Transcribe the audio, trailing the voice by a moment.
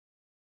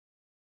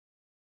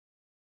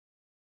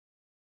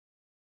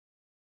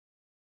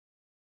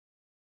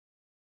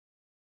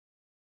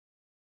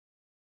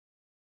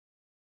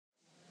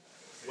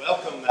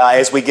Welcome.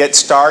 As we get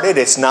started,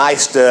 it's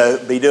nice to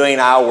be doing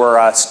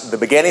the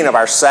beginning of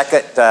our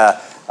second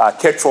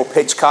Kittrell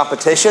pitch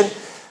competition.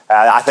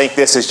 I think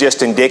this is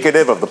just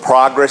indicative of the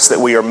progress that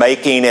we are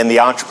making in the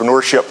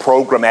entrepreneurship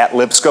program at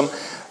Lipscomb.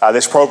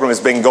 This program has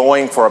been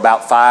going for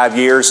about 5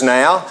 years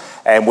now,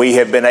 and we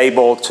have been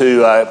able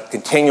to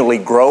continually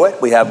grow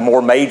it. We have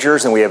more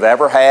majors than we have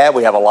ever had.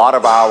 We have a lot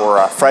of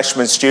our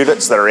freshman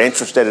students that are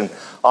interested in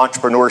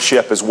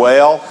entrepreneurship as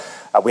well.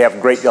 We have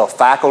a great deal of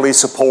faculty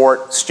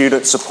support,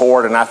 student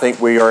support, and I think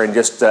we are in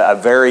just a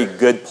very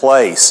good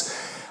place.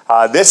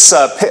 This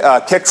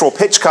Kittrell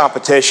pitch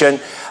competition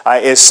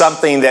is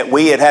something that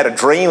we had a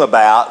dream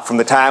about from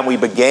the time we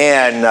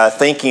began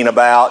thinking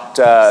about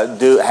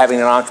having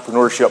an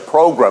entrepreneurship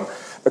program,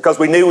 because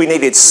we knew we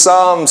needed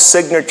some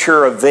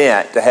signature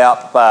event to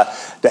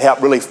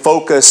help really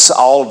focus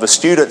all of the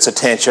students'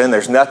 attention.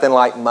 There's nothing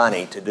like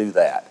money to do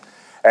that.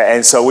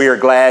 And so we're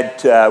glad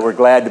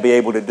to be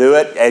able to do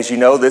it. As you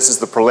know, this is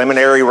the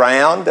preliminary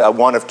round,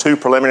 one of two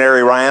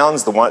preliminary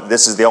rounds.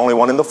 This is the only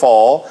one in the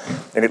fall,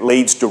 and it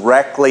leads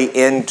directly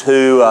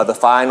into the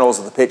finals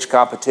of the pitch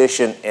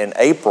competition in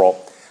April.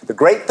 The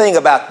great thing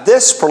about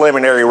this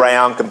preliminary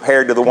round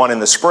compared to the one in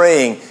the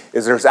spring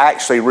is there's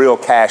actually real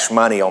cash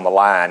money on the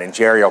line, and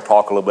Jerry will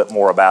talk a little bit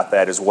more about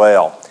that as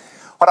well.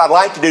 What I'd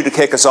like to do to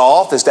kick us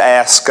off is to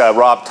ask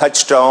Rob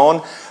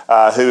Touchstone,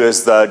 who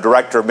is the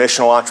Director of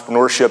Missional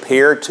Entrepreneurship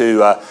here,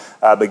 to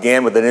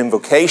begin with an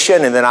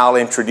invocation, and then I'll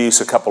introduce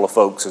a couple of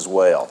folks as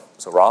well.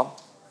 So, Rob?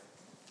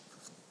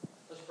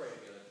 Let's pray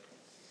together.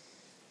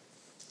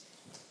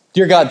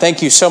 Dear God,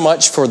 thank you so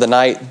much for the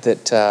night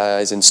that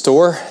is in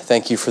store.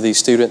 Thank you for these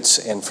students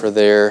and for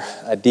their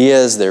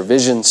ideas, their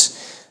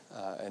visions,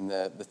 and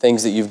the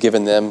things that you've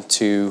given them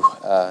to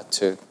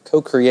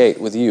co-create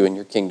with you in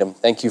your kingdom.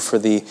 Thank you for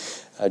the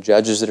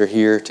judges that are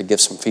here to give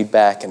some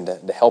feedback and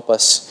to help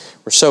us.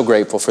 We're so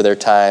grateful for their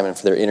time and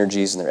for their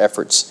energies and their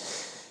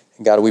efforts.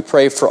 And God, we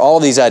pray for all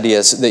these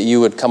ideas that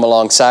you would come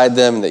alongside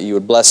them, that you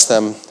would bless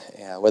them,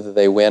 whether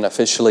they win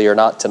officially or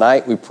not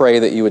tonight. We pray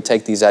that you would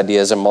take these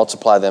ideas and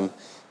multiply them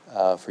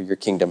for your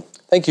kingdom.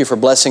 Thank you for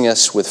blessing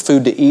us with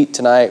food to eat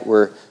tonight.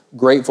 We're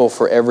grateful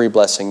for every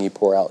blessing you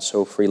pour out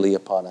so freely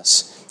upon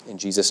us. In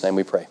Jesus' name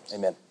we pray.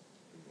 Amen.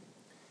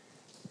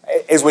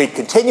 As we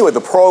continue with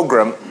the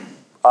program,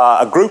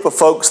 a group of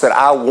folks that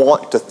I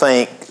want to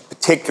thank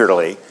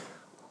particularly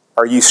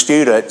are you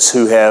students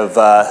who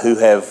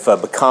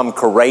have become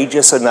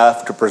courageous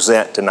enough to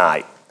present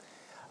tonight.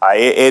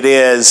 It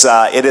is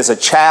a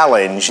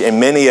challenge in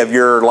many of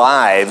your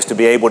lives to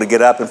be able to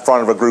get up in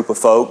front of a group of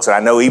folks, and I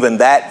know even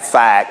that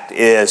fact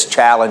is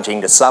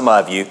challenging to some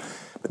of you,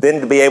 but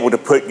then to be able to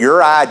put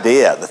your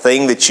idea, the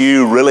thing that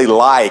you really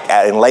like,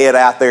 and lay it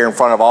out there in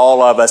front of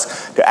all of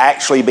us, to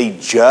actually be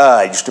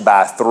judged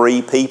by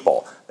 3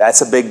 people. That's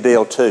a big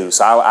deal too.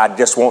 So I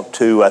just want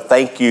to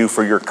thank you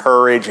for your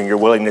courage and your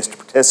willingness to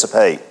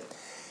participate.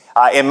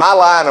 In my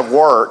line of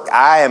work,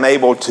 I am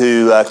able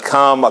to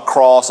come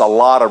across a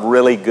lot of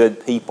really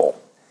good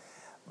people.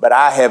 But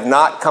I have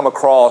not come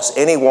across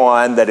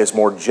anyone that is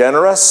more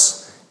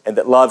generous and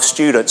that loves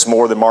students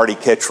more than Marty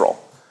Kittrell.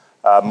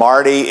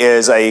 Marty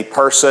is a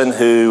person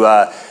who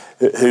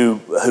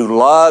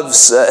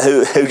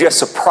just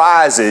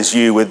surprises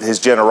you with his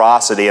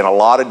generosity in a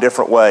lot of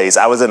different ways.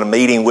 I was in a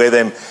meeting with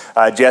him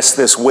just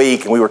this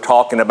week, and we were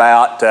talking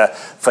about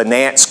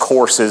finance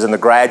courses in the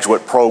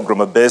graduate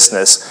program of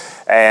business.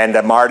 And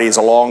Marty is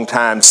a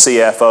longtime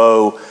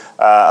CFO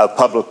of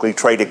publicly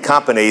traded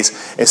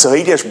companies, and so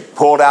he just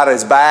pulled out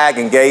his bag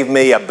and gave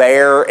me a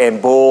bear and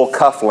bull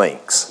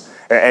cufflinks.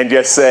 And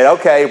just said,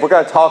 okay, we're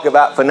going to talk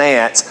about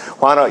finance.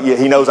 Why don't you?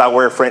 He knows I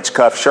wear French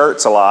cuff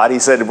shirts a lot. He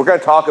said, we're going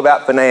to talk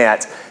about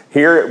finance.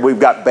 Here, we've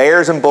got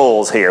bears and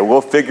bulls here.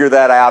 We'll figure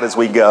that out as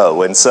we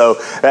go. And so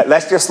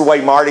that's just the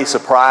way Marty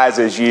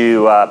surprises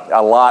you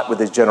a lot with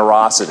his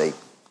generosity.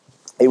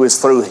 It was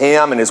through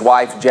him and his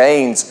wife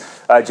Jane's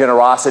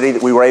generosity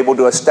that we were able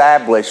to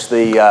establish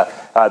the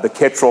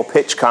Kittrell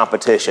pitch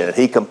competition. And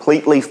he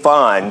completely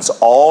funds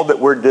all that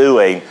we're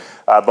doing,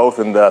 both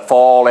in the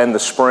fall and the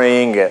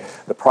spring,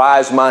 the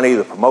prize money,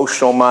 the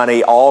promotional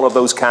money, all of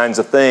those kinds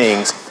of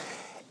things.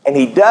 And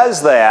he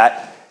does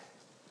that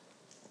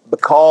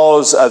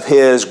because of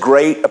his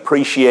great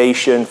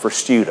appreciation for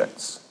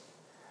students.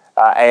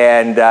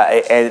 And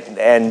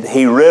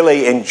he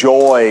really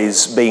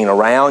enjoys being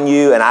around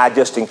you. And I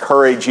just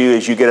encourage you,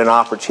 as you get an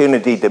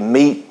opportunity to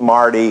meet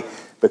Marty,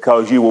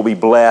 because you will be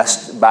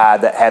blessed by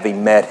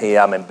having met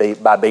him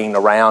and by being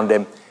around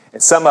him.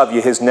 And some of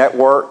you, his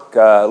network,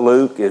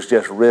 Luke, is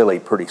just really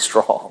pretty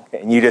strong.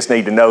 And you just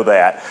need to know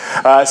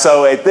that.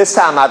 So at this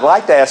time, I'd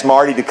like to ask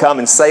Marty to come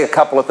and say a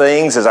couple of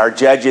things as our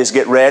judges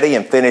get ready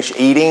and finish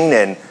eating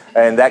and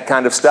that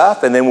kind of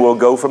stuff. And then we'll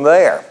go from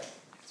there.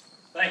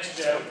 Thanks,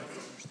 Joe.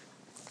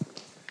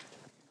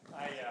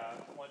 I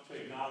want to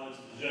acknowledge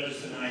the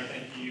judges tonight.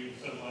 Thank you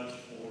so much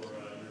for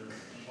your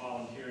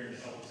volunteering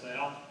to help us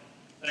out.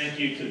 Thank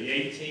you to the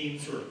 8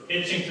 teams who are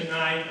pitching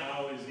tonight. I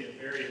always get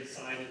very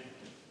excited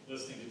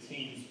listening to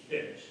teams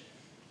pitch.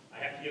 I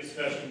have to give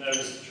special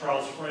notice to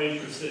Charles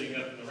Frazier sitting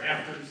up in the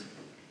rafters.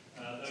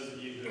 Those of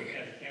you who have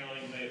had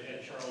accounting may have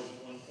had Charles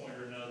at one point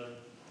or another.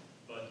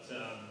 But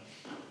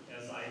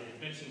as I had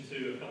mentioned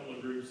to a couple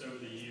of groups over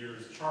the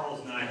years,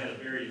 Charles and I had a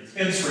very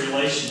intense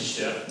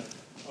relationship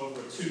over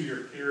a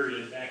 2-year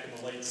period back in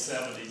the late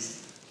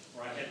 70s,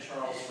 where I had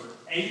Charles for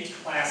 8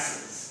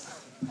 classes,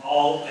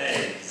 all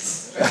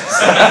A's. If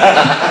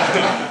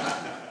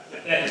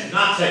that had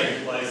not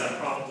taken place, I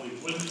probably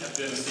wouldn't have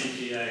been a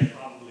CPA,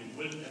 probably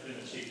wouldn't have been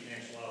a chief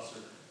financial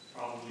officer,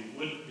 probably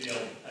wouldn't be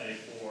able to pay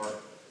for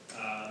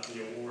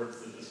the awards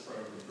that this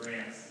program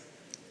grants.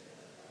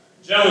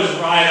 Joe is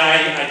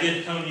right. I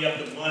did pony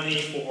up the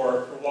money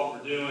for what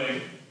we're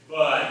doing,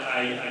 but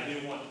I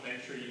do want to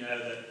make sure you know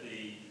that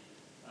the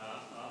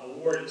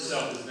award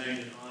itself is named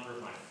in honor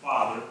of my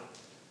father.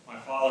 My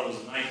father was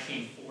a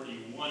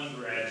 1941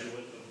 graduate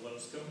of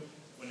Lipscomb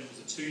when it was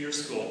a 2-year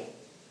school.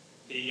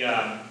 He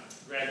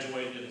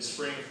graduated in the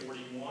spring of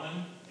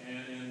 41,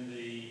 and in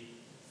the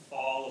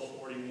fall of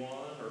 41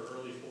 or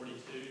early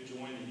 42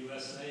 joined the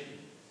U.S. Navy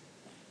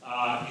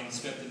and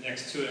spent the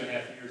next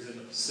 2.5 years in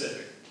the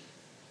Pacific.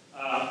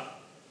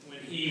 When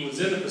he was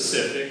in the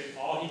Pacific,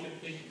 all he could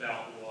think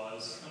about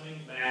was coming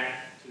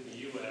back to the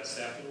U.S.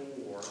 after the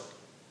war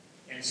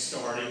and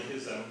starting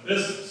his own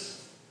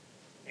business.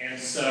 And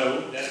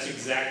so that's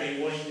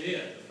exactly what he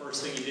did. The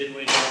first thing he did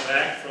when he got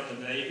back from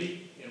the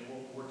Navy in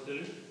World War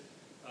II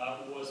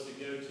was to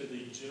go to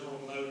the General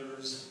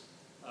Motors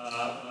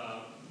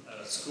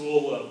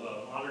School of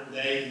Modern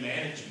Day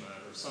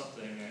Management or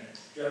something.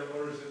 General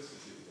Motors Institute.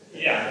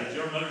 Yeah, the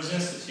General Motors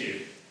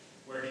Institute,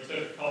 where he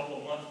took a couple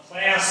of month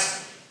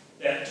class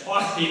that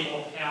taught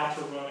people how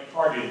to run a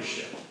car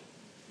dealership.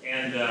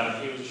 And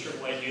he was a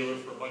Chevrolet dealer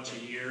for a bunch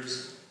of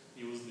years.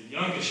 He was the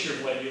youngest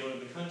Chevrolet dealer in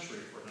the country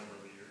for a number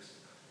of years.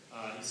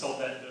 He sold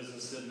that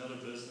business, did another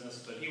business,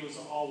 but he was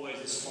always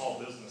a small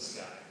business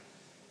guy.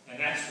 And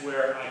that's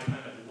where I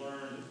kind of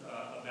learned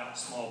about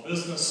small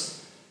business.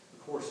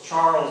 Of course,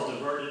 Charles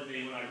diverted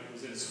me when I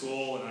was in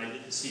school, and I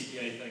did the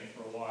CPA thing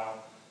for a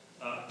while.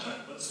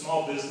 But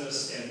small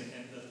business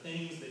and the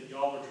things that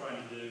y'all are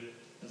trying to do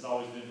has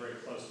always been very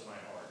close to my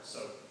heart.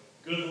 So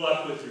good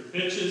luck with your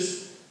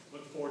pitches.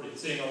 Look forward to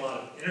seeing a lot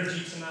of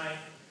energy tonight.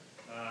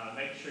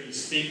 Make sure you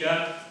speak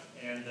up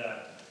and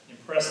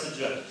impress the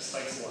judges.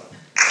 Thanks a lot.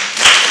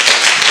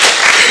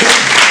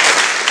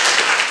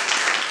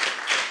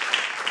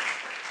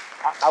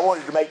 I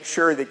wanted to make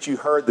sure that you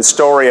heard the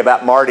story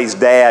about Marty's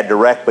dad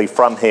directly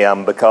from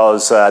him,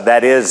 because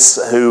that is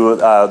who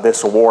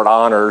this award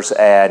honors,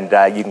 and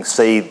you can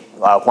see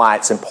why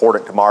it's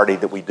important to Marty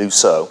that we do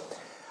so.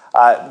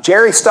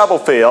 Jerry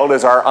Stubblefield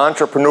is our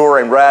entrepreneur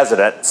in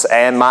residence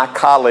and my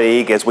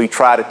colleague as we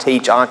try to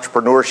teach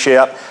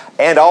entrepreneurship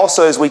and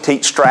also as we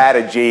teach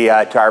strategy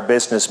to our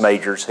business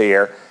majors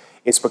here.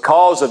 It's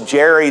because of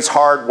Jerry's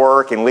hard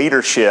work and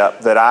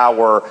leadership that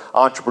our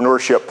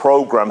entrepreneurship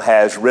program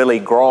has really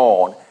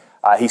grown.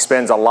 He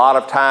spends a lot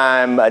of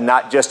time,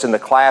 not just in the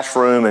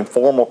classroom and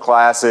formal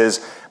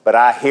classes, but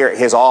I hear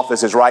his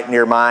office is right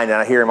near mine,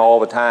 and I hear him all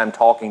the time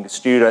talking to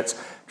students,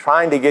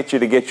 trying to get you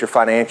to get your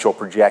financial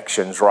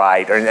projections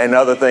right and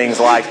other things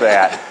like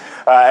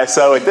that.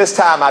 So at this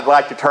time, I'd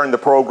like to turn the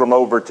program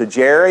over to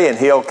Jerry, and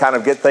he'll kind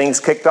of get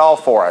things kicked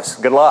off for us.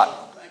 Good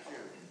luck.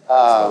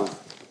 Thank you.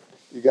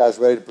 You guys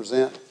ready to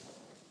present?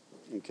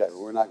 Okay,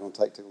 well, we're not going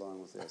to take too long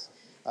with this.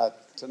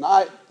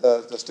 Tonight,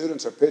 the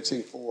students are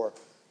pitching for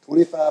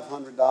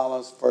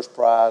 $2,500 first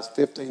prize,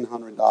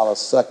 $1,500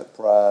 second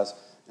prize,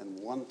 and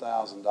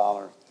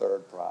 $1,000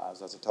 third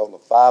prize. That's a total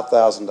of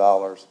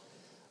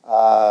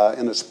 $5,000.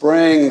 In the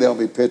spring, they'll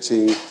be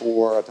pitching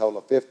for a total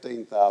of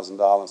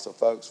 $15,000. So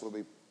folks will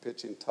be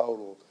pitching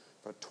total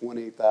for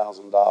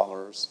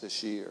 $20,000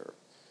 this year.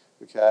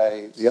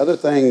 Okay. The other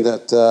thing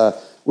that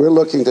we're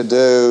looking to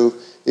do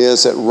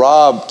is that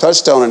Rob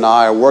Touchstone and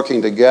I are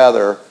working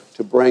together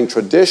to bring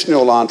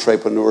traditional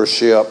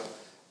entrepreneurship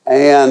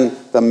and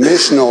the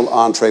missional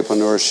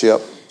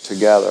entrepreneurship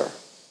together.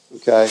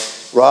 Okay.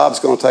 Rob's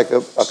going to take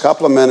a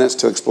couple of minutes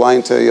to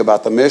explain to you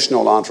about the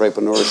missional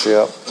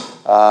entrepreneurship.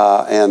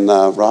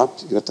 Rob,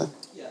 you got that?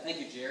 Yeah, thank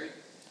you, Jerry.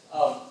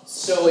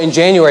 So in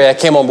January, I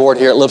came on board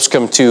here at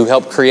Lipscomb to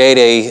help create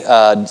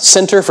a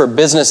Center for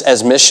Business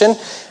as Mission,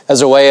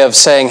 as a way of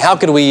saying, how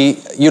could we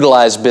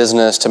utilize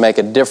business to make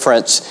a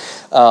difference,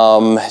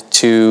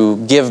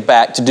 to give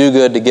back, to do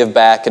good, to give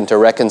back, and to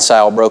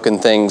reconcile broken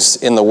things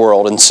in the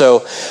world. And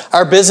so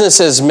our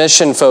business as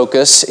mission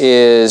focus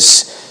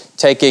is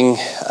taking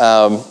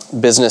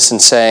business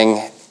and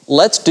saying,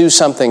 let's do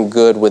something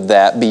good with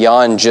that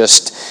beyond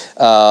just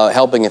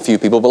helping a few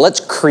people, but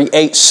let's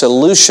create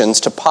solutions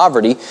to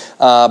poverty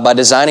by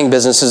designing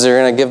businesses that are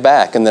going to give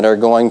back and that are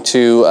going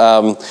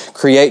to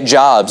create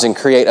jobs and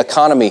create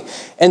economy.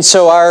 And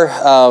so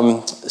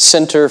our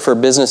Center for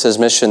Business as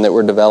Mission that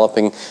we're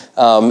developing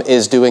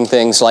is doing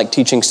things like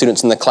teaching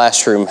students in the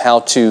classroom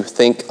how to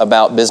think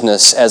about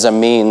business as a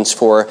means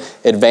for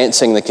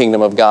advancing the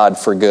kingdom of God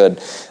for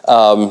good.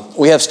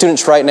 We have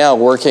students right now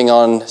working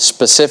on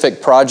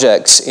specific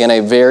projects in a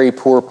very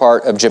poor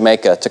part of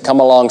Jamaica, to come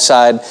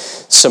alongside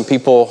some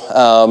people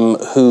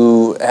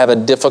who have a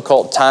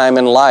difficult time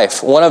in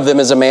life. One of them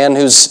is a man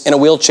who's in a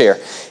wheelchair,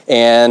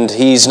 and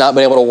he's not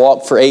been able to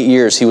walk for 8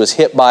 years. He was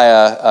hit by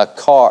a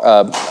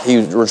car. He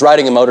was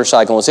riding a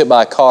motorcycle and was hit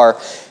by a car,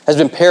 has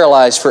been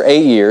paralyzed for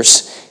 8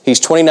 years. He's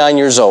 29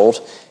 years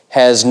old,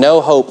 has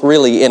no hope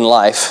really in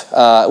life.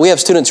 We have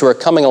students who are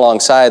coming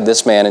alongside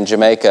this man in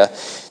Jamaica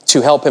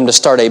to help him to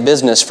start a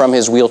business from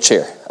his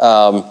wheelchair.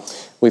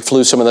 We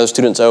flew some of those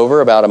students over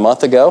about a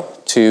month ago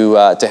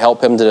to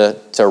help him to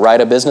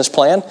write a business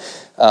plan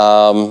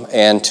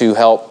and to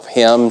help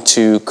him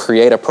to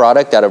create a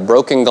product out of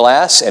broken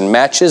glass and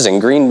matches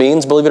and green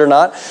beans, believe it or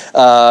not,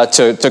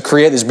 to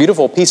create this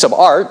beautiful piece of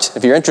art.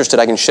 If you're interested,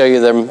 I can show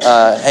you them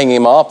hanging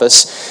in my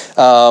office.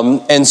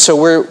 And so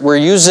we're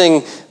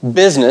using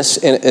business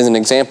as an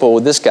example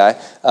with this guy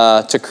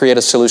to create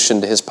a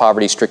solution to his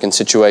poverty-stricken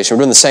situation.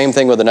 We're doing the same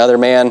thing with another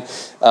man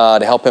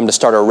to help him to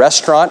start a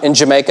restaurant in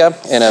Jamaica,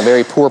 in a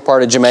very poor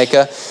part of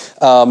Jamaica.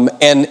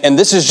 And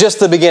this is just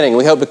the beginning.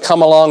 We hope to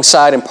come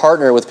alongside and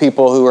partner with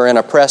people who are in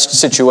oppressed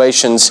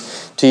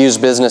situations to use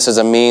business as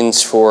a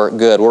means for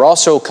good. We're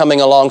also coming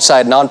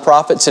alongside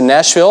nonprofits in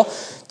Nashville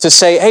to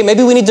say, hey,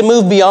 maybe we need to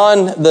move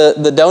beyond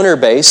the donor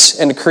base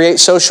and to create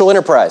social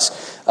enterprise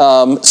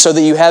so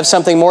that you have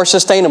something more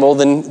sustainable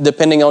than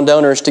depending on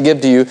donors to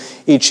give to you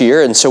each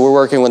year. And so we're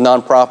working with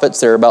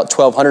nonprofits. There are about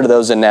 1,200 of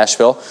those in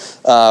Nashville.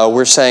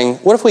 We're saying,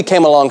 what if we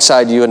came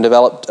alongside you and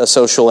developed a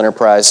social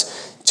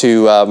enterprise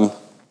to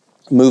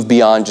move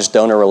beyond just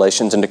donor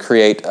relations and to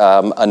create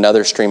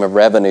another stream of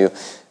revenue.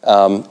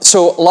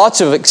 So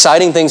lots of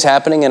exciting things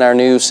happening in our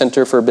new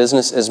Center for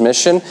Business as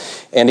Mission.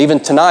 And even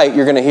tonight,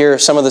 you're going to hear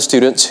some of the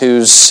students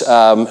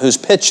whose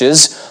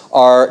pitches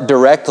are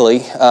directly,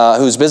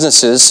 whose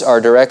businesses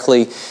are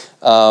directly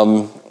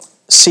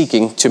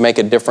seeking to make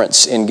a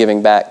difference in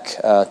giving back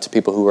to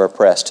people who are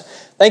oppressed.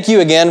 Thank you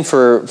again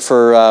for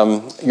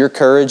your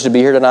courage to be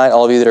here tonight,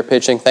 all of you that are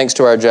pitching. Thanks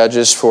to our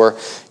judges for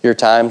your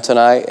time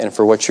tonight and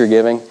for what you're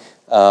giving.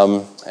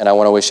 And I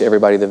want to wish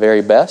everybody the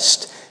very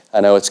best. I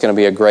know it's going to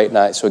be a great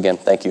night. So again,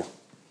 thank you.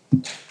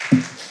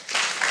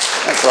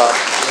 Thanks, Rob.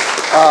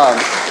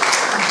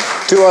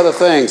 Two other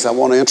things. I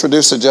want to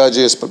introduce the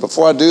judges, but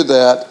before I do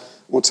that, I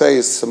want to tell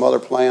you some other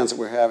plans that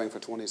we're having for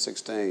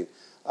 2016.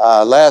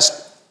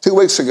 2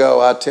 weeks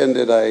ago, I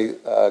attended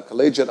a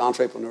collegiate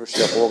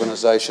entrepreneurship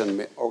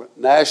organization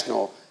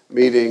national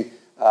meeting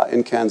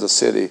in Kansas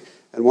City.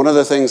 And one of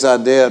the things I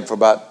did for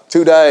about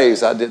 2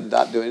 days, I did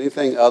not do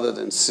anything other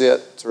than sit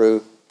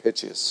through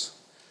pitches.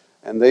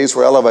 And these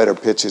were elevator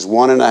pitches,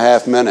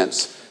 1.5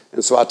 minutes.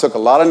 And so I took a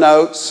lot of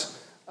notes,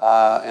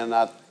 and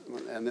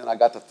then I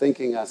got to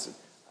thinking, I said,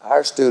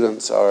 our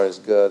students are as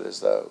good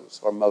as those,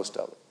 or most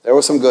of them. There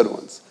were some good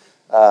ones,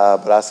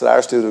 but I said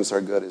our students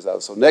are good as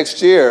those. So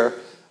next year,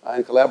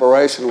 in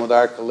collaboration with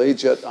our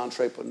collegiate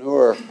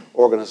entrepreneur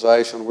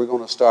organization, we're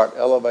going to start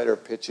elevator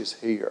pitches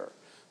here.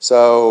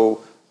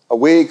 So a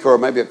week or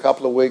maybe a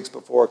couple of weeks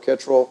before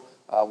Kittrell,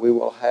 we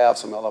will have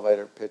some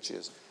elevator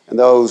pitches. And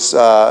those,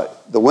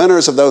 the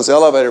winners of those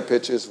elevator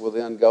pitches will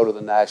then go to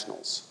the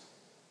Nationals.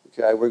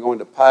 Okay, we're going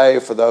to pay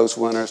for those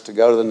winners to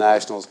go to the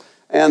Nationals.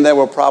 And there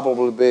will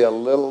probably be a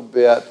little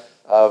bit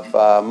of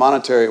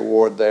monetary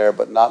award there,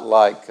 but not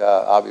like,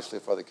 obviously,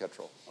 for the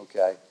Kittrell.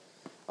 Okay.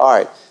 All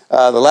right.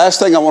 The last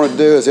thing I want to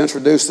do is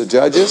introduce the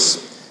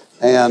judges.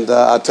 And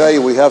I tell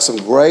you, we have some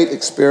great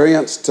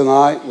experience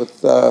tonight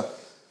with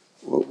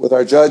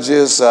our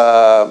judges.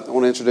 I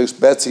want to introduce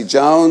Betsy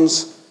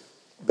Jones.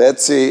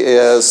 Betsy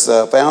is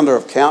the founder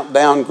of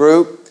Countdown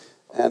Group,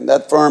 and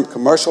that firm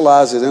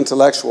commercializes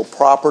intellectual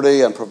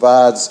property and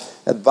provides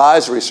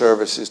advisory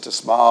services to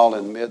small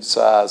and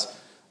mid-sized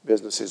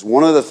businesses.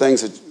 One of the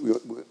things that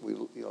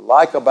we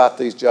like about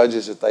these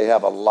judges is that they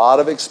have a lot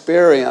of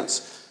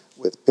experience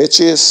with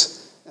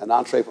pitches and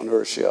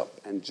entrepreneurship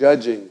and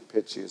judging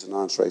pitches and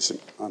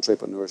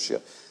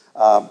entrepreneurship.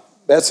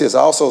 Betsy has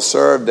also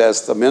served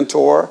as the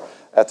mentor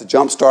at the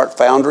Jumpstart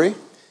Foundry.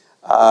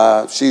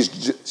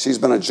 She's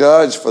been a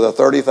judge for the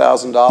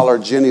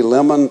 $30,000 Jenny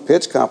Lemon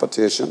pitch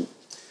competition,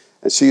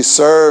 and she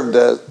served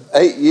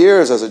 8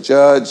 years as a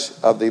judge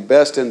of the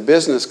Best in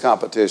Business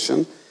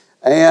competition,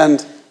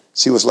 and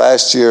she was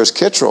last year's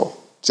Kittrell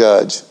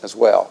judge as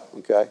well,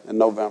 okay, in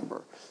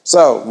November.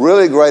 So,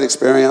 really great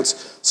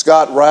experience.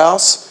 Scott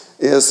Rouse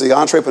is the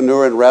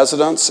entrepreneur in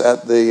residence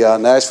at the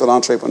Nashville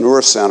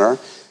Entrepreneur Center.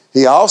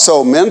 He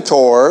also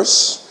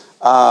mentors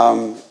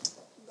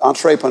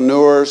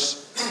entrepreneurs.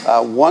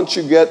 Once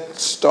you get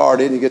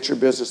started and you get your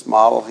business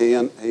model,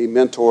 he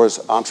mentors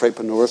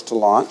entrepreneurs to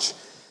launch.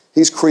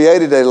 He's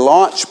created a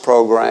launch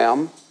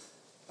program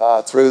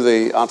through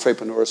the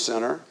Entrepreneur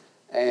Center,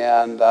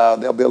 and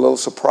there'll be a little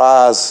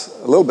surprise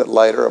a little bit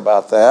later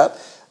about that.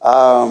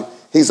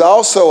 He's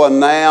also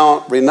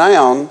a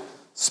renowned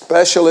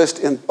specialist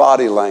in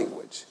body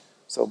language.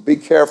 So be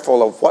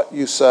careful of what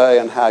you say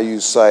and how you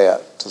say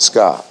it to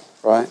Scott,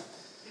 right?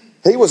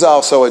 He was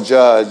also a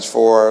judge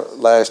for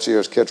last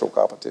year's Kittrell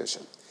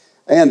competition.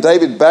 And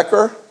David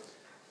Becker.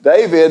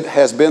 David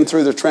has been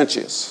through the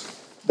trenches.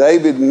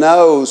 David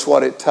knows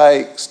what it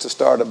takes to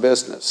start a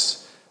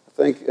business. I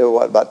think,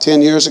 about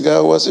 10 years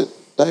ago, was it,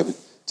 David?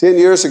 10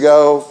 years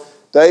ago,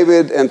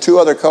 David and two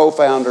other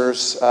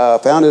co-founders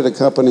founded a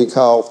company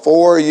called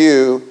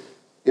 4U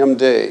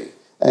MD.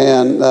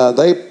 And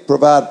they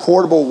provide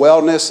portable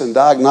wellness and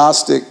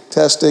diagnostic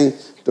testing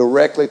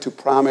directly to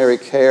primary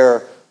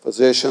care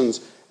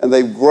physicians. And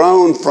they've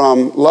grown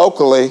from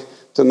locally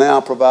to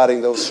now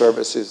providing those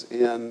services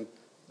in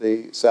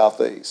the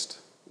Southeast.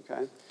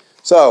 Okay?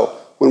 So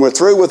when we're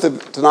through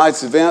with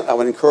tonight's event, I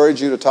would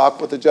encourage you to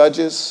talk with the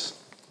judges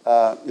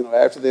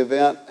after the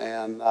event.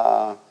 And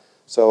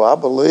so I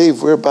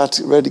believe we're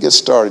ready to get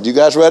started. You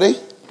guys ready?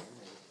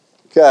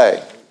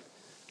 Okay.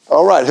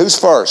 All right, who's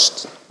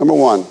first? Number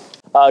one.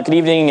 Good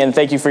evening, and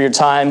thank you for your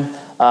time.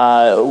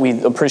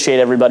 We appreciate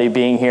everybody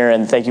being here,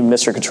 and thank you,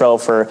 Mr. Cottrell,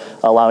 for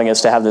allowing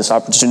us to have this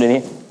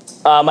opportunity.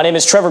 My name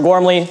is Trevor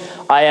Gormley.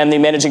 I am the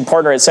managing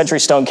partner at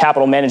Touchstone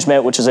Capital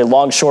Management, which is a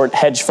long-short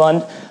hedge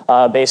fund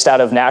based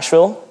out of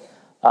Nashville.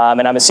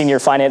 And I'm a senior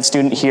finance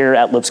student here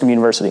at Lipscomb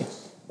University.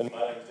 And my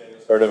name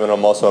is Sturdivant.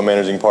 I'm also a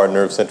managing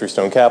partner of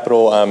Stone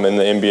Capital. I'm in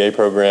the MBA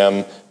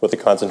program with a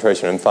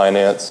concentration in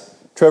finance.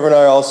 Trevor and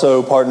I are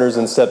also partners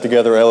in Step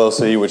Together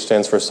LLC, which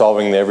stands for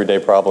Solving the Everyday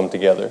Problem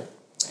Together.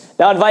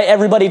 Now I invite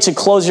everybody to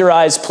close your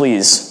eyes,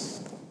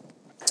 please.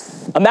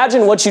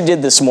 Imagine what you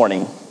did this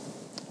morning.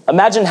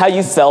 Imagine how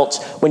you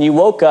felt when you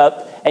woke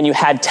up and you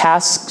had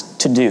tasks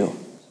to do.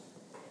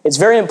 It's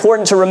very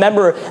important to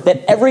remember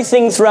that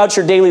everything throughout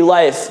your daily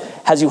life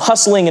has you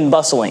hustling and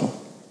bustling.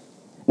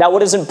 Now,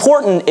 what is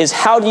important is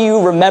how do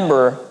you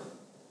remember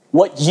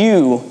what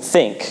you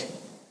think?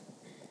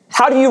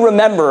 How do you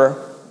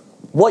remember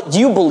what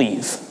you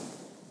believe?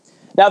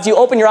 Now, if you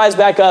open your eyes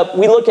back up,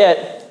 we look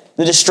at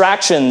the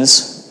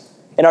distractions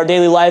in our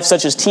daily life,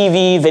 such as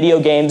TV,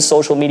 video games,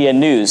 social media, and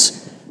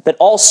news, that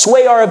all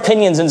sway our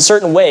opinions in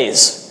certain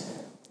ways.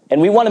 And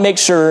we want to make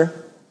sure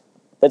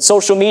that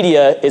social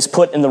media is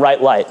put in the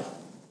right light.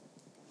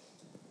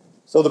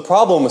 So the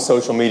problem with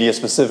social media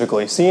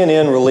specifically,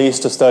 CNN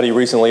released a study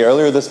recently,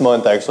 earlier this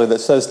month actually, that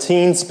says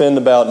teens spend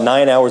about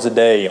 9 hours a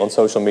day on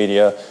social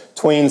media,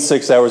 tweens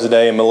 6 hours a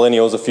day, and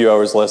millennials a few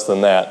hours less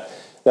than that.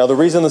 Now, the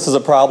reason this is a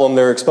problem,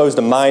 they're exposed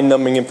to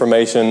mind-numbing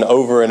information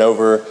over and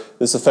over.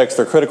 This affects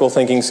their critical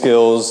thinking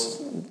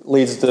skills,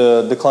 leads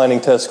to declining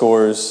test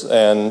scores,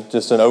 and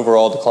just an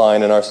overall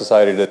decline in our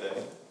society today.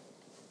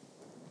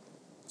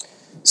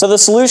 So the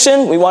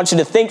solution, we want you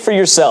to think for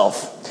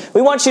yourself.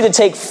 We want you to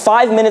take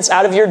 5 minutes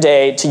out of your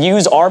day to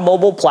use our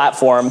mobile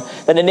platform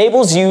that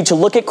enables you to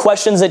look at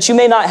questions that you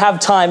may not have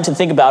time to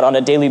think about on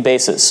a daily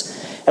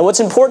basis. And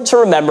what's important to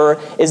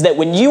remember is that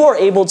when you are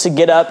able to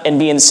get up and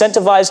be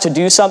incentivized to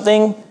do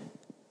something,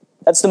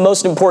 that's the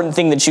most important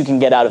thing that you can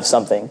get out of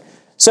something.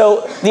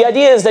 So the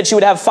idea is that you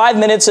would have 5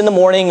 minutes in the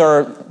morning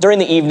or during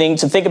the evening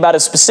to think about a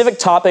specific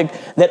topic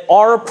that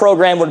our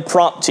program would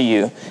prompt to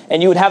you.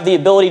 And you would have the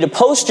ability to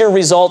post your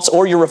results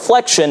or your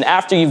reflection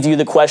after you view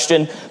the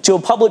question to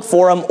a public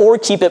forum or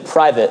keep it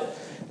private.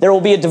 There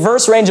will be a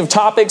diverse range of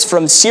topics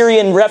from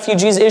Syrian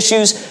refugees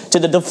issues to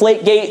the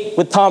Deflategate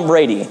with Tom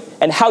Brady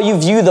and how you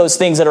view those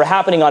things that are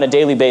happening on a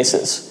daily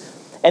basis.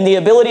 And the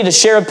ability to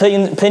share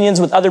opinions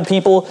with other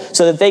people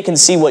so that they can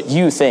see what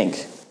you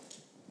think.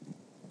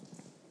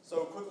 So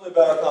quickly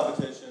about our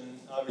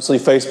competition, obviously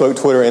Facebook,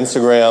 Twitter,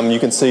 Instagram,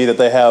 you can see that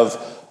they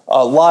have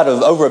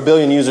over 1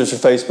 billion users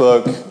for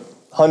Facebook,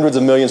 hundreds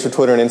of millions for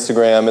Twitter and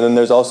Instagram, and then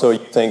there's also a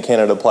Uthink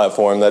Canada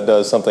platform that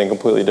does something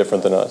completely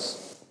different than us.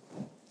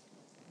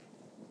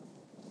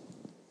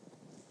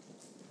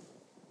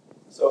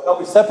 So how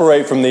we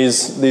separate from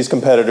these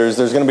competitors,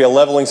 there's going to be a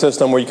leveling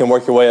system where you can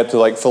work your way up to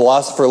like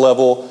philosopher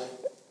level.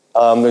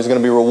 There's going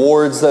to be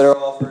rewards that are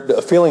offered,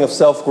 a feeling of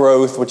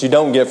self-growth, which you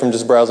don't get from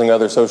just browsing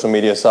other social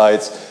media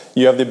sites.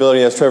 You have the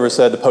ability, as Trevor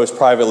said, to post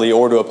privately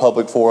or to a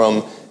public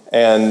forum,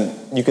 and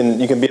you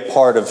can be a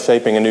part of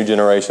shaping a new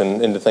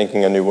generation into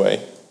thinking a new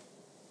way.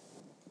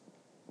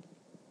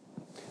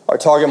 Our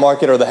target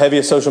market are the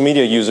heaviest social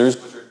media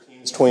users, which are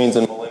teens, tweens,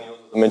 and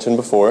millennials, as I mentioned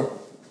before.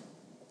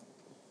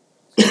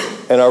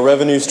 And our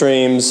revenue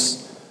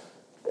streams,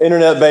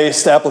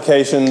 internet-based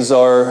applications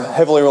are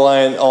heavily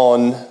reliant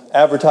on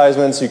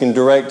advertisements. You can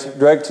direct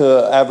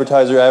to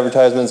advertiser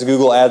advertisements.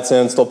 Google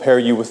AdSense, they'll pair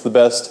you with the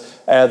best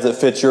ads that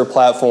fit your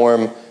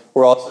platform.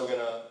 We're also going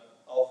to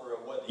offer a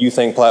What You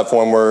Think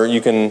platform where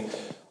you can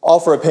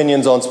offer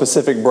opinions on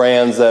specific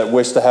brands that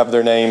wish to have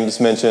their names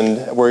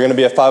mentioned. We're going to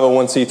be a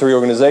 501c3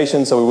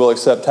 organization, so we will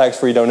accept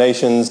tax-free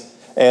donations.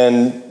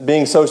 And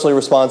being socially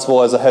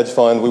responsible as a hedge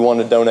fund, we want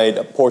to donate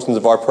portions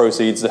of our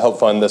proceeds to help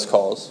fund this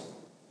cause.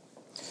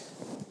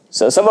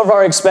 So some of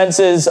our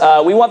expenses,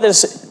 we want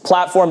this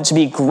platform to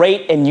be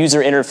great in user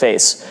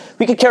interface.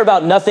 We could care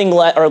about nothing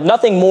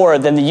more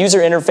than the user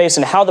interface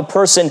and how the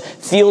person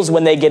feels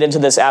when they get into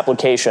this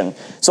application.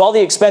 So all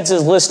the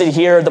expenses listed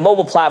here, the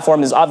mobile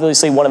platform is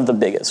obviously one of the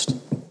biggest.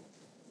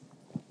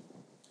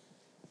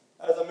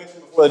 As I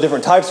mentioned before, the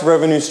different types of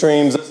revenue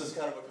streams, this is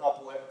kind of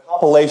a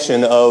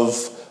compilation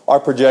of our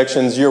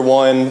projections. Year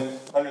one,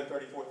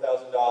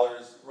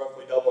 $134,000,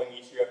 roughly doubling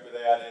each year after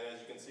that. And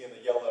as you can see in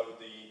the yellow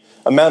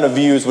amount of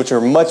views, which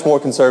are much more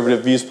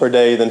conservative views per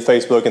day than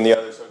Facebook and the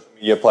other social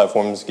media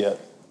platforms get.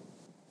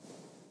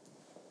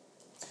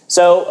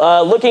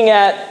 So looking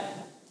at,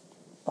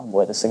 oh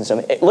boy, this thing's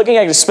jumping. Looking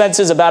at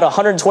expenses, about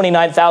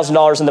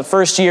 $129,000 in the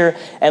first year,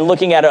 and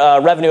looking at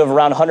revenue of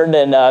around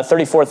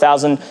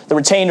 $134,000, the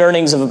retained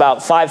earnings of about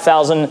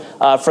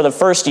 $5,000 for the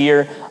first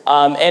year.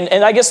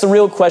 And I guess the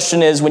real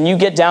question is, when you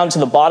get down to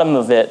the bottom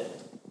of it,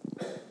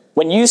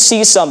 when you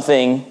see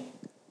something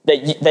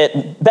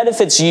that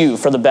benefits you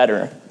for the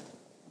better,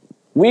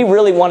 we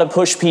really want to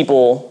push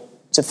people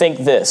to think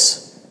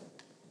this.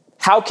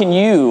 How can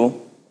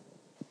you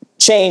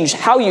change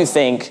how you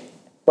think,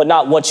 but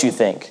not what you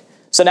think?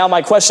 So now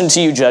my question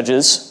to you,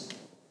 judges,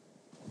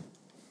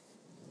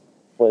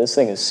 boy, this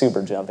thing is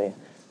super jumpy,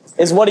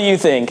 is what do you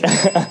think?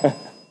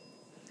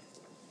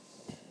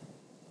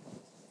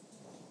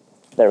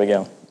 There we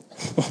go.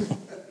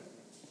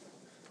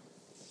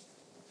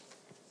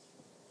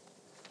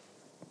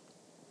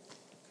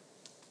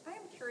 I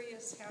am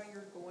curious how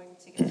you're going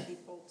to get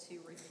people to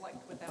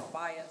reflect without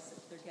bias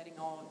if they're getting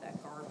all of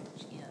that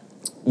garbage in.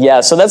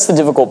 Yeah, so that's the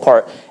difficult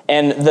part.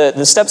 And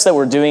the steps that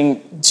we're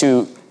doing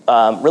to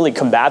really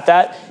combat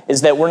that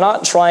is that we're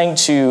not trying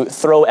to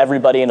throw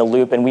everybody in a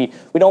loop, and we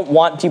don't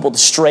want people to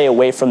stray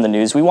away from the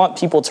news. We want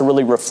people to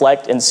really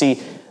reflect and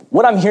see,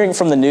 what I'm hearing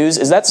from the news,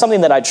 is that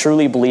something that I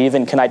truly believe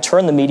in? Can I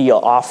turn the media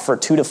off for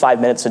 2 to 5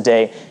 minutes a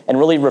day and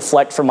really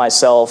reflect for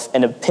myself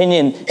an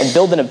opinion and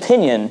build an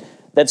opinion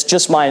that's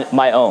just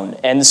my own?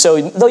 And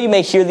so though you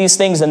may hear these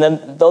things and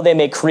then though they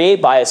may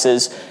create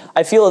biases,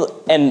 I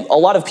feel, and a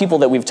lot of people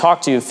that we've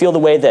talked to feel the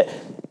way that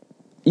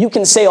you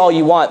can say all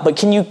you want, but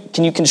can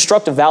you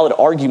construct a valid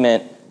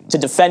argument to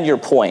defend your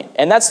point?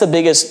 And that's the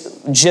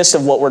biggest gist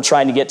of what we're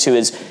trying to get to,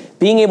 is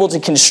being able to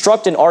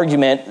construct an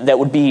argument that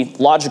would be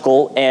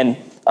logical and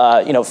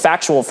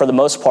factual for the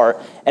most part.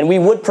 And we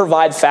would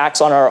provide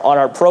facts on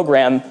our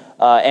program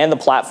and the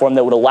platform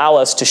that would allow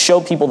us to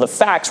show people the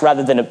facts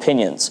rather than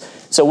opinions.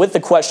 So with the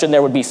question,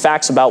 there would be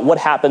facts about what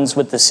happens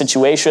with the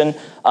situation,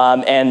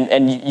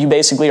 and you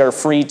basically are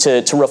free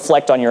to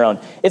reflect on your own.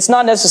 It's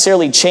not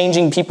necessarily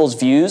changing people's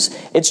views.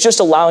 It's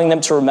just allowing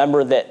them to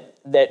remember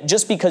that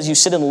just because you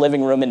sit in the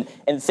living room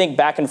and think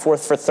back and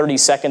forth for 30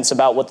 seconds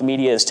about what the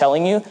media is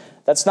telling you,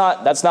 that's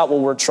not what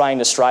we're trying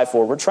to strive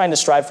for. We're trying to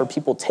strive for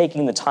people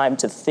taking the time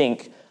to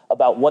think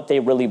about what they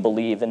really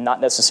believe and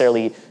not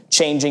necessarily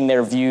changing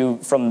their view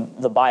from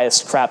the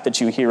biased crap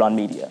that you hear on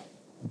media.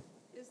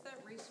 Is that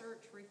research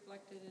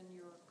reflected in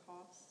your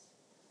costs?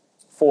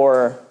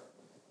 For?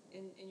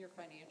 In your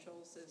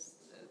financials, it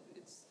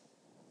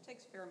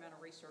takes a fair amount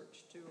of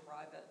research to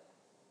arrive at,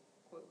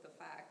 quote, the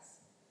facts.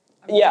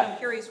 I'm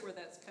curious where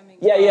that's coming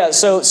from. Yeah.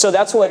 So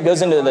that's what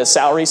goes into the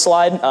salary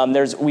slide.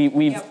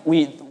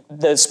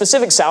 The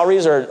specific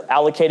salaries are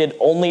allocated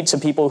only to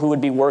people who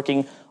would be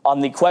working on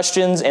the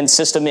questions and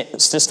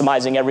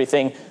systemizing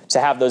everything to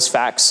have those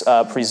facts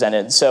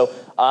presented. So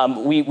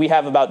we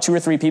have about 2 or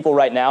 3 people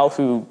right now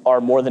who are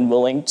more than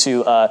willing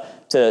to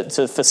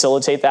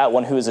facilitate that.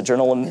 One who is a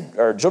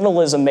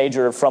journalism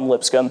major from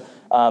Lipscomb,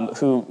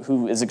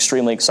 who is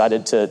extremely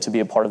excited to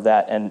be a part of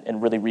that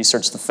and really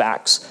research the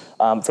facts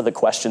for the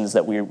questions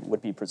that we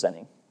would be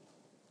presenting.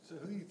 So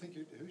who do you think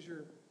who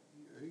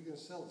are you going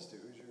to sell this to?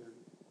 Who's your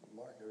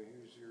market?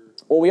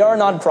 Well, we are a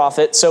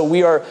nonprofit, so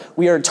we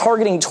are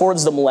targeting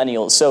towards the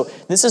millennials. So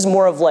this is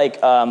more of like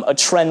a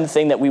trend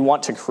thing that we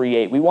want to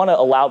create. We want to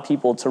allow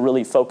people to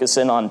really focus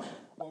in on.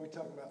 What are we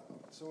talking about?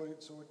 So you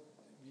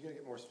got to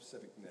get more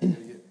specific than that.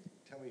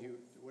 Tell me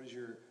what is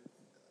your?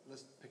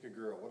 Let's pick a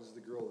girl. What does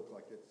the girl look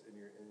like that's in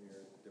your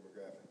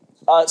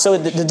demographic? So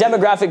the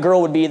demographic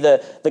girl would be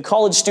the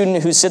college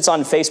student who sits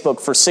on Facebook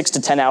for 6 to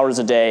 10 hours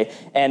a day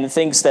and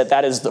thinks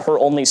that is her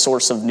only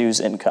source of news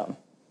income.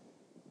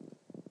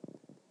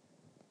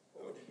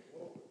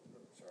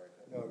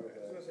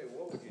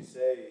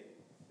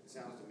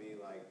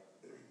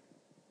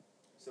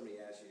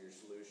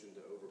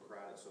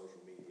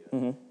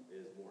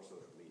 Is more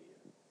social media.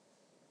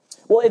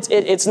 Well,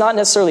 it's not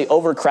necessarily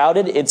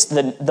overcrowded. It's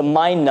the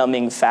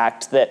mind-numbing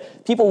fact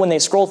that people, when they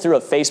scroll through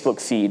a Facebook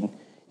feed,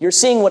 you're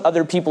seeing what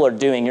other people are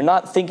doing. You're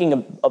not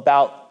thinking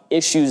about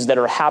issues that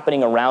are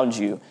happening around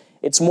you.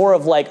 It's more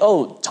of like,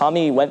 oh,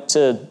 Tommy went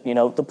to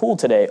the pool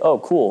today. Oh,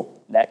 cool.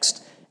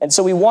 Next. And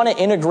so we want to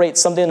integrate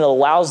something that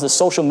allows the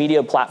social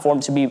media platform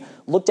to be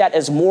looked at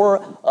as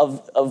more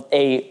of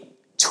a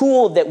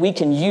tool that we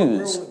can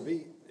use.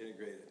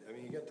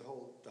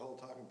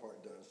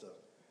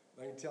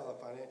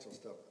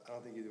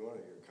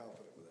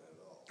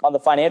 On the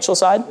financial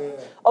side? Yeah.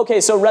 Okay,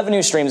 so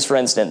revenue streams, for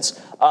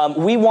instance.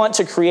 We want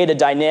to create a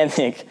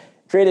dynamic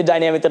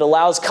that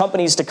allows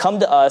companies to come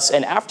to us,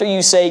 and after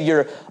you say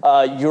your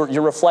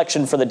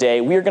reflection for the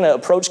day, we're going to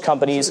approach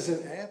companies. So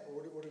it's an app,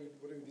 or what do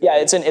we do? Yeah,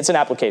 it's an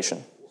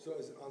application. So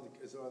is it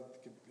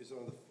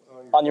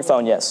on your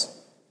phone?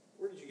 Yes.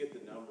 Where did you get the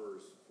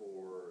numbers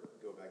for,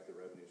 go back to the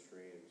revenue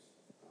streams?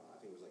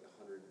 I think it was like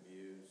 100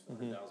 views,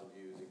 100,000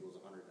 views equals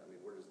 100. I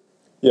mean, where does?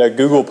 Yeah,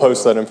 Google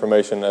posts that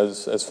information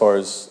as far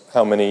as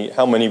how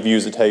many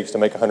views it takes to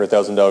make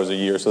 $100,000 a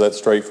year. So that's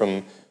straight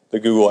from the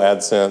Google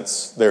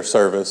AdSense, their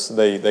service,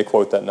 they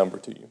quote that number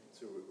to you.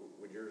 So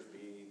would yours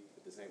be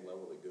at the same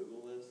level that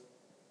Google is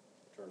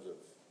in terms of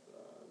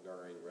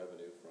garnering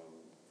revenue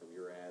from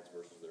your ads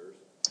versus theirs?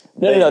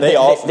 No, they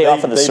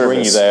offer the service. They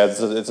bring you the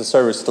ads. It's a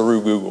service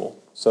through Google.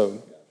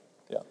 So,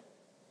 yeah.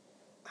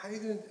 How are you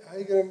going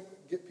to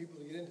get people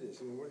to get into this?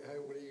 I mean, what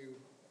are you?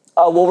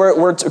 Well,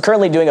 we're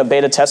currently doing a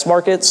beta test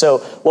market. So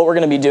what we're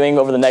going to be doing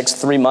over the next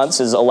 3 months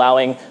is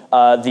allowing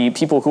the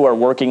people who are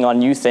working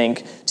on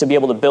Uthink to be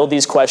able to build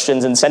these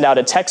questions and send out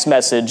a text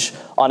message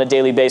on a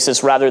daily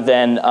basis rather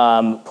than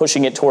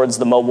pushing it towards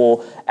the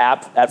mobile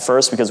app at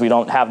first, because we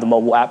don't have the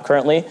mobile app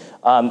currently.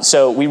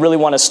 So we really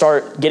want to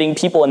start getting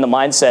people in the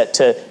mindset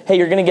to, hey,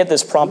 you're going to get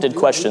this prompted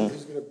question.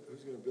 Who's going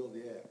to build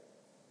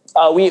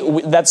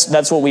the app?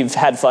 That's what we've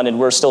had funded.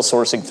 We're still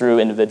sourcing through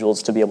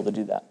individuals to be able to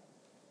do that.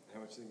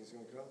 How much do you think it's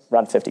going to cost?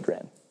 Around 50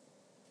 grand.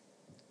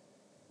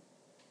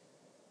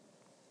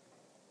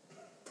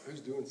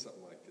 Who's doing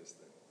something like this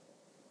then?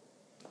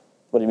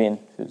 What do you mean?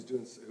 Who is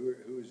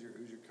your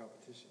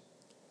competition?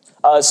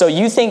 So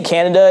Uthink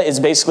Canada is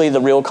basically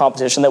the real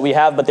competition that we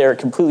have, but they're a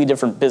completely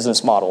different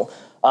business model.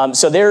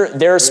 So they're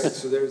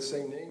the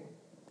same name?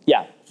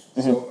 Yeah.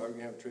 Mm-hmm. So are you going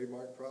to have a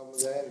trademark problem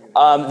with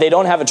that? They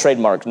don't have a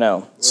trademark, no.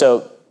 Well, so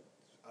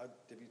have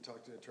you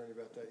talked to an attorney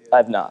about that yet?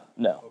 I've not,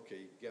 no. Okay,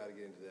 you got to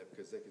get into that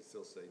because they can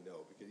still say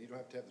no, because you don't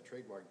have to have the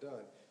trademark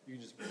done. You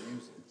can just be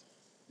using it.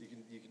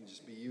 You can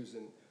just be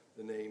using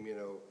the name,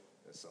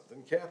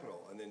 something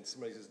capital, and then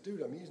somebody says,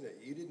 "Dude, I'm using it.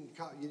 You didn't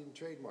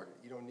trademark it.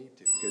 You don't need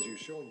to because you're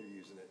showing you're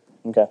using it."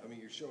 Okay. I mean,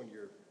 you're showing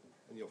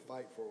and you'll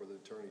fight for it with an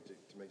attorney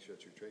to make sure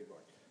it's your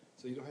trademark.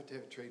 So you don't have to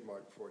have a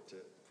trademark for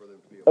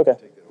them to be able to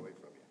take that away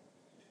from you.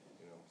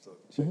 So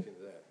check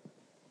into that.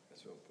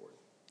 That's real important.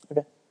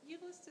 Okay. You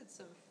listed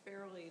some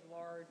fairly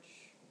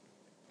large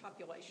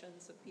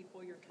populations of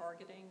people you're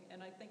targeting,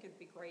 and I think it'd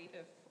be great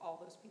if all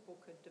those people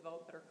could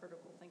develop better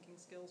critical thinking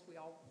skills. We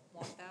all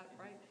want that,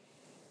 right?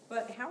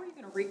 But how are you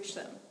going to reach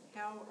them?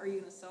 How are you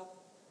going to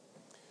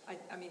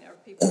are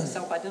people going to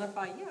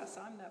self-identify, yes,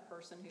 I'm that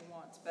person who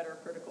wants better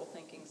critical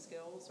thinking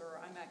skills, or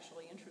I'm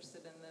actually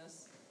interested in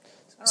this?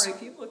 I don't know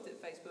if you've looked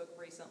at Facebook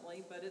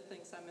recently, but it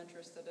thinks I'm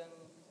interested in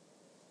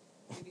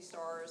movie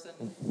stars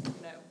and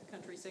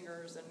country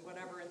singers and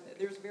whatever, and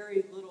there's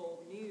very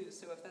little news,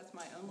 so if that's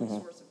my only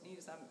source of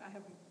news, I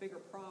have bigger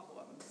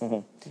problems.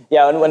 Mm-hmm.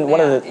 Yeah, and you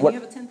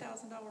have a $10,000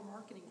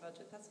 marketing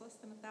budget, that's less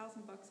than $1,000 a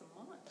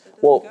month.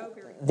 That doesn't go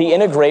very far. The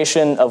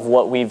integration of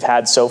what we've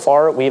had so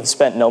far, we've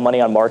spent no money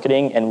on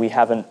marketing, and we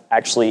haven't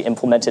actually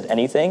implemented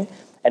anything,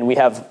 and we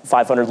have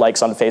 500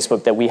 likes on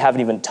Facebook that we haven't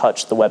even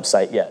touched the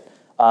website yet,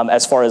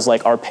 as far as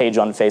our page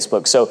on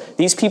Facebook. So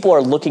these people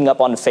are looking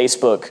up on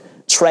Facebook,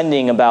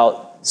 trending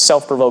about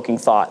self-provoking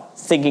thought,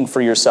 thinking for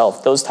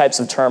yourself. Those types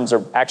of terms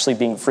are actually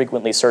being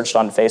frequently searched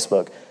on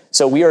Facebook.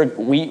 So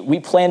we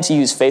plan to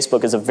use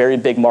Facebook as a very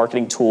big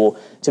marketing tool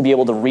to be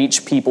able to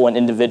reach people and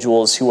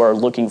individuals who are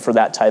looking for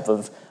that type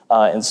of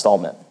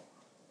installment.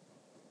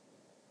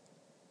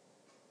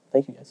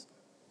 Thank you, guys.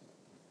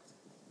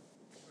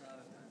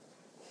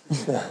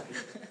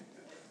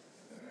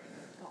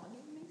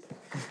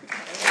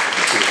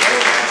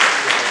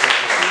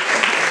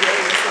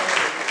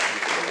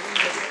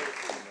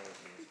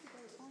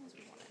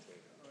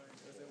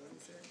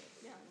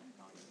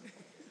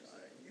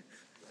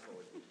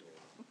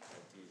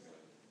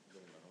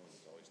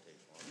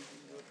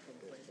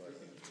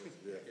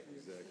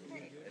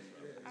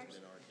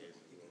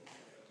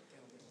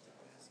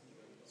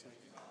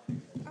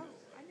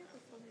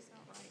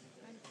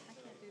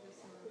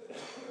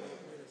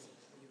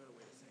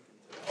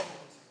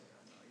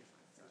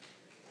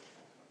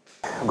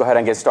 Go ahead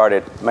and get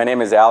started. My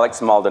name is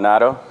Alex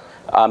Maldonado.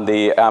 I'm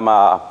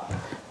a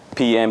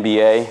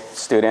PMBA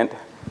student.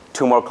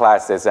 2 more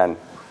classes and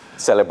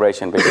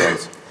celebration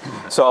begins.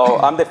 So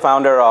I'm the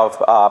founder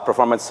of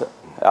Performance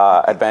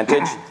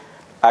Advantage.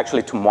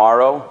 Actually,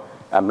 tomorrow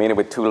I'm meeting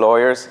with 2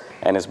 lawyers,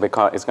 and it's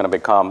going to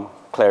become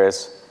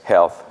Clarus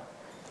Health,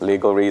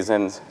 legal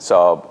reasons.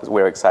 So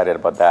we're excited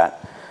about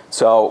that.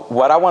 So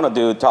what I want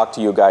to talk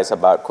to you guys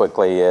about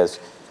quickly is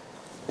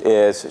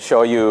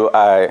show you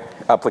an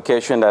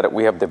application that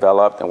we have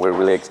developed, and we're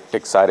really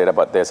excited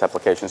about this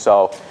application.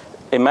 So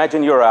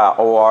imagine you're an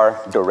OR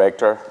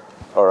director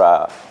or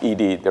an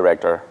ED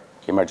director,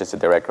 emergency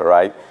director,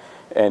 right?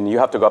 And you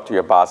have to go up to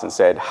your boss and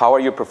say, how are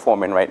you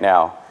performing right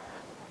now?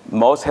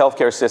 Most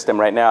healthcare system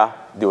right now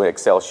do an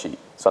Excel sheet,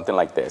 something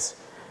like this.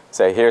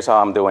 Say, here's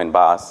how I'm doing,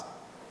 boss.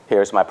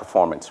 Here's my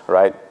performance,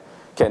 right?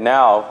 Okay,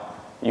 now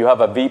you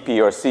have a VP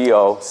or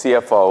CEO,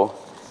 CFO,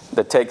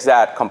 that takes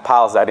that,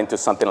 compiles that into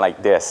something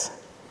like this.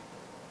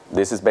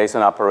 This is based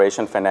on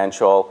operation,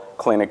 financial,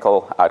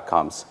 clinical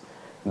outcomes.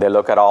 They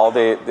look at all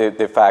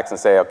the facts and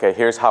say, okay,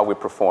 here's how we're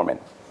performing.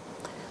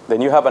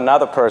 Then you have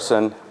another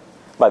person.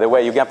 By the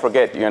way, you can't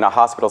forget, you're in a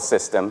hospital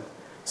system,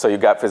 so you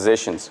got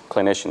physicians,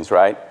 clinicians,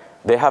 right?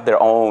 They have their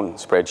own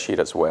spreadsheet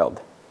as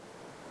well.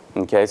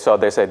 Okay, so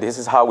they say, this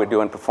is how we're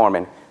doing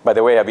performing. By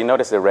the way, have you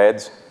noticed the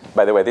reds?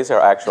 By the way, these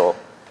are actual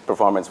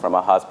performance from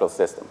a hospital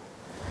system.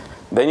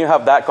 Then you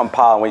have that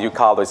compiled when you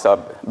call this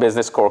a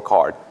business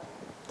scorecard.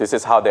 This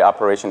is how the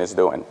operation is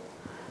doing.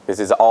 This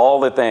is all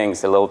the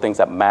things, the little things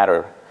that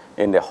matter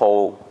in the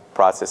whole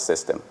process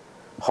system.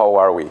 How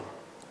are we?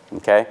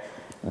 Okay?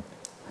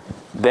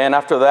 Then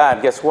after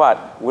that, guess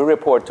what? We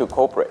report to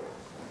corporate.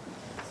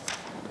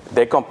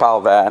 They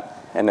compile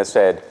that and they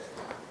said,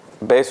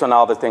 based on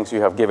all the things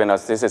you have given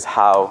us, this is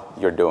how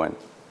you're doing.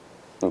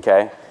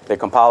 Okay? They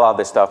compile all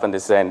this stuff and they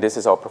say, this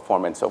is our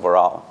performance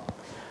overall.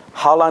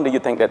 How long do you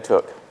think that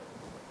took?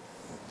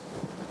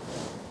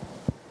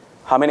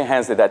 How many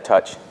hands did that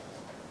touch?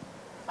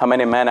 How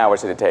many man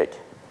hours did it take?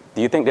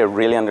 Do you think they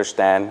really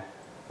understand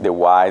the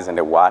whys and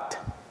the what?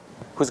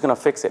 Who's going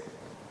to fix it?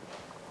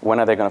 When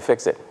are they going to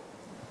fix it?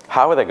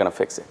 How are they going to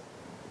fix it?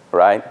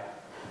 Right?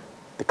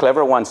 The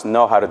clever ones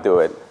know how to do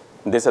it.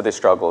 These are the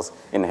struggles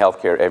in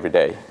healthcare every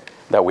day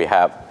that we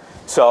have.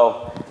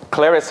 So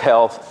Clarus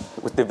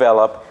Health was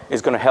developed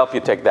is going to help you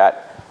take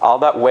that. All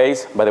that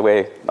waste, by the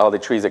way, all the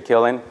trees are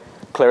killing.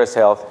 Clarus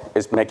Health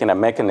is making a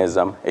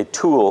mechanism, a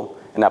tool,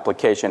 an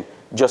application,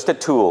 just a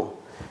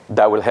tool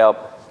that will help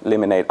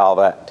eliminate all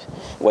that,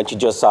 what you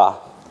just saw.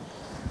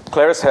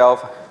 Clarus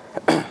Health,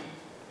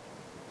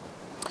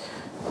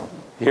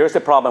 here's the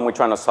problem we're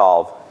trying to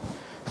solve.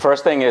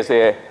 First thing is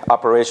the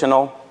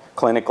operational,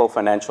 clinical,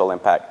 financial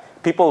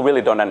impact. People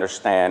really don't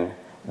understand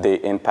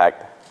the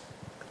impact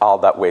all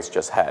that waste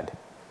just had.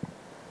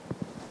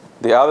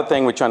 The other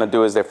thing we're trying to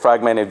do is the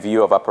fragmented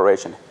view of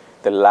operation,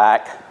 the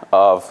lack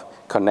of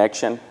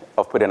connection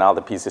of putting all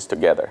the pieces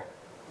together.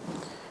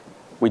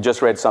 We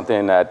just read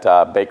something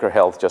that Baker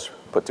Health just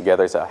put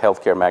together. It's a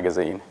healthcare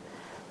magazine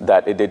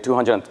that it did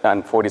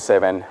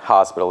 247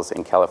 hospitals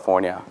in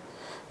California.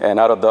 And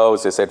out of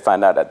those, they said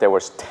find out that there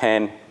was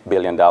 $10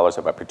 billion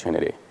of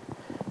opportunity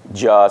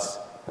just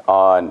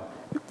on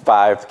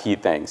 5 key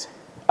things.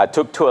 I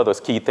took 2 of those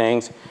key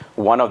things.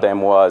 One of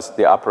them was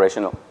the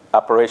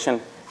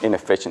operation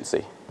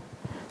inefficiency.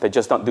 They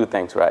just don't do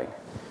things right.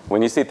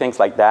 When you see things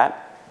like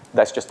that,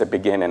 that's just the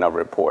beginning of a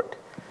report.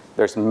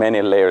 There's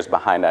many layers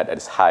behind that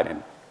is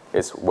hiding.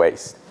 It's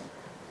waste.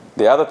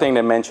 The other thing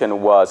they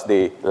mentioned was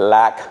the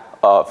lack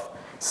of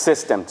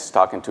systems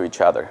talking to each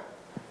other.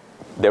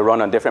 They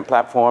run on different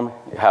platforms,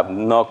 you have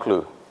no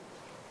clue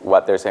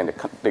what they're saying.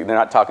 They're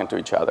not talking to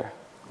each other,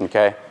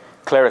 okay?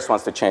 Clarus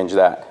wants to change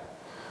that.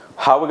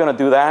 How are we gonna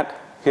do that?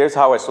 Here's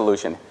our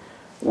solution.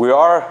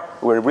 We're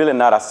really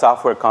not a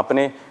software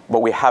company,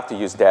 but we have to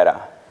use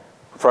data.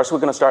 First we're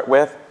gonna start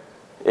with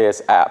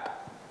is app.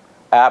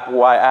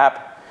 Why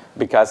app?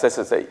 Because this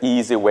is an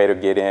easy way to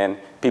get in.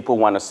 People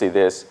want to see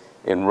this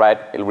in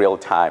real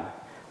time.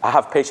 I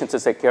have patients to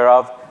take care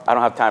of. I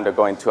don't have time to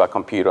go into a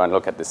computer and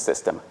look at the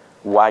system.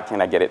 Why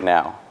can't I get it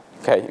now?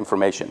 Okay,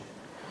 information.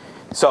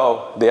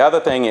 So the other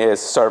thing is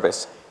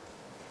service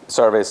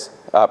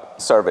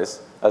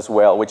as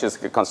well, which is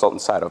the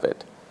consultant side of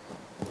it.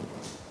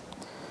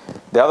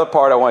 The other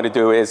part I want to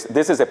do is,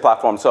 this is a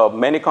platform. So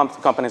many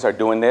companies are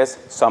doing this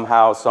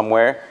somehow,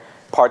 somewhere.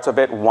 Parts of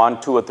it, 1,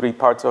 2, or 3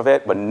 parts of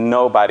it, but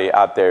nobody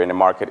out there in the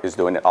market is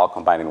doing it all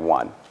combined in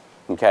one,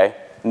 okay?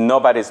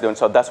 Nobody's doing,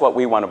 so that's what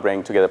we want to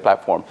bring together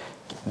platform.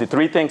 The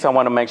 3 things I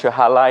want to make sure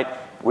highlight,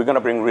 we're going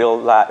to bring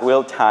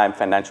real-time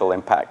financial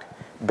impact.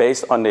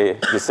 Based on the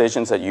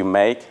decisions that you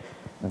make,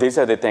 these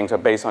are the things that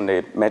are based on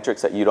the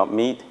metrics that you don't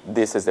meet,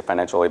 this is the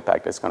financial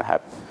impact that's going to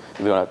happen,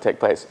 going to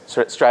take place.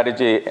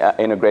 Strategy,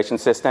 integration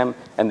system,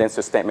 and then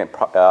sustainment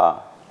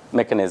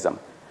mechanism.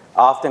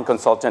 Often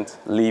consultants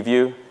leave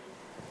you.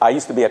 I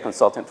used to be a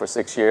consultant for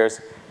 6 years.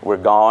 We're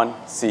gone,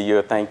 see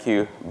you, thank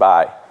you,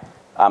 bye.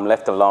 I'm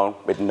left alone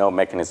with no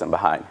mechanism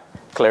behind.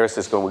 Clarus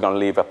is we're gonna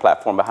leave a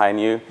platform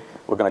behind you.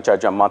 We're gonna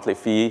charge you a monthly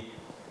fee,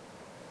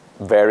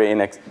 very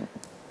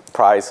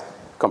price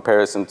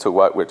comparison to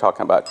what we're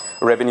talking about.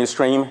 Revenue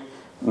stream,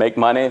 make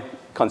money,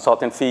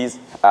 consultant fees,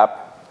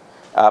 app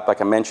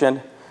like I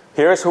mentioned.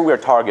 Here's who we're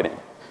targeting.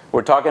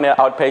 We're targeting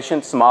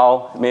outpatient,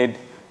 small, mid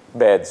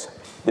beds.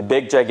 The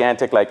big,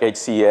 gigantic like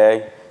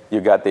HCA,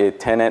 you got the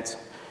tenants,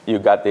 you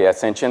got the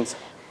Ascensions.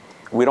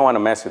 We don't want to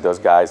mess with those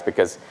guys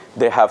because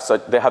they have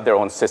their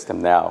own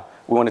system now.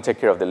 We want to take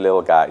care of the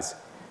little guys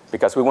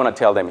because we want to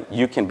tell them,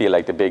 you can be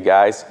like the big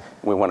guys.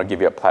 We want to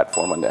give you a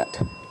platform on that.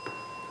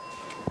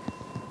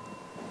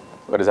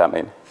 What does that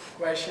mean?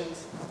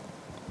 Questions?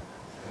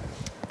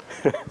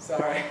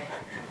 Sorry.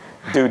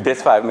 Dude,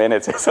 this 5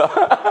 minutes. So.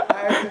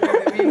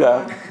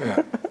 Yeah.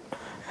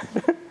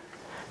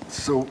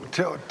 So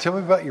tell me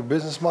about your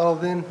business model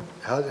then.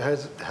 How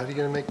does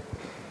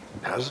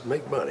it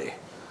make money?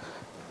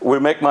 We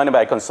make money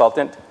by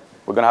consultant.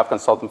 We're going to have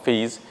consultant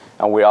fees,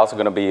 and we're also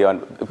going to be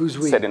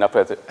setting up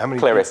with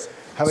Clarus.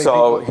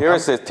 So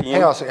here's the team.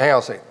 Hang on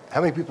a second.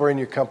 How many people are in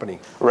your company?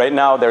 Right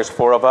now, there's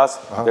 4 of us.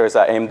 There's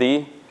an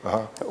MD,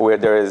 where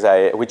there is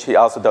which he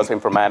also does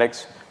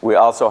informatics. We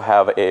also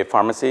have a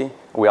pharmacy.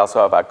 We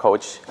also have a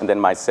coach, and then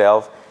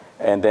myself.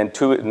 And then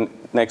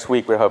next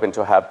week, we're hoping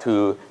to have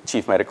 2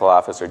 chief medical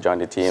officers join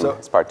the team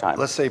as part-time.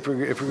 Let's say if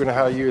we're going to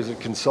hire you as a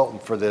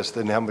consultant for this,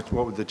 then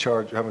what would the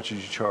charge? How much did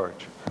you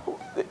charge?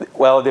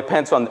 Well, it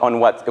depends on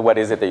what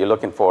is it that you're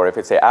looking for. If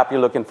it's an app you're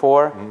looking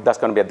for, that's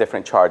going to be a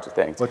different charge of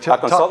things. Well, Our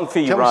consultant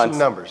fee tell me runs some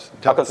numbers.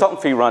 Our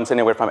consultant fee runs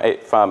anywhere from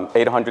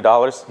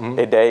 $800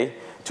 a day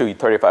to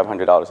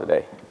 $3,500 a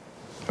day.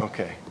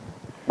 Okay.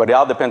 But it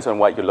all depends on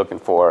what you're looking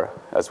for,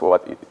 as to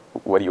what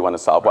do you want to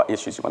solve, what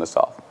issues you want to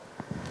solve.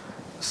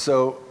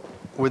 So,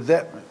 with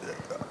that,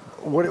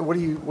 what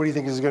do you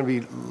think is going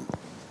to be?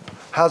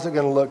 How's it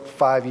going to look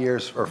 5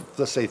 years, or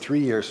let's say 3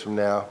 years from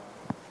now,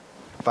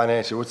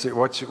 financially? What's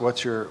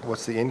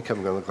the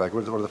income going to look like?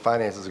 What are the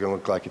finances going to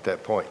look like at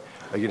that point?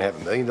 Are you going to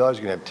have $1 million? Are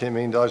you going to have $10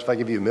 million? If I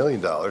give you $1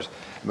 million,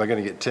 am I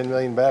going to get $10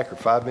 million back or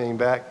 $5 million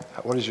back?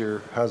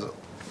 How's it?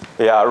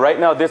 Yeah, right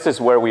now, this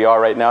is where we are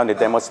right now in the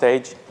demo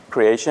stage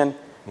creation.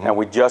 And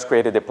we just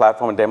created the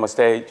platform demo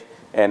stage.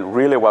 And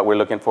really what we're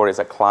looking for is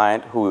a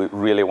client who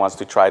really wants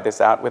to try this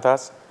out with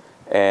us.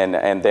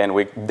 And then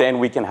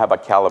we can have a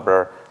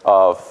caliber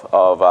of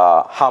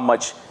how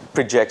much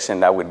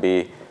projection that would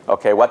be.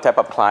 Okay, what type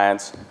of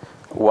clients,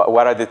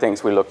 what are the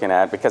things we're looking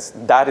at? Because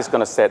that is going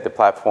to set the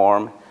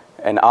platform.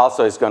 And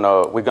also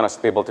we're going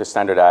to be able to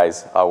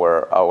standardize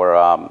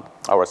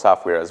our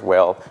software as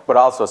well, but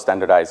also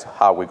standardize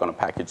how we're going to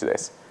package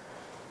this.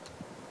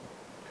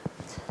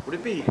 Would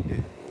it be,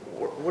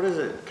 what is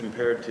it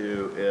compared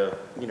to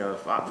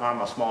if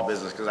I'm a small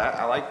business, because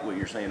I like what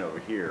you're saying over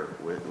here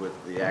with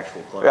the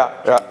actual club,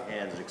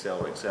 hands,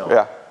 Excel.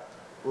 Yeah.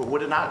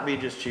 Would it not be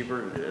just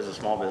cheaper as a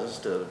small business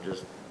to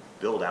just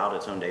build out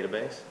its own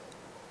database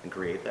and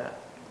create that?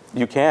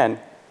 You can,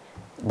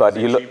 but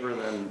is it cheaper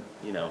than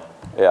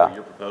what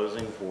you're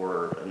proposing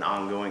for an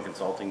ongoing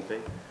consulting fee?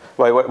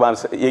 Well,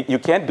 you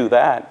can't do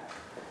that.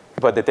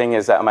 But the thing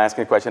is that I'm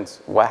asking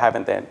questions, why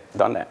haven't they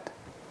done that?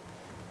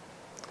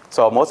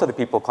 So most of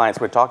the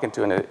clients we're talking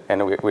to,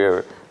 and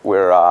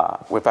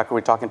in fact,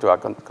 we're talking to a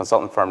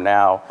consultant firm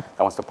now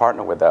that wants to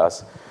partner with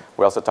us.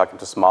 We're also talking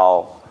to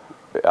small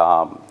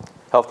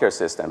healthcare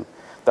system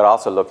that are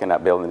also looking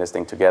at building this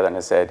thing together. And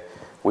they said,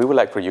 we would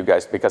like for you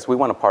guys, because we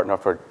want to partner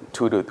for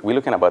we're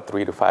looking at about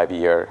 3 to 5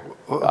 year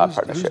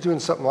partnership. Who's doing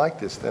something like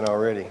this then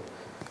already?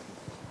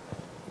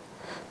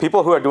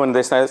 People who are doing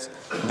this,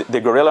 the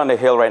gorilla on the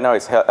hill right now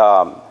is Health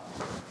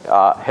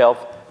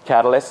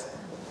Catalyst.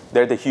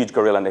 They're the huge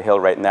gorilla on the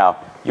hill right now.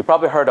 You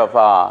probably heard of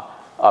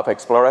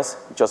Explorus,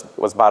 just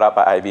was bought up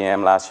by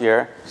IBM last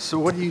year. So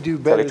what do you do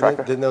better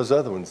than those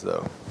other ones,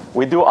 though?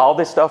 We do all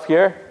this stuff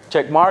here,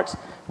 check marks,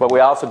 but we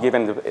also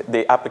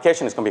the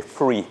application is going to be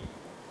free.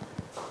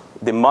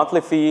 The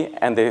monthly fee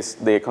and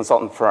the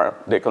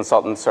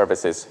consultant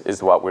services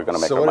is what we're going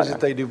to make. So what is it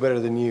they do better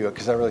than you?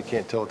 Because I really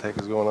can't tell what the heck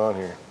is going on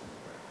here.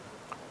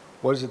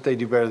 What is it they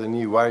do better than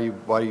you? Why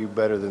are you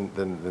better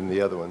than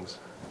the other ones?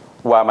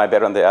 Why am I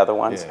better than the other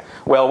ones? Yeah.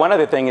 Well, one of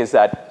the things is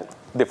that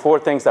the 4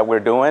 things that we're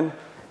doing,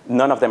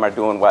 none of them are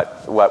doing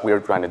what we're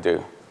trying to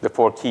do. The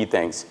 4 key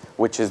things,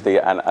 which is the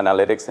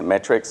analytics, the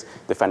metrics,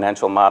 the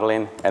financial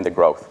modeling, and the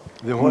growth.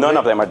 None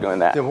of them are doing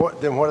that.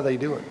 Then what are they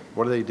doing?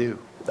 What do they do?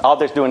 All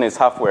they're doing is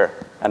software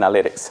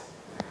analytics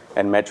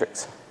and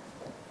metrics.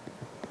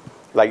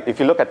 Like if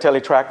you look at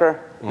TeleTracker,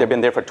 they've been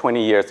there for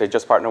 20 years. They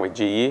just partnered with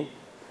GE.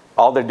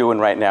 All they're doing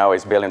right now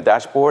is building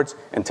dashboards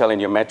and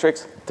telling you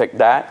metrics. Take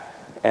that.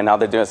 And now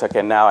they're doing is,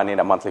 okay, now I need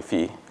a monthly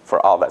fee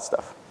for all that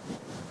stuff.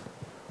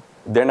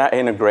 They're not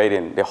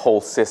integrating the whole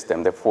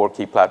system, the 4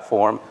 key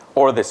platform,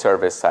 or the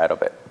service side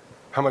of it.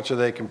 How much are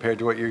they compared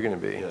to what you're going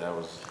to be? Yeah,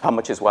 How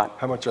much is what?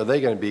 How much are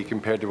they going to be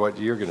compared to what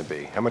you're going to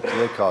be? How much do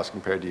they cost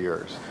compared to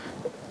yours?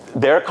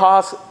 Their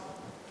cost,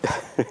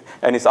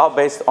 and it's all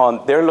based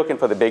on, they're looking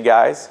for the big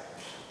guys.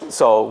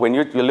 So when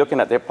you're looking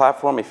at their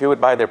platform, if you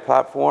would buy their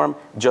platform,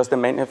 just the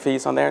maintenance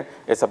fees on there,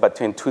 it's about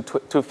between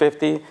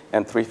 $250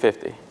 and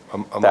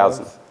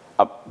 $350,000.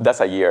 That's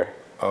a year.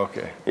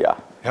 Okay. Yeah.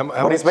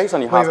 But it's based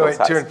on your hospital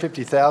size.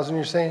 $250,000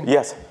 you're saying?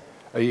 Yes.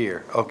 A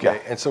year. Okay.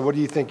 Yeah. And so what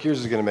do you think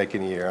yours is going to make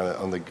in a year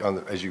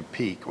as you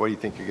peak? What do you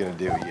think you're going to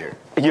do a year?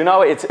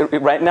 It's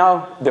right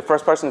now the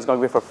first person is going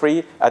to be for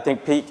free. I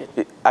think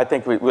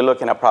we're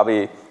looking at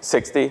probably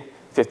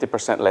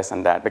 50% less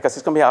than that, because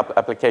it's going to be an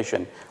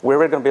application. We're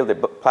going to build a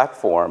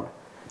platform.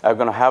 I'm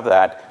going to have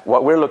that.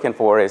 What we're looking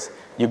for is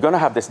you're going to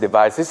have this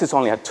device. This is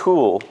only a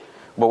tool,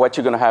 but what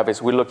you're going to have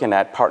is we're looking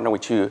at partner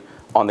with you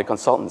on the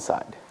consultant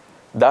side.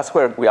 That's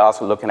where we're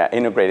also looking at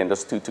integrating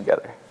those 2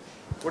 together.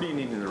 What are you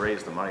needing to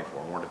raise the money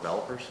for? More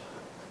developers?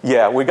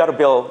 Yeah, we got to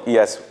build,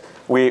 yes.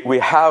 We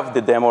have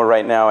the demo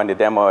right now, and the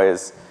demo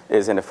is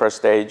in the first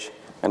stage.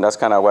 And that's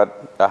kind of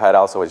what I had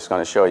also was just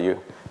going to show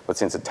you, but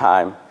since the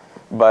time.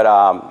 But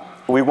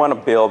we want to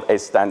build a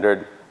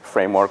standard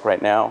framework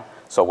right now.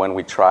 So when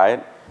we try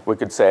it, we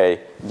could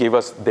say, give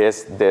us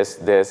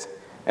this,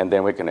 and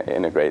then we can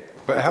integrate.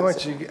 But how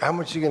much are you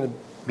going to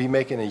be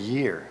making a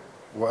year?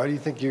 Why do you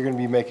think you're going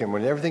to be making,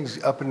 when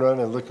everything's up and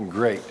running and looking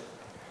great,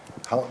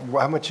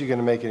 how much are you going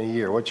to make in a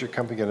year? What's your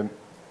company going to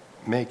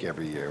make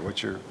every year?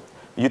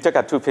 You take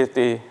a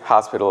 250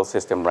 hospital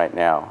system right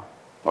now,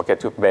 okay,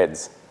 2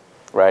 beds,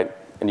 right?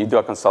 And you do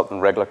a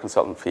regular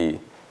consultant fee,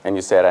 and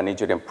you said, I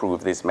need you to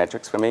improve these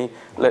metrics for me.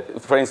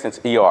 For instance,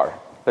 ER.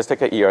 Let's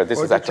take a year. This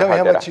Well, is actually tell me hard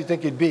how data. much you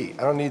think it'd be.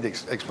 I don't need the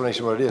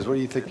explanation what it is. What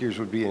do you think yours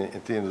would be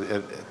at the end of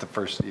at the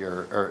first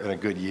year, or in a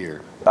good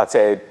year? Let's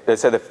say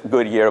the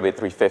good year will be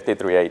 350,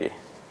 380.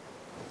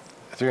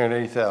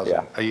 380,000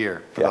 Yeah. a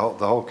year for Yeah.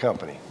 the whole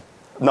company.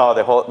 No,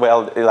 the whole,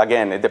 well,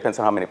 again, it depends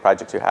on how many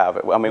projects you have. I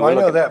mean, Well, I we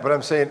know look at- that, but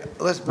I'm saying,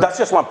 That's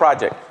just one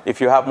project.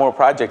 If you have more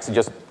projects, you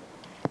just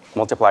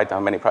multiply it to how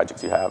many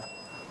projects you have.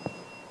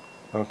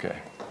 okay.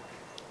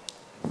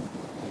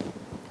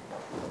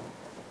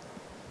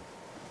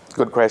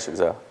 Good questions,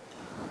 though.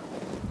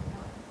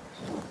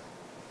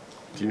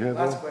 Do you have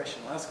Last one?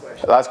 question, last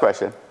question. Last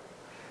question.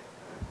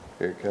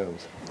 Here it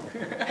comes.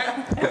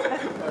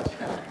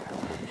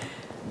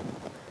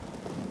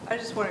 I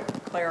just want to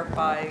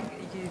clarify,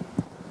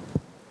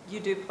 you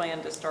do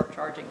plan to start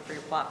charging for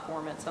your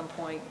platform at some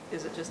point?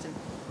 Is it just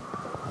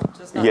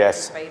not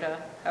Yes. in beta?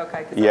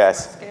 Okay, because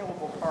Yes. that's a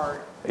scalable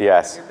part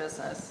Yes. of your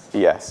business.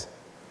 Yes.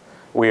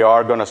 We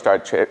are going to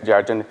start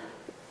charging.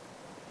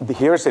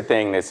 Here's the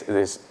thing,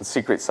 this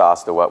secret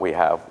sauce to what we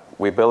have.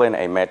 We build in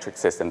a metric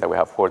system that we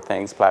have 4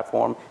 things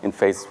platform in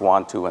phase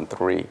 1, 2, and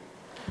 3.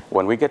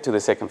 When we get to the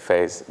second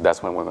phase,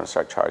 that's when we're going to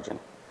start charging.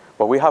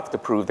 But we have to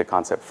prove the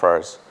concept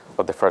first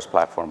of the first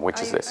platform,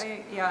 which is this.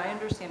 Yeah, I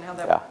understand how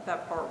that, Yeah.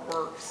 that part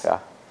works. Yeah.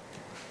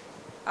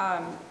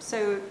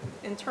 So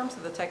in terms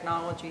of the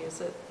technology,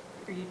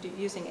 are you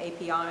using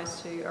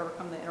APIs to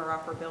overcome the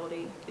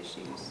interoperability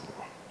issues?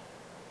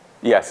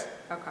 Yes.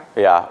 Okay.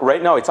 Yeah.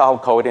 Right now, it's all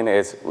coding.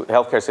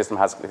 Healthcare system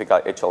has I think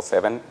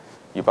HL7.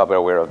 You're probably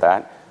aware of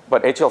that.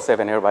 But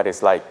HL7, everybody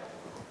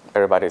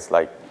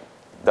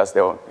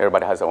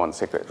has their own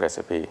secret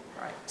recipe.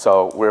 Right.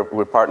 So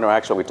we're partner.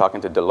 Actually, we're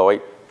talking to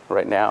Deloitte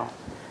right now,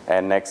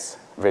 and Next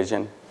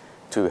Vision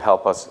to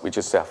help us. We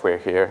just software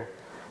here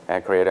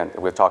and create. And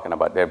we're talking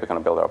about they're going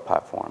to build our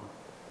platform.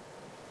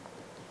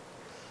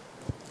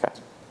 Okay.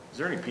 Is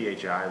there any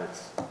PHI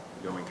that's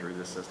going through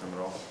this system at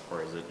all?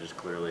 Or is it just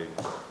clearly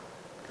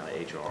kind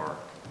of HR,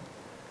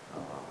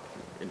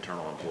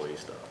 internal employee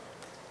stuff?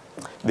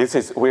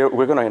 We're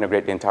going to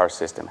integrate the entire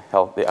system.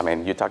 I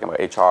mean, you're talking about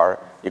HR,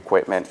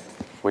 equipment.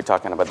 We're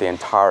talking about the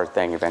entire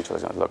thing eventually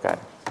is going to look at.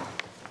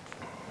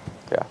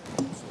 Yeah.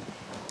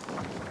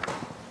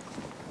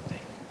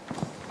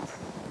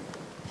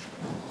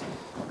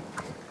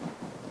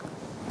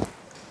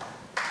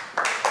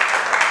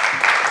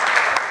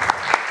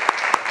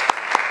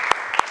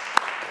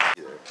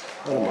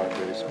 One of my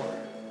very smart.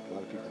 A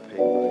lot of people pay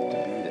money to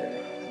be there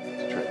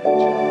to try to get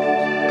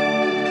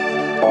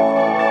jobs.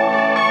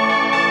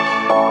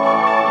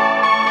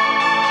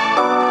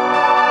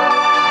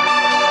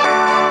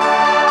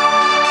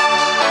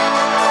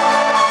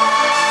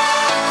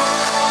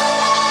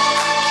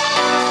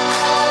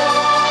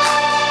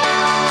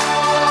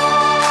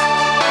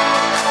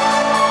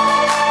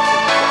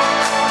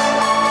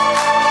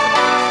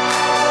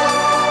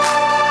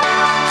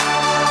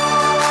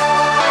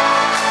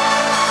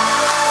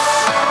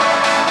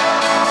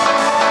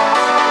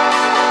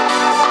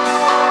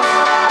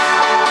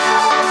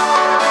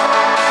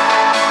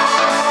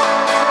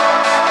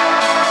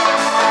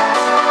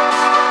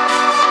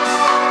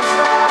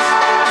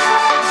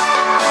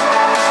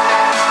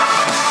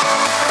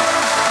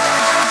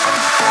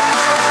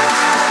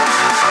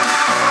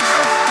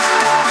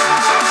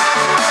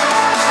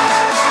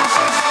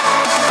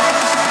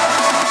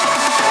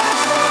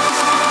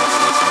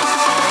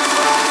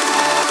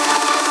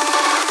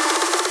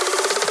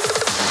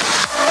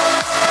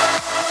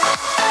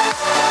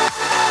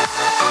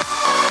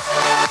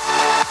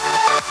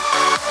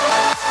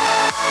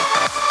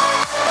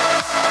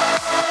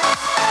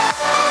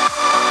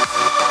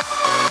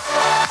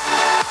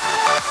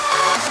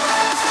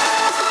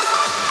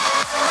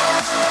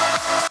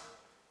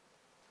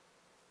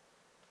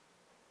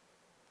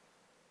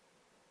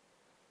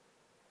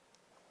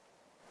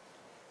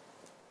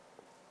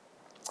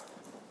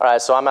 All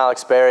right, so I'm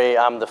Alex Berry.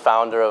 I'm the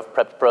founder of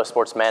Prep to Pro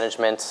Sports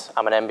Management.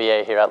 I'm an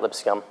MBA here at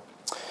Lipscomb.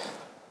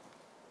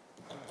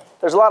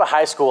 There's a lot of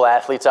high school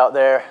athletes out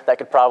there that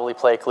could probably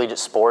play collegiate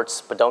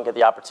sports but don't get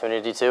the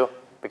opportunity to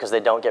because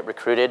they don't get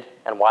recruited.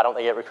 And why don't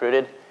they get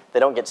recruited? They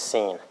don't get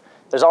seen.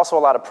 There's also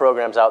a lot of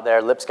programs out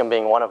there, Lipscomb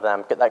being one of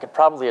them, that could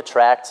probably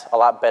attract a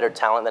lot better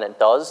talent than it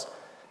does,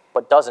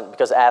 but doesn't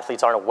because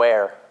athletes aren't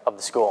aware of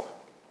the school.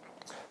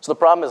 So the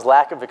problem is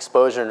lack of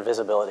exposure and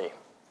visibility.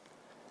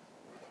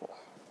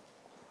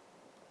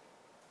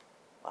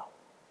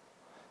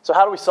 So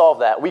how do we solve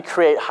that? We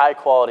create high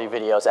quality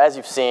videos. As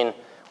you've seen,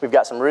 we've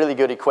got some really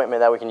good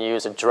equipment that we can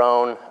use, a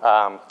drone,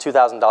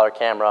 $2,000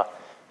 camera.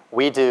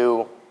 We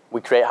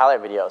create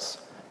highlight videos.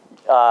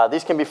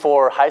 These can be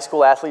for high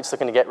school athletes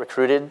looking to get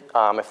recruited.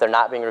 If they're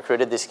not being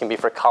recruited, these can be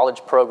for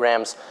college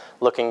programs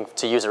looking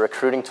to use a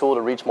recruiting tool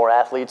to reach more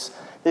athletes.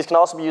 These can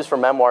also be used for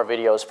memoir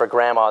videos for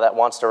grandma that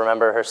wants to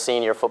remember her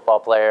senior football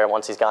player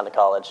once he's gone to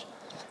college.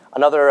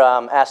 Another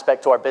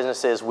aspect to our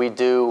business is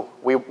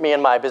me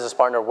and my business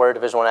partner, we're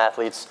Division I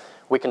athletes.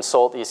 We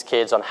consult these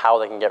kids on how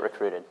they can get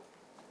recruited.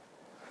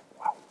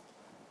 Wow.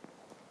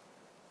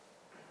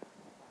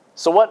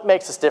 So what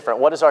makes us different?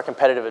 What is our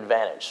competitive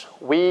advantage?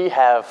 We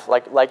have,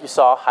 like you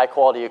saw, high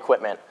quality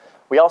equipment.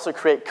 We also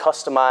create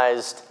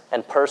customized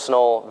and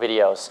personal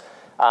videos.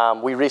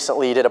 We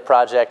recently did a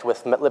project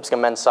with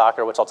Lipscomb Men's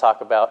Soccer, which I'll talk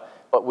about,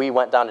 but we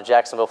went down to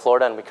Jacksonville,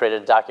 Florida, and we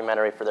created a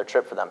documentary for their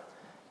trip for them.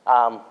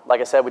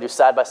 Like I said, we do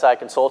side-by-side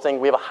consulting.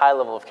 We have a high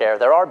level of care.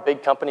 There are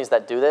big companies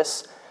that do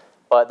this,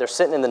 but they're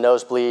sitting in the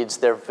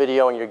nosebleeds, they're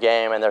videoing your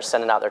game, and they're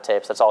sending out their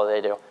tapes. That's all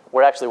they do.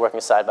 We're actually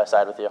working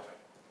side-by-side with you.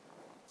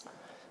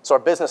 So our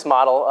business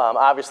model,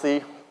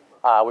 obviously,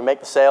 we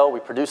make the sale, we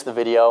produce the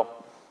video,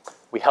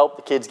 we help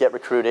the kids get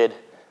recruited.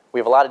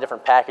 We have a lot of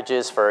different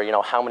packages for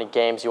how many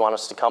games you want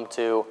us to come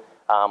to,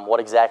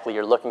 what exactly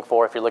you're looking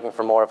for, if you're looking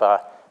for more of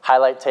a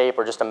highlight tape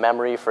or just a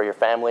memory for your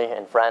family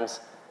and friends.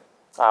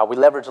 We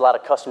leverage a lot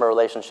of customer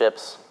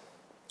relationships.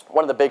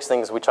 One of the big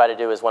things we try to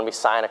do is when we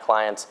sign a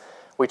client,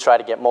 we try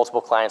to get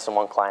multiple clients in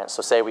one client.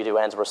 So say we do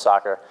Ensworth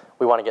Soccer,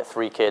 we want to get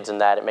 3 kids in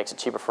that. It makes it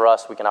cheaper for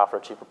us. We can offer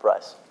a cheaper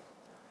price.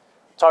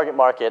 Target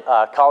market,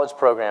 college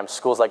programs,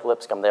 schools like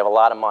Lipscomb, they have a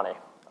lot of money.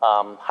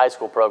 High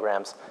school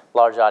programs,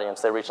 large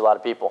audience, they reach a lot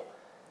of people.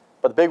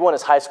 But the big one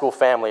is high school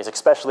families,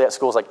 especially at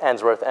schools like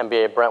Ensworth,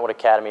 MBA, Brentwood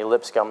Academy,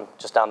 Lipscomb,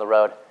 just down the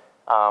road.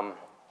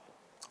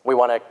 We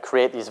want to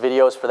create these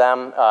videos for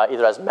them,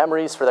 either as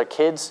memories for their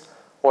kids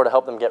or to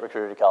help them get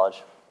recruited to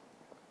college.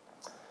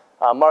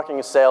 Marketing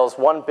and sales,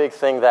 one big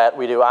thing that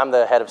we do, I'm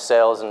the head of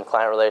sales and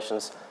client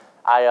relations.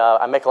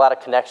 I make a lot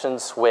of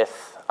connections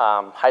with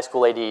high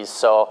school ADs.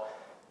 So,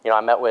 I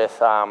met with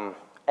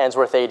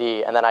Ensworth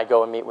AD, and then I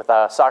go and meet with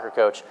a soccer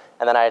coach,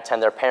 and then I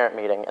attend their parent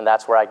meeting, and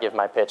that's where I give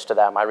my pitch to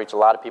them. I reach a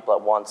lot of people at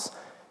once.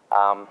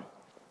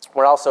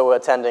 We're also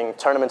attending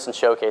tournaments and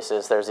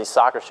showcases. There's these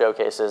soccer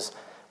showcases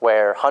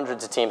where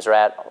hundreds of teams are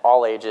at,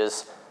 all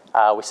ages.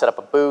 We set up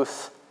a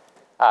booth.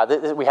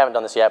 We haven't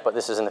done this yet, but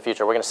this is in the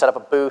future. We're going to set up a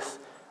booth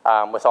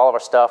with all of our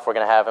stuff. We're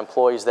going to have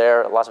employees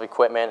there, lots of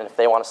equipment, and if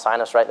they want to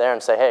sign us right there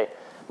and say, hey,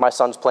 my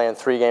son's playing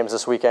 3 games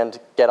this weekend,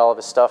 get all of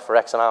his stuff for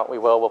X amount, we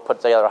will. We'll put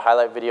together a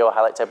highlight video, a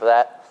highlight tape of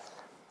that.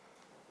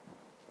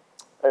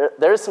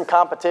 There is some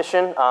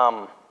competition.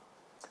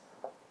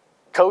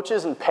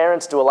 Coaches and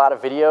parents do a lot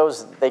of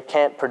videos. They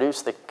can't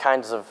produce the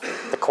kinds of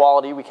the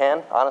quality we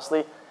can,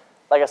 honestly.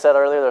 Like I said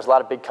earlier, there's a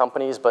lot of big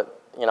companies,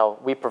 but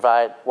we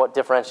provide what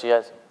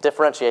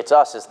differentiates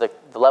us is the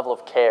level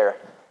of care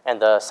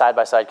and the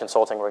side-by-side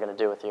consulting we're going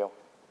to do with you.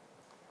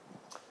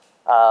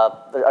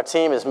 Our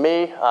team is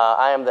me.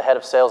 I am the head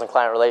of sales and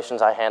client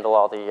relations. I handle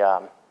all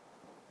the,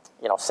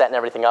 setting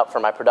everything up for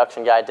my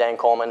production guy, Dan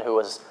Coleman, who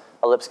was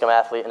a Lipscomb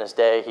athlete in his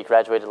day. He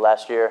graduated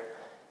last year.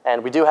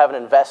 And we do have an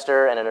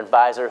investor and an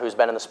advisor who's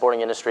been in the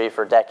sporting industry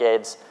for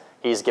decades.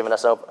 He's given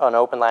us an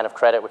open line of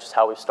credit, which is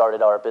how we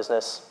started our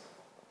business.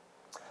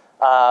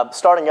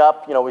 Starting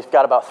up, we've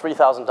got about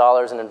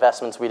 $3,000 in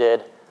investments we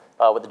did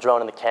with the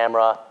drone and the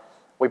camera.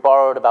 We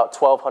borrowed about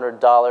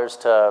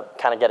 $1,200 to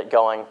kind of get it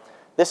going.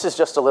 This is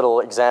just a little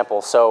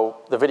example. So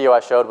the video I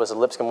showed was a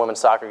Lipscomb women's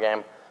soccer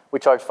game. We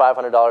charge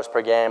 $500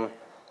 per game.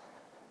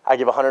 I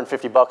give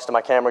 $150 to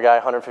my camera guy,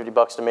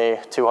 $150 to me,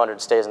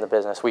 $200 stays in the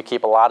business. We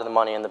keep a lot of the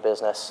money in the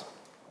business.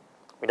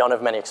 We don't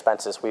have many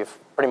expenses. We've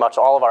pretty much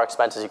all of our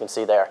expenses you can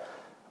see there.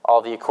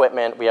 All the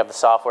equipment, we have the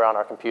software on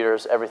our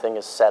computers, everything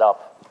is set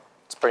up.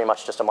 It's pretty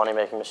much just a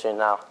money-making machine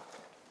now.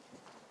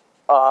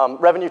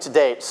 Revenue to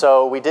date.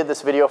 So we did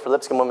this video for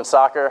Lipscomb women's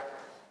soccer.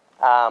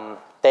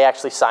 They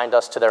actually signed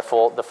us to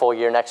the full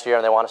year next year,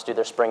 and they want us to do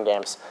their spring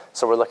games.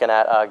 So we're looking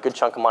at a good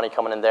chunk of money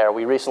coming in there.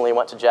 We recently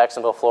went to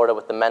Jacksonville, Florida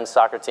with the men's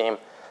soccer team.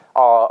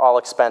 All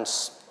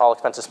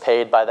expenses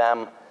paid by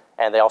them,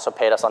 and they also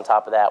paid us on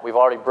top of that. We've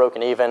already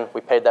broken even.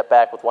 We paid that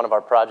back with one of our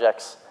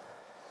projects.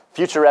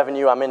 Future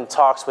revenue, I'm in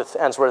talks with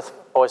Ensworth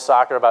Boys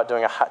Soccer about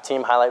doing a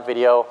team highlight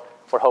video.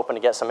 We're hoping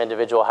to get some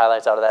individual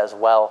highlights out of that as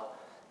well.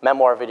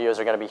 Memoir videos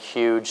are going to be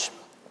huge.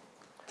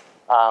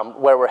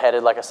 Where we're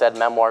headed, like I said,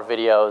 memoir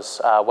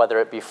videos, whether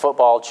it be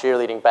football,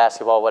 cheerleading,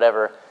 basketball,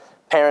 whatever.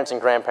 Parents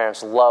and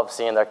grandparents love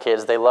seeing their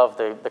kids. They love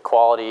the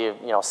quality,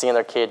 seeing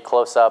their kid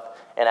close up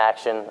in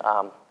action.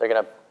 They're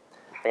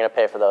gonna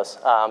pay for those.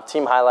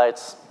 Team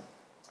highlights,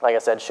 like I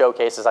said,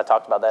 showcases. I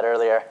talked about that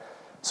earlier.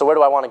 So where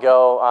do I want to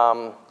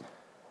go?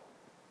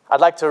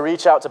 I'd like to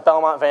reach out to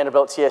Belmont,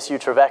 Vanderbilt, TSU,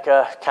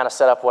 Trevecca, kind of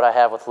set up what I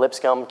have with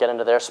Lipscomb, get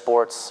into their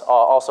sports.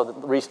 Also,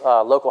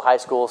 the local high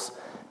schools.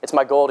 It's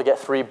my goal to get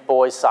 3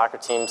 boys soccer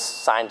teams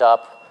signed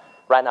up.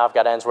 Right now I've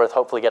got Ensworth,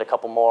 hopefully get a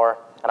couple more,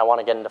 and I want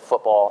to get into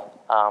football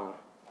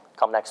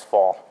come next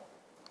fall.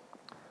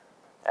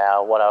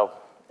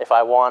 If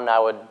I won, I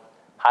would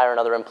hire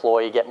another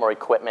employee, get more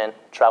equipment,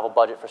 travel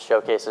budget for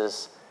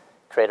showcases,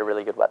 create a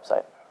really good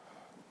website.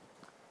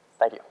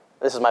 Thank you.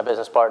 This is my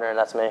business partner, and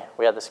that's me.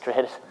 We had this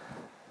created.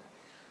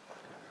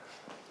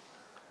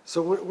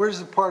 So where's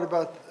the part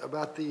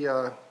about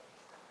the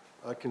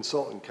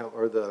consultant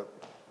or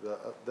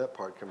that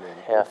part come in?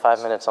 Yeah,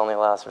 5 minutes only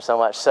allows for so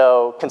much.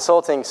 So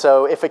consulting,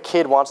 so if a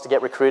kid wants to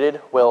get recruited,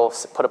 we'll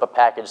put up a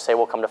package, say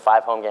we'll come to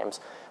 5 home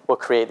games. We'll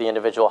create the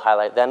individual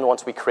highlight. Then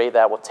once we create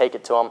that, we'll take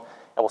it to them,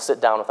 and we'll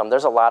sit down with them.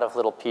 There's a lot of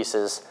little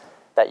pieces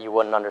that you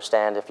wouldn't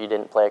understand if you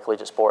didn't play a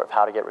collegiate sport of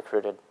how to get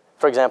recruited.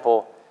 For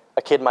example,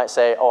 a kid might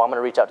say, oh, I'm going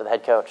to reach out to the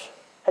head coach.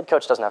 Head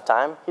coach doesn't have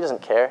time. He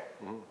doesn't care.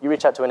 You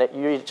reach out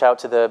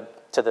to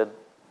the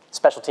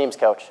special teams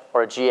coach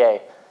or a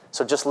GA.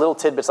 So just little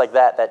tidbits like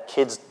that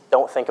kids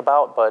don't think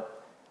about,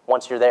 but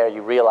once you're there,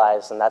 you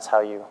realize, and that's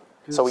how you.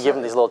 So we give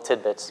them these little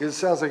tidbits. It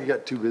sounds like you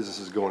got two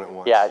businesses going at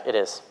once. Yeah, it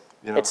is.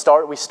 You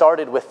know? We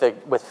started with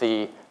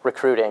the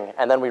recruiting,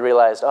 and then we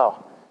realized,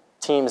 oh,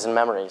 teams and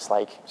memories.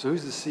 Like. So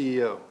who's the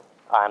CEO?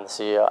 I'm the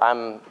CEO.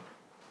 I'm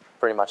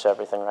pretty much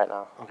everything right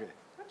now. Okay.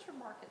 What's your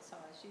market size?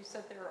 You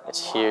said there are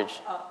It's lot.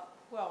 huge.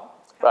 Well,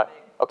 how Right.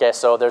 big? Okay,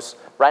 so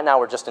right now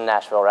we're just in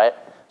Nashville, right?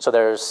 So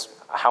there's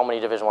how many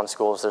Division I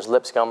schools? There's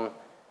Lipscomb,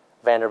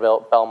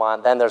 Vanderbilt,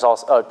 Belmont. Then there's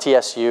also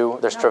TSU.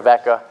 There's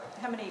Trevecca.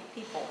 How many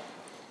people?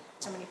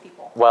 How many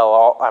people?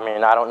 Well, I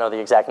don't know the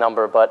exact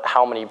number, but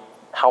how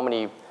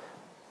many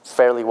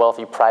fairly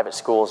wealthy private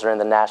schools are in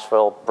the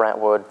Nashville,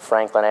 Brentwood,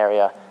 Franklin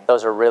area?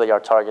 Those are really our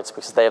targets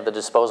because they have the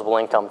disposable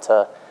income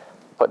to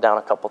put down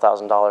a couple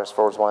 $1,000s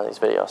towards one of these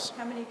videos.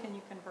 How many can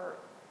you convert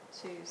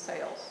to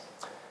sales?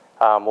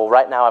 Well,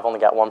 right now I've only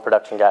got one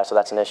production guy, so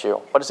that's an issue.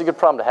 But it's a good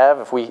problem to have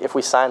if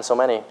we sign so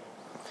many.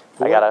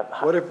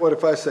 What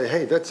if I say,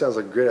 hey, that sounds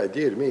like a great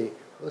idea to me.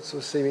 Let's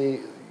see me.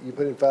 You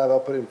put in 5, I'll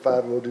put in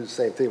 5, and we'll do the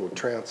same thing. We'll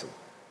trounce them.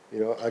 You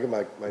know, I get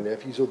my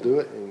nephews will do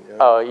it. And,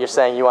 oh, you're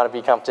saying you want to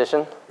be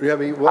competition? Yeah, I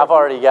mean, I've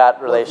already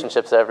got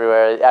relationships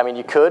everywhere. I mean,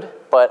 you could,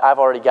 but I've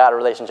already got a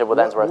relationship with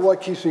Ensworth.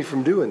 What keeps me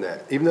from doing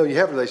that? Even though you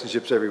have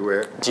relationships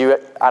everywhere.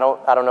 I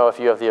don't know if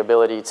you have the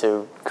ability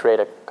to create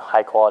a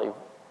high quality.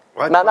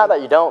 Not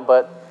that you don't,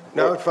 but.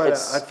 No, I'd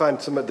find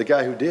the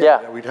guy who did.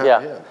 Yeah, we'd hire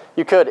him.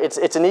 You could.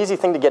 It's an easy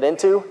thing to get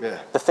into. Yeah.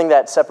 The thing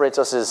that separates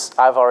us is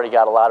I've already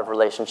got a lot of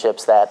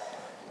relationships that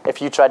if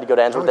you tried to go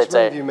to Ensworth, they'd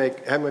say.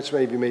 How much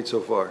money have you made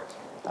so far?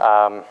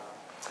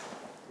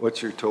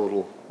 What's your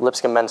total?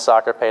 Lipscomb men's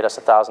soccer paid us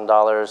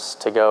 $1,000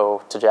 to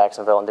go to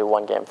Jacksonville and do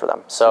one game for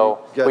them. So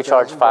we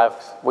charge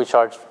 $5. We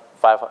charge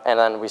 $5, and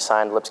then we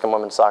signed Lipscomb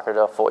women's soccer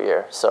to a full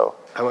year. So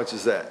how much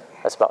is that?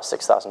 That's about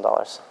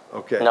 $6,000.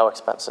 Okay. No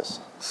expenses.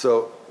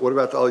 So what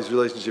about all these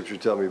relationships you're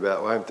telling me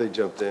about? Why haven't they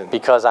jumped in?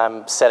 Because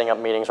I'm setting up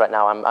meetings right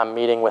now. I'm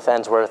meeting with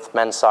Ensworth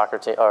men's soccer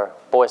team or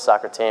boys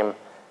soccer team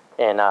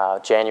in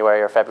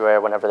January or February,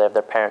 whenever they have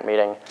their parent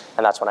meeting,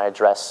 and that's when I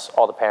address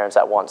all the parents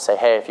at once. Say,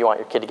 hey, if you want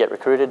your kid to get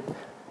recruited,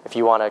 if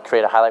you want to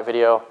create a highlight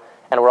video,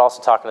 and we're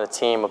also talking to the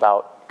team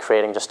about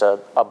creating just a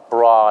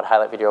broad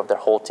highlight video of their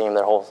whole team,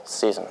 their whole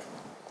season.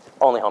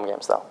 Only home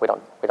games though. We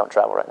don't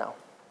travel right now.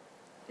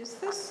 Is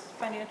this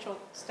financial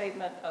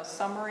statement a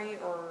summary,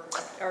 or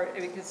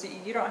because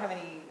you don't have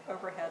any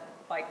overhead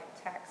like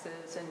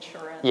taxes,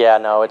 insurance? Yeah,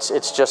 no,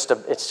 it's just a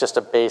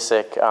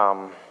basic.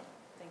 I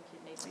think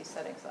you need to be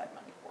setting aside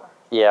money for.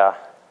 Yeah.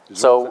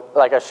 So,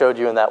 like I showed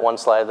you in that one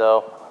slide,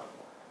 though.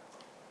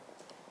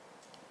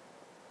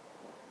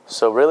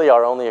 So really,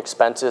 our only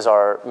expenses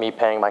are me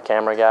paying my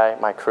camera guy,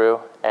 my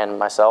crew, and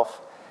myself.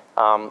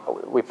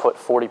 We put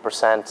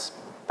 40%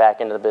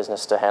 back into the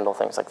business to handle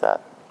things like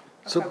that.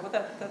 Okay, well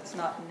that's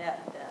not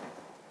net then.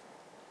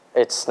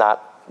 It's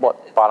not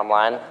what bottom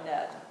line?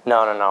 Net.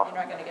 No. You're not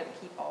going to get to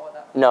keep all of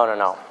that.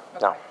 No.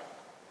 Okay.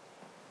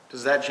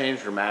 Does that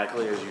change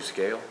dramatically as you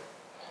scale?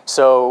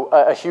 So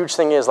a huge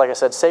thing is, like I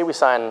said, say we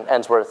sign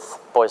Ensworth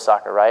boys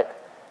soccer, right?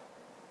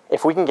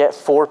 If we can get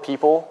 4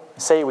 people,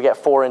 say we get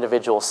 4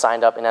 individuals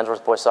signed up in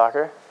Ensworth boys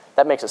soccer,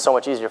 that makes it so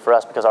much easier for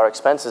us because our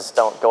expenses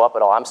don't go up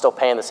at all. I'm still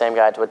paying the same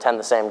guy to attend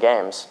the same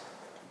games,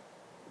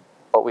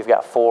 but we've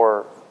got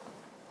 4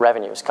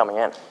 revenues coming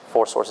in,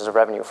 4 sources of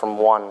revenue from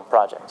one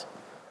project.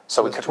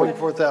 So it's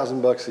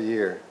 $24,000 a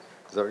year.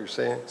 Is that what you're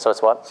saying? So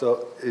it's what?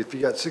 So if you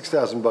got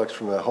 $6,000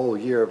 from the whole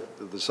year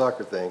of the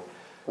soccer thing.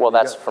 Well,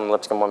 that's from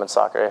Lipscomb women's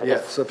soccer.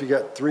 Yeah. So if you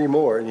got 3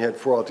 more and you had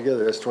 4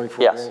 altogether, that's 24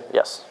 grand.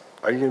 Yes.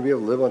 Are you going to be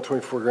able to live on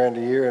 24 grand a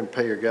year and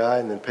pay your guy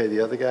and then pay the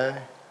other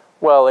guy?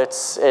 Well,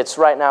 it's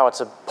right now it's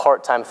a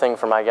part-time thing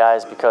for my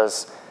guys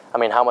because I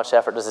mean, how much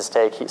effort does this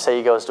take? Say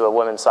he goes to a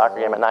women's soccer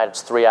game at night.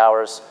 It's 3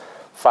 hours,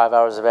 5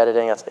 hours of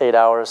editing. That's 8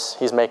 hours.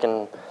 He's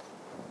making.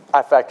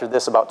 I factored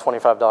this about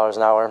 $25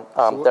 an hour.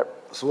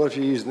 So what if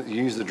you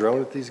use the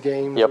drone at these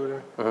games? Yep. Or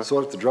whatever? Mm-hmm. So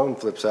what if the drone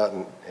flips out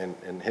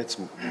and hits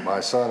my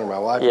son or my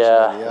wife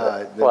yeah. in the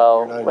eye? Then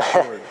Well, you're not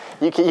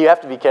insured. you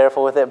have to be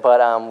careful with it,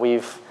 but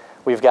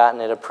we've gotten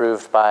it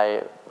approved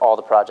by all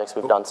the projects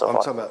we've done so far.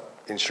 I'm talking about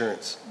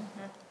insurance.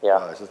 Mm-hmm.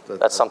 Yeah,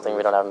 that's something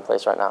we don't have in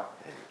place right now.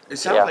 It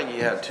sounds like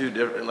you have 2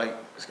 different, like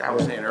Scott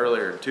was saying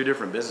earlier, 2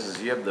 different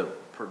businesses. You have the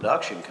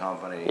production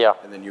company, yeah.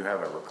 and then you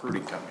have a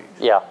recruiting company.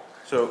 Yeah.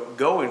 So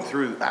going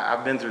through,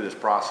 I've been through this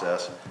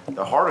process.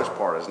 The hardest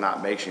part is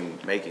not making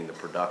the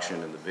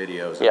production and the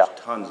videos. There's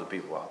tons of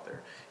people out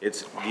there.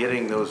 It's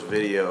getting those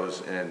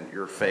videos and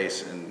your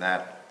face and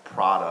that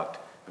product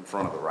in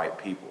front of the right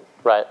people.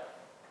 Right.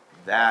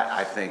 That,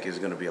 I think, is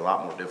going to be a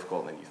lot more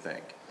difficult than you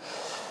think.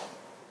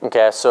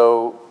 Okay,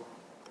 so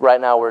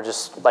right now we're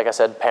just, like I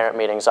said, parent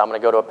meetings. So I'm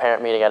going to go to a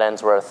parent meeting at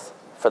Ensworth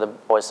for the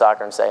boys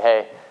soccer and say,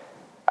 hey,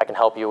 I can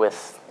help you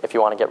with if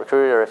you want to get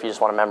recruited or if you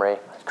just want a memory,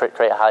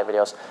 create highlight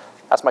videos.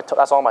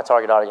 That's all my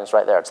target audience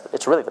right there.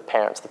 It's really the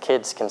parents. The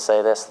kids can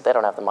say this. They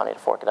don't have the money to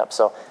fork it up.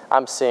 So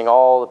I'm seeing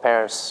all the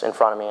parents in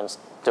front of me and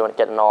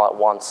getting it all at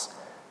once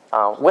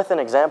with an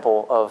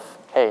example of,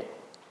 hey,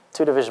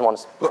 2 Division I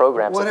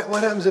programs.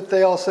 What happens if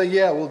they all say,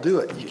 yeah, we'll do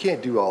it? You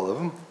can't do all of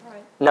them.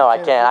 Right. No, I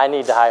can't. I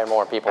need to hire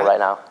more people right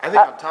now. I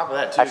think on top of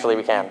that, too. Actually,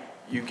 we can.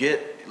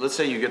 Let's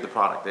say you get the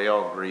product. They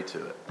all agree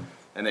to it.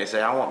 And they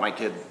say, I want my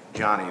kid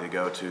Johnny to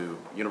go to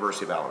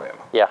University of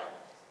Alabama. Yeah.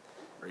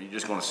 Are you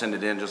just going to send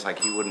it in just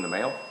like you would in the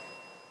mail?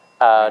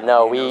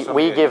 No,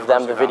 we give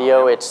them the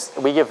video.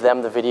 We give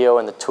them the video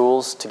and the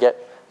tools to get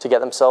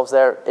themselves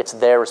there. It's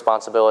their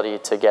responsibility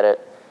to get it.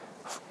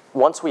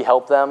 Once we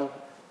help them,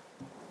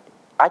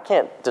 I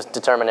can't just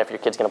determine if your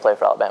kid's going to play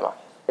for Alabama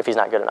if he's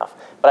not good enough.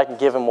 But I can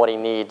give him what he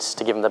needs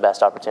to give him the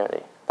best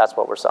opportunity. That's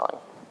what we're selling.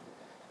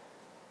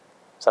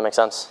 Does that make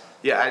sense?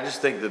 Yeah, I just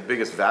think the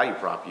biggest value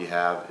prop you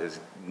have is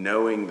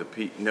knowing the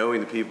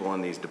people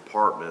in these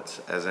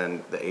departments, as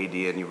in the AD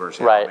at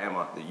University of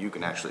Alabama, that you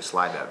can actually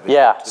slide that video.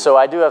 Yeah, so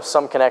I do have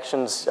some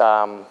connections.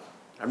 I'm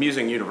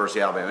using University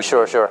of Alabama.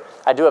 Sure.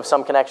 I do have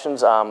some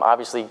connections.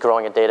 Obviously,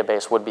 growing a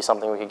database would be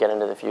something we could get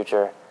into the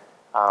future.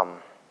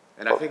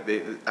 And I think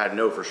I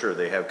know for sure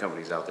they have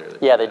companies out there.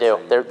 Yeah, they do.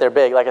 They're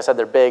big. Like I said,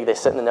 they're big. They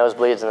sit in the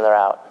nosebleeds and they're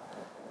out.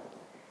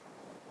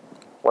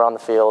 We're on the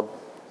field,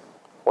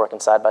 working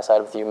side by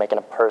side with you, making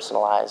a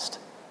personalized.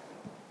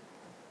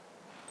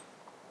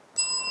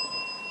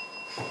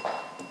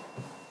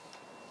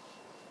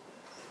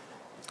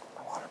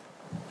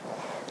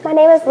 My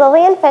name is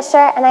Lilian Fisher,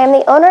 and I am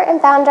the owner and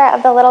founder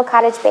of the Little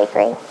Cottage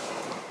Bakery.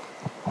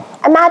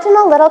 Imagine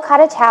a little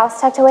cottage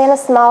house tucked away in a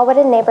small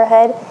wooded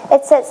neighborhood.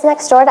 It sits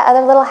next door to other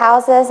little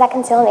houses that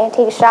conceal an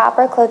antique shop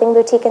or a clothing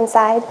boutique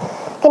inside.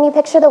 Can you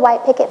picture the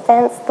white picket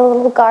fence, the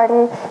little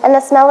garden, and the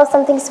smell of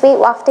something sweet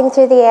wafting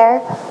through the air?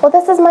 Well,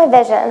 this is my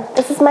vision.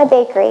 This is my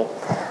bakery.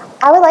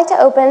 I would like to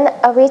open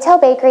a retail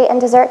bakery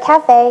and dessert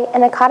cafe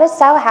in a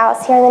cottage-style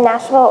house here in the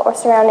Nashville or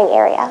surrounding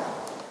area.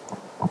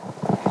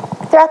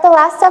 Throughout the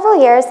last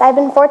several years, I've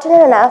been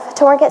fortunate enough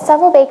to work at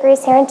several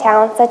bakeries here in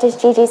town, such as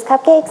Gigi's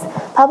Cupcakes,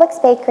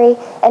 Publix Bakery,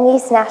 and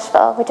East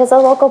Nashville, which is a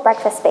local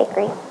breakfast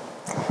bakery.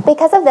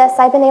 Because of this,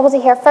 I've been able to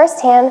hear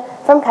firsthand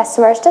from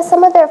customers just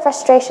some of their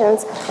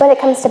frustrations when it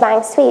comes to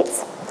buying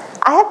sweets.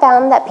 I have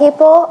found that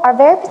people are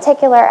very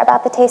particular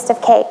about the taste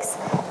of cakes.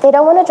 They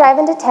don't want to drive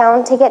into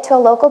town to get to a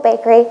local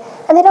bakery,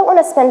 and they don't want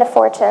to spend a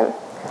fortune.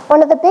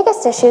 One of the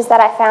biggest issues that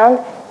I found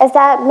is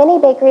that many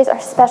bakeries are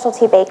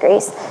specialty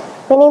bakeries,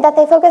 meaning that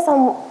they focus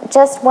on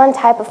just one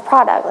type of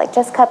product, like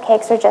just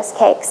cupcakes or just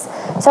cakes.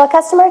 So a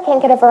customer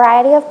can't get a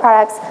variety of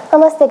products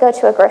unless they go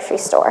to a grocery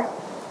store.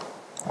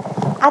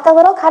 At the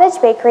Little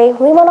Cottage Bakery,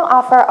 we want to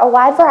offer a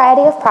wide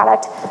variety of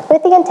product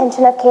with the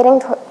intention of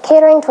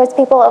catering towards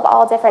people of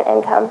all different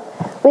income.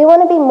 We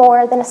want to be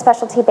more than a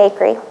specialty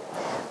bakery.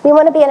 We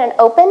want to be in an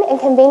open and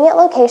convenient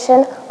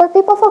location where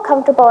people feel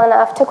comfortable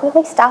enough to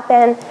quickly stop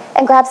in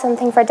and grab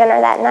something for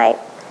dinner that night.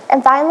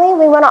 And finally,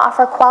 we want to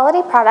offer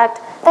quality product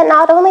that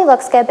not only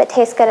looks good, but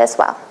tastes good as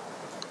well.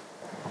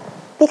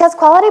 Because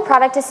quality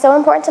product is so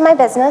important to my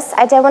business,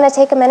 I did want to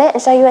take a minute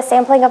and show you a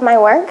sampling of my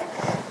work.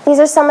 These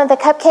are some of the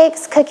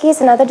cupcakes,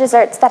 cookies, and other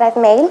desserts that I've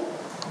made.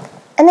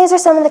 And these are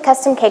some of the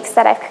custom cakes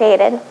that I've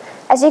created.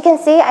 As you can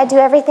see, I do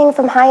everything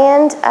from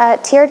high-end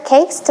tiered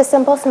cakes to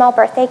simple small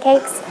birthday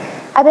cakes.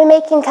 I've been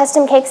making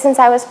custom cakes since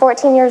I was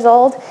 14 years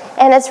old,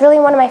 and it's really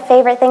one of my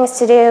favorite things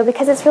to do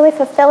because it's really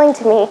fulfilling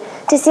to me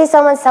to see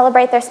someone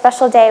celebrate their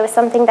special day with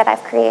something that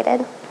I've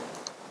created.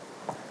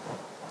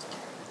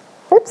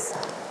 Oops,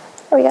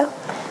 there we go.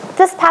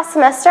 This past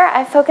semester,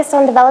 I focused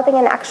on developing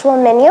an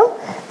actual menu.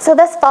 So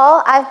this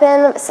fall, I've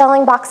been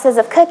selling boxes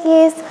of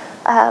cookies,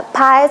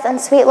 pies, and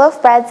sweet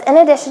loaf breads in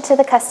addition to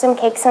the custom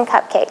cakes and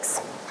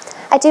cupcakes.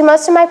 I do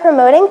most of my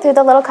promoting through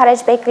the Little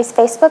Cottage Bakery's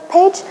Facebook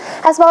page,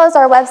 as well as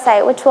our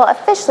website, which will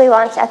officially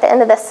launch at the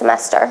end of this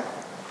semester.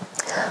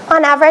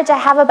 On average, I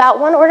have about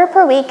 1 order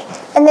per week,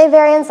 and they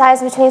vary in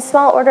size between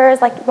small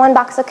orders like 1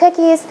 box of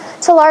cookies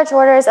to large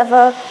orders of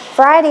a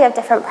variety of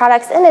different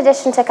products in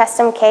addition to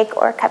custom cake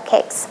or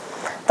cupcakes.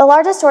 The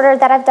largest order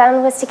that I've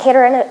done was to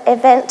cater an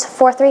event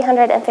for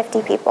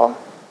 350 people.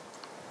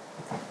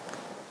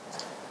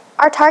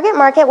 Our target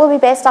market will be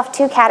based off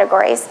 2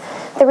 categories,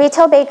 the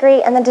retail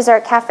bakery and the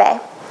dessert cafe.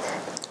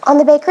 On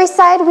the bakery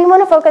side, we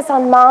want to focus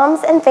on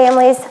moms and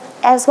families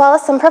as well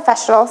as some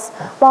professionals,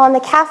 while on the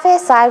cafe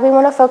side, we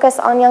want to focus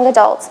on young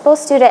adults, both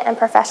student and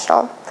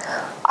professional.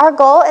 Our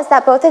goal is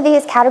that both of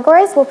these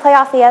categories will play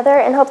off the other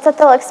in hopes that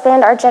they'll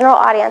expand our general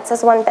audience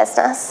as one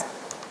business.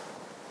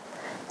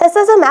 This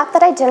is a map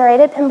that I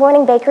generated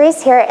pinpointing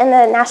bakeries here in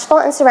the Nashville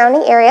and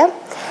surrounding area.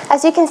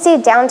 As you can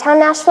see, downtown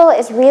Nashville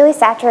is really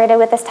saturated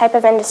with this type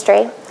of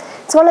industry.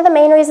 It's one of the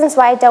main reasons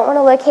why I don't want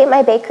to locate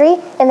my bakery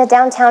in the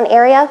downtown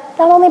area,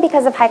 not only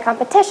because of high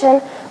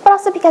competition, but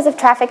also because of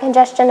traffic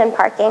congestion and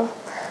parking.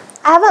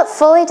 I haven't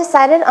fully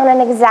decided on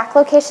an exact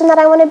location that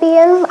I want to be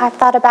in. I've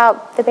thought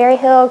about the Berry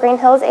Hill, Green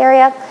Hills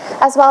area,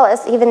 as well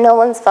as even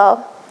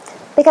Nolensville.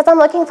 Because I'm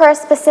looking for a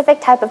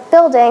specific type of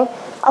building,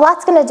 a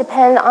lot's going to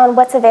depend on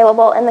what's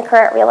available in the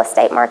current real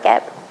estate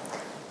market.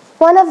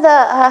 One of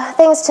the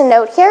things to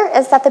note here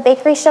is that the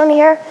bakeries shown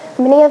here,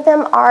 many of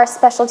them are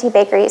specialty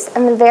bakeries,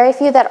 and the very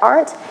few that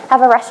aren't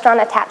have a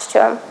restaurant attached to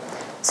them.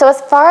 So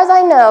as far as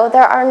I know,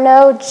 there are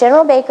no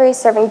general bakeries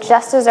serving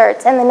just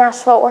desserts in the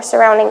Nashville or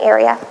surrounding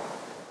area.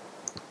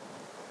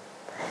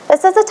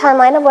 This is a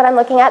timeline of what I'm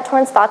looking at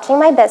towards launching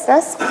my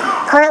business.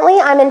 Currently,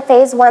 I'm in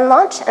phase 1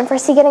 launch and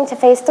foresee getting to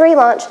phase 3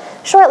 launch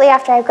shortly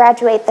after I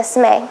graduate this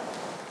May.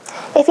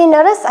 If you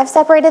notice, I've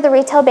separated the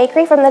retail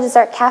bakery from the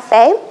dessert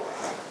cafe.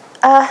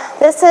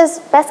 This is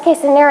best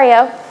case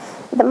scenario.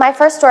 My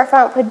first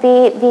storefront would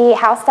be the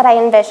house that I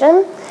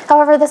envision.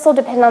 However, this will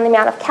depend on the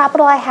amount of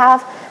capital I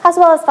have, as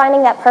well as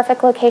finding that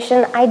perfect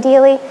location,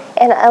 ideally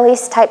in a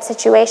lease type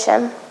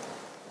situation.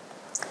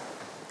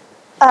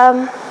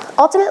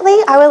 Ultimately,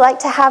 I would like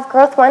to have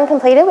Growth 1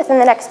 completed within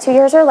the next 2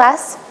 years or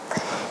less.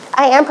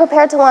 I am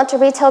prepared to launch a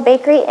retail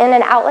bakery in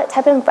an outlet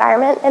type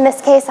environment. In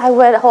this case, I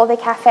would hold a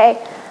cafe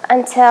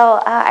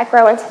until I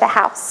grow into the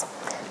house.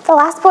 The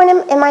last point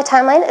in my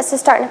timeline is to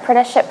start an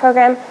apprenticeship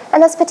program,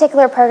 and this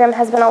particular program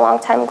has been a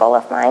long-time goal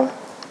of mine.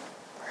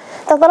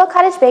 The Little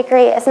Cottage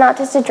Bakery is not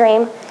just a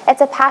dream,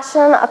 it's a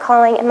passion, a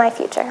calling in my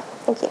future.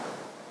 Thank you.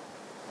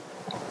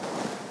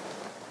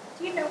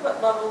 Do you know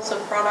what levels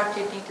of product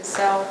you need to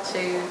sell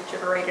to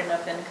generate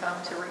enough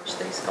income to reach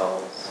these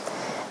goals?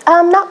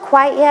 Not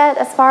quite yet.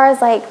 As far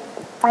as like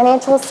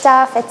financial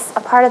stuff, it's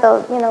a part of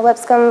the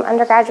Lipscomb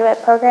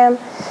undergraduate program.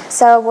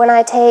 So when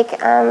I take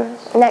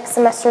next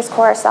semester's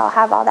course, I'll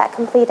have all that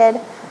completed.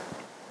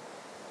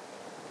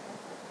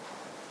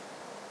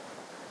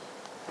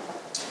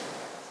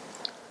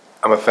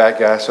 I'm a fat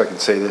guy, so I can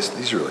say this.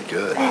 These are really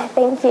good.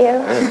 Thank you.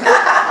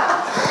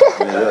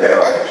 They really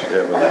are.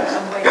 Yeah, well,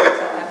 I'm waiting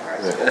until that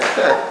first.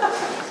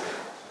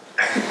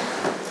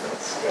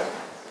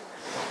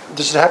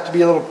 does it have to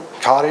be a little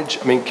cottage?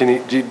 I mean,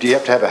 do you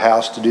have to have a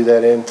house to do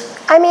that in?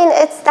 I mean,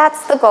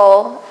 that's the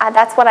goal.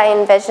 That's what I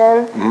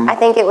envision. Mm-hmm. I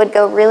think it would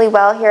go really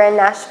well here in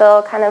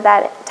Nashville, kind of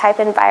that type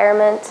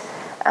environment,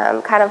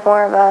 kind of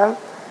more of a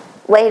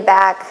laid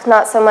back,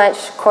 not so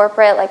much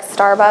corporate like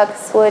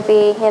Starbucks would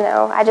be,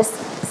 I just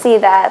see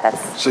that.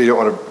 That's. So you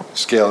don't want to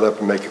scale it up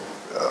and make it,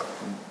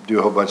 do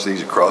a whole bunch of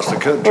these across the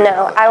country?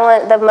 No,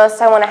 the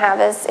most I want to have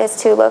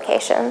is 2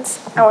 locations.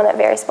 I want it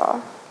very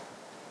small.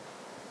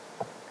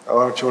 Oh,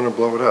 why don't you want to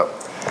blow it up?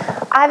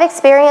 I've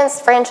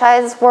experienced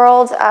franchise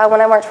world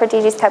when I worked for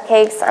Gigi's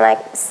Cupcakes, and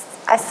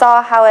I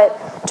saw how it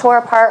tore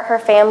apart her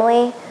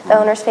family, the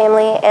owner's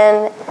family,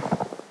 and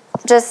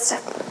just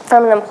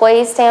from an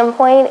employee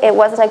standpoint, it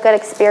wasn't a good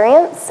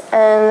experience.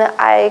 And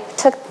I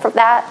took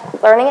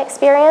that learning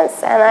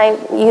experience and I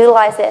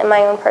utilized it in my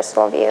own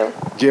personal view.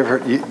 Do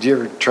you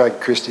ever try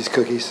Christie's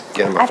cookies?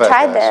 I've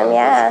tried them,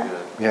 yeah.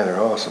 Yeah,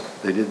 they're awesome.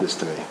 They did this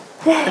to me.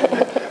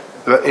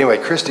 But anyway,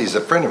 Christie's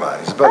a friend of mine.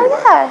 He's a buddy of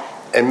mine. Yeah.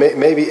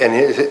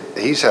 And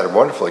he's had a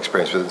wonderful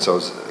experience with it, so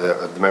has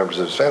the members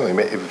of his family.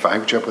 If I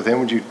hooked you up with him,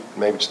 would you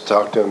maybe just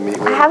talk to him, meet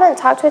with him? I haven't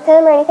talked with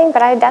him or anything,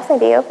 but I'd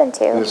definitely be open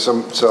to.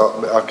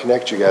 So I'll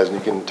connect you guys, and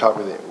you can talk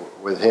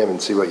with him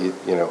and see what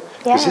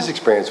because his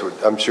experience,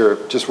 I'm sure,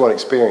 just one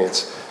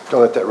experience,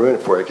 don't let that ruin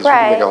it for you, because you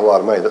can make a whole lot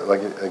of money.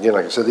 Like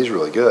I said, these are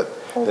really good,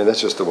 and that's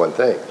just the one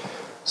thing.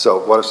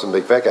 So what if some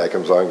big fat guy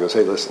comes along and goes,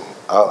 hey, listen,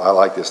 I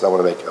like this, and I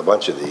want to make a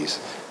bunch of these.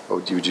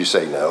 Would you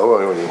say no?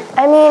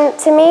 I mean,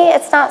 to me,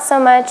 it's not so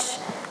much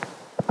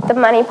the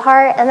money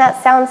part, and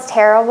that sounds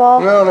terrible.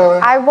 No.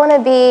 I want to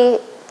be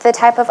the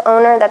type of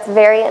owner that's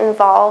very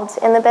involved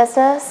in the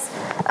business.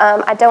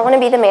 I don't want to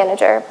be the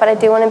manager, but I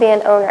do want to be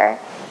an owner.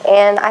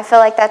 And I feel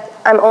like that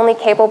I'm only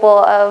capable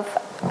of,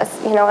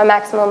 a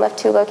maximum of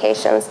 2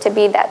 locations to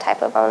be that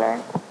type of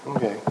owner.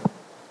 Okay.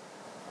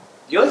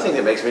 The other thing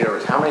that makes me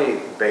nervous, how many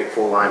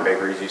full-line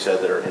bakeries you said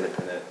that are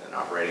independent and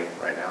operating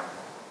right now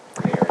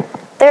in the area?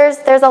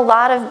 There's a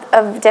lot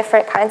of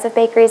different kinds of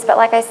bakeries, but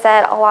like I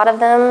said,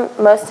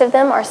 most of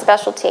them are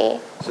specialty.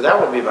 So that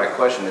would be my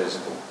question is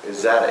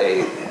that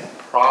a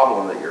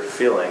problem that you're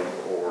feeling,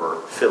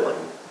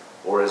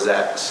 or is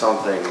that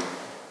something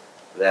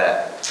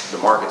that the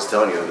market's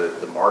telling you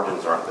that the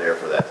margins aren't there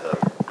for that to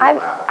happen?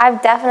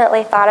 I've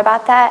definitely thought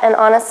about that, and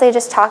honestly,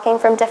 just talking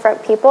from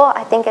different people,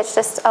 I think it's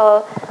just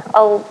a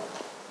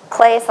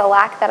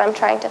lack that I'm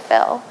trying to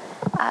fill.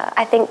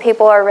 I think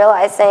people are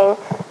realizing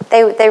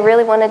they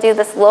really want to do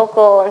this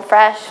local and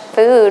fresh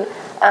food,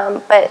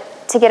 but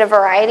to get a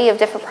variety of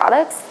different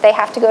products, they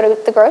have to go to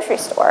the grocery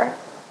store.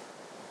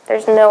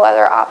 There's no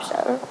other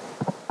option,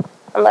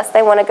 unless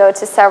they want to go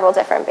to several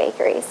different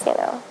bakeries,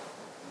 Have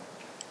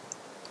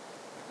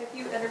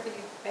you interviewed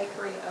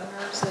bakery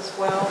owners as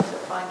well to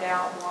find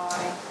out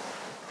why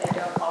they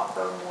don't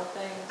offer more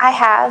things? I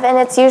have, and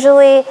it's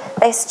usually,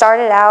 they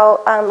started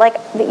out, like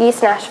the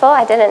East Nashville,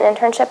 I did an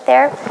internship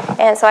there,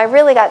 and so I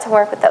really got to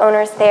work with the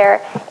owners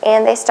there,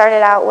 and they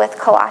started out with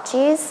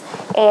kolaches,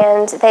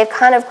 and they've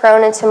kind of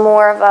grown into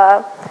more of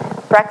a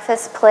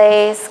breakfast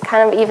place,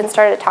 kind of even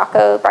started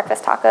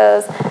breakfast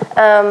tacos,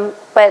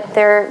 but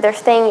their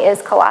thing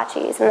is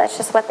kolaches, and that's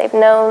just what they've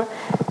known.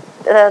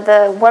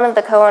 one of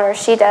the co-owners,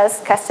 she does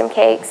custom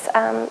cakes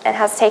and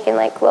has taken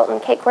like Wilton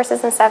cake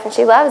courses and stuff, and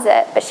she loves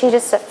it, but she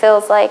just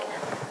feels like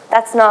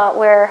that's not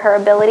where her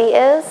ability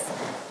is,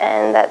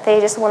 and that they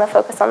just want to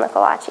focus on the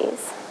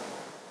kolaches.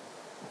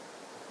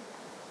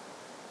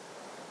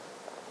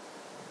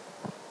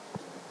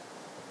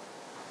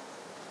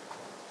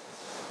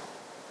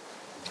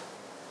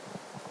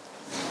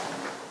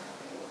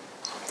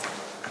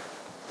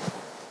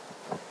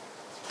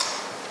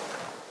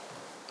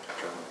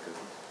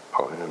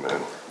 Oh, yeah,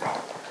 man.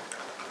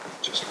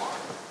 Just one.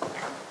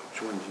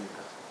 Which one do you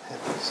have?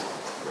 These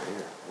right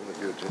here. One of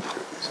the good ginger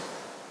cookies.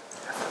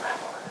 That's the bad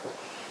one.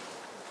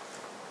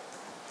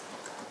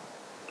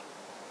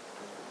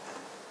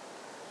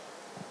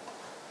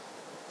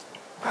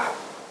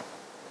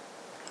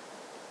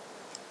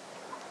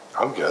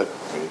 I'm good.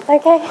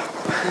 Okay.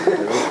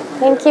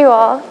 Thank you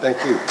all.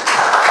 Thank you.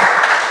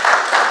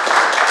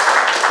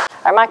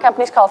 All right, my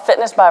company's called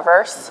Fitness by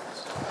Verse.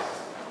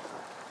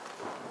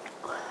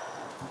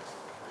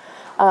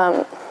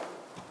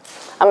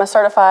 I'm a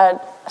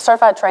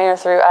certified trainer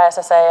through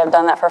ISSA. I've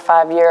done that for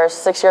 5 years.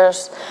 6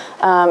 years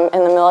in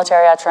the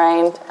military I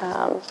trained,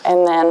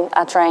 and then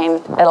I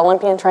trained at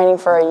Olympian training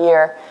for a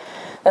year.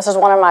 This is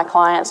one of my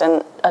clients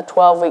in a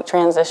 12-week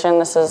transition.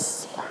 This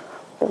is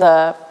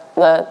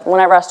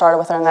whenever I started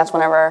with her, and that's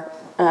whenever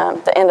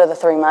the end of the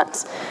 3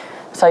 months.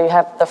 So you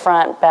have the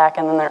front, back,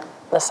 and then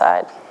the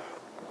side.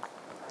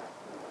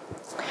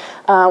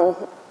 Do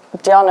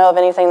y'all know of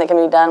anything that can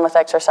be done with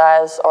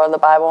exercise or the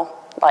Bible,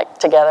 like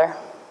together?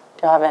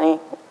 Do y'all have any?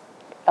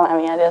 Don't have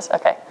any ideas?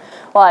 Okay.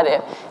 Well, I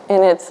do,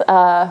 and it's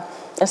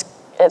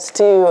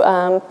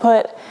to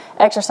put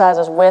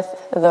exercises with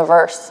the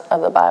verse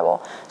of the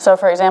Bible. So,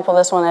 for example,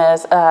 this one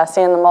is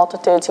seeing the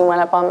multitudes. He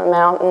went up on the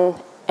mountain,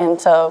 and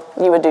so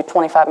you would do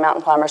 25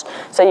 mountain climbers.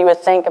 So you would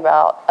think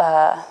about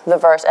the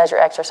verse as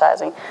you're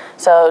exercising.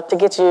 So to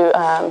get you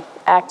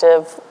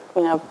active,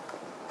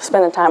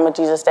 spending time with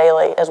Jesus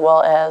daily as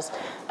well as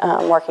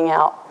working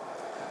out.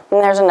 And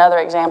there's another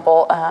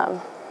example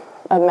of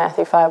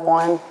Matthew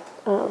 5:1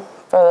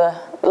 for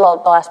the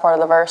last part of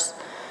the verse.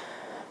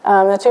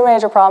 The two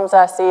major problems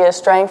I see is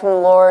straying from the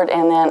Lord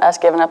and then us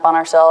giving up on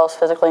ourselves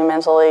physically,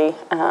 mentally.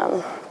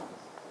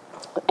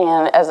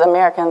 And as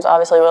Americans,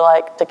 obviously, we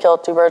like to kill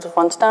 2 birds with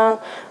 1 stone,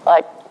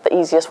 like the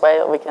easiest way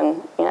that we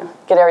can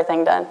get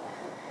everything done.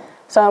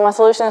 So my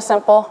solution is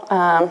simple.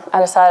 I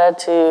decided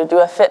to do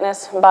a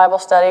fitness Bible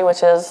study,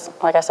 which is,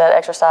 like I said,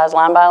 exercise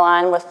line by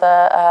line with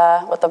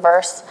the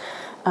verse.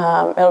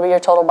 It'll be your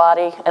total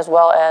body as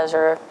well as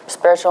your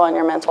spiritual and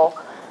your mental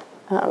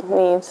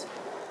needs.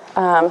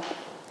 And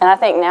I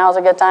think now is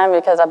a good time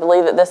because I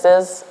believe that this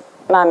is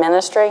my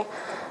ministry.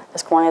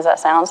 As corny as that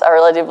sounds, I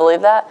really do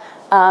believe that.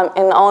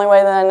 And the only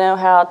way that I know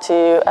how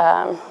to,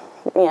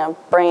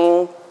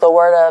 bring the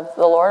word of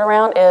the Lord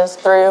around is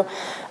through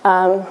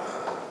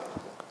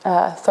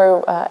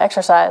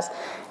exercise.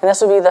 And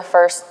this would be the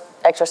first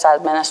exercise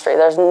ministry.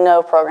 There's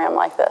no program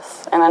like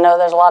this. And I know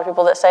there's a lot of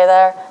people that say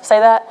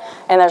that,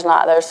 and there's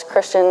not. There's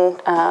Christian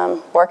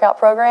workout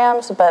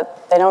programs,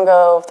 but they don't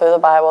go through the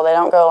Bible. They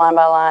don't go line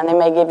by line. They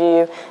may give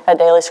you a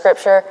daily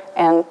scripture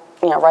and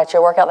write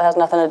your workout that has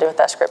nothing to do with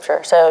that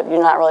scripture. So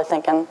you're not really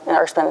thinking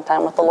or spending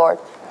time with the Lord.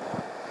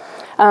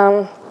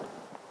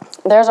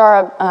 There's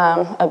our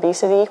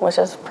obesity, which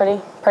is pretty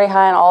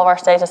high in all of our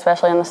states,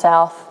 especially in the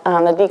South.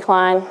 The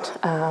decline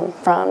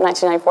from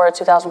 1994 to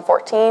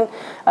 2014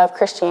 of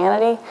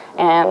Christianity,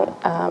 and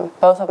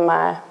both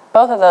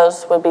of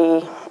those would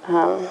be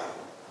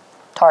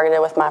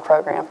targeted with my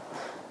program.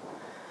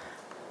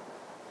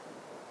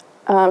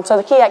 So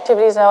the key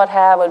activities I would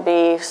have would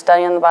be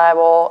studying the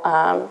Bible,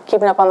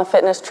 keeping up on the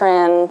fitness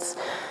trends,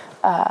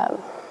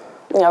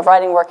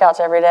 writing workouts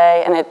every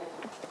day, and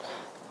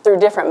through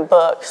different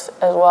books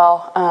as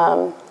well.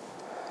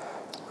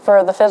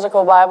 For the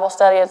physical Bible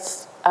study,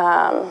 it's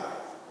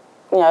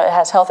it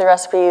has healthy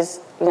recipes.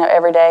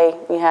 Every day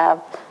you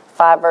have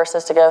 5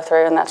 verses to go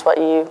through, and that's what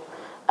you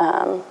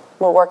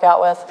will work out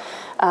with.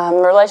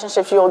 The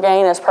relationships you will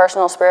gain is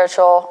personal,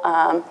 spiritual,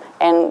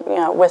 and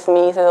with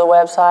me through the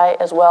website,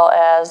 as well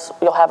as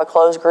you'll have a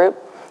closed group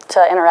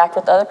to interact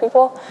with other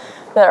people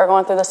that are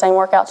going through the same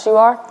workouts you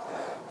are.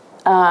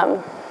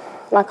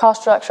 My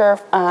cost structure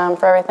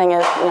for everything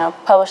is,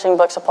 publishing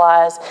book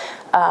supplies,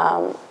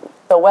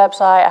 the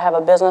website. I have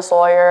a business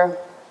lawyer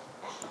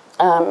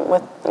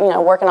with,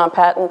 working on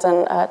patents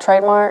and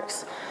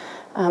trademarks.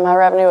 My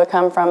revenue would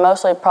come from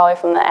probably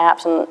from the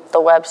apps and the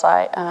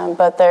website,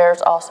 but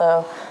there's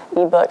also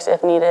ebooks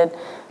if needed.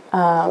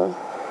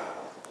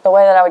 The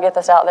way that I would get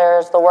this out there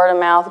is the word of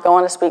mouth,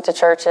 going to speak to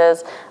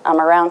churches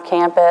around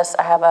campus.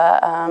 I have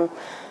a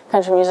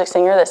country music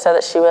singer that said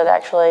that she would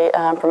actually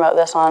promote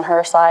this on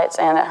her sites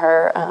and at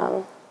her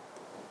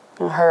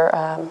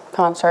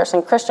concerts.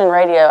 And Christian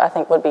radio, I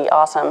think, would be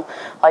awesome,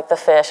 like The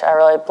Fish. I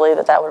really believe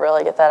that would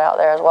really get that out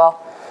there as well.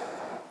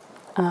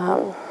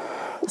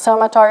 So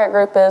my target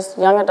group is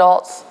young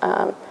adults,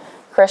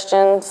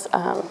 Christians,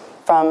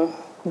 from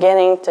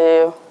beginning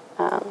to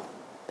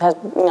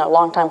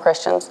long-time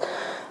Christians.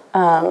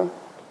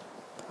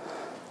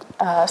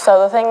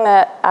 So the thing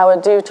that I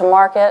would do to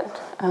market,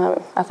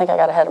 I think I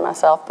got ahead of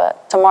myself,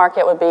 but to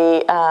market would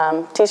be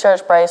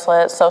t-shirts,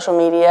 bracelets, social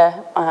media,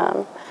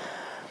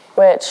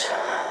 which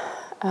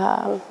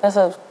that's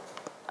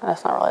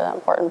not really that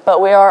important,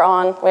 but we are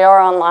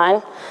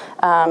online.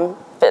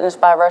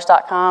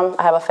 Fitnessbyverse.com.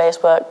 I have a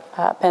Facebook,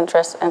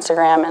 Pinterest,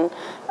 Instagram, and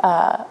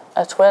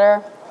a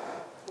Twitter.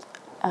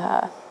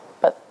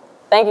 But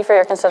thank you for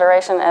your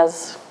consideration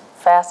as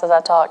fast as I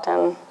talked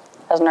and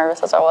as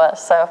nervous as I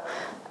was. So,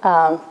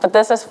 but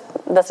this is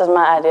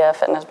my idea of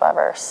Fitness by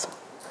Verse,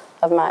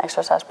 of my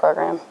exercise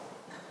program.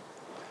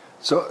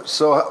 So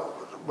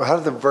how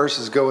do the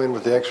verses go in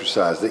with the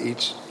exercise?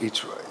 Each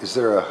is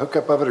there a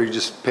hookup of it, or you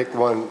just pick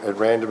one at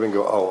random and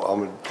go, oh, I'm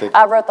going to take?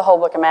 I wrote the whole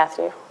book of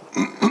Matthew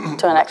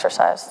to an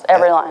exercise,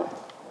 every line.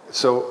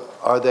 So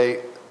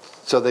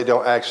so they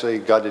don't actually,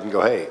 God didn't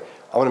go, hey,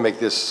 I want to make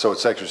this so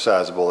it's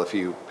exercisable if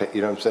you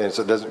know what I'm saying?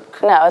 So it doesn't.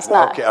 No, it's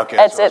not. Okay.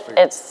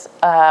 It's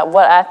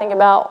what I think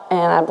about,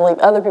 and I believe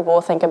other people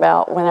will think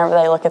about whenever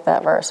they look at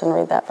that verse and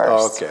read that verse.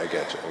 Oh, okay, I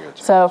got you.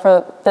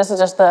 So this is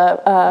just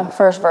the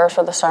first verse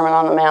for the Sermon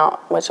on the Mount,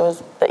 which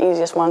was the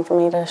easiest one for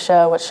me to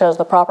show, which shows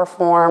the proper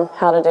form,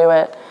 how to do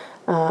it.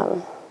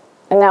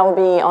 And that will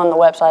be on the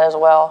website as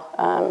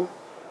well.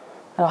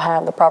 It'll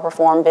have the proper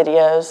form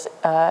videos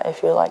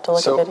if you'd like to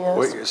look at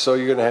videos. So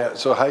you're gonna have.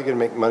 So how are you gonna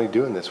make money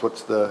doing this?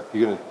 It'll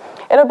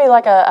be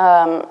like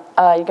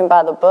you can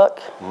buy the book.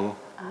 Mm-hmm.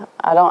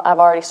 I've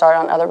already started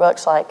on other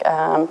books like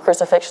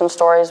Crucifixion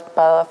Stories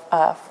by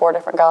the 4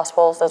 different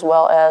Gospels as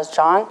well as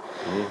John.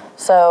 Mm-hmm.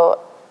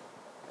 So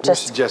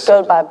just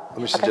go by. Let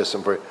me suggest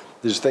something for you.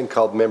 There's a thing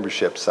called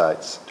membership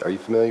sites. Are you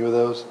familiar with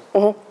those?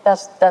 Mm-hmm.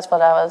 That's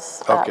what I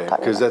was okay,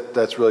 talking because about.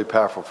 that's really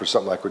powerful for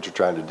something like what you're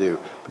trying to do,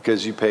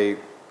 because you pay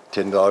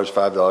 $10, $5,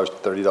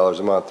 $30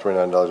 a month,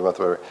 $29 a month,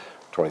 whatever,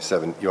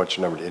 27. You want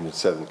your number to end in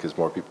 7 because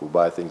more people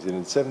buy things end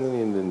in 7 than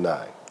end in 9.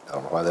 I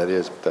don't know why that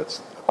is, but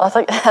that's. Well,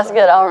 that's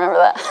good. I'll remember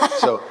that.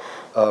 So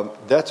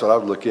that's what I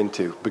would look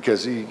into,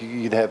 because you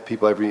can have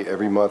people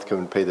every month come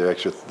and pay their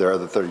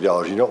other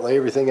 $30. You don't lay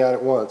everything out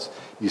at once.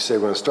 You say,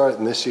 we're going to start it,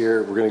 and this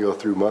year we're going to go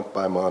through month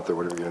by month or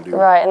whatever you're going to do.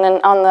 Right, and then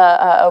on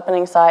the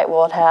opening site,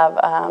 we'll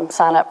have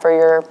sign up for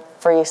your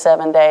free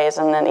 7 days,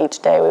 and then each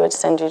day we would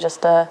send you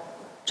just that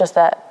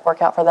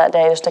workout for that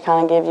day, just to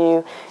kind of give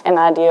you an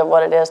idea of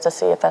what it is, to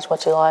see if that's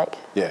what you like.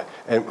 Yeah,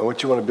 and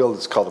what you want to build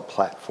is called a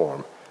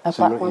platform.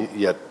 Platform?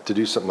 To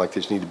do something like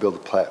this, you need to build a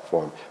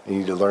platform. You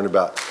need to learn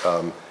about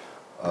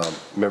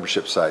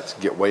membership sites,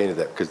 get way into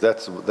that, because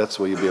that's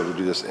the way you'll be able to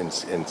do this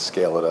and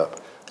scale it up.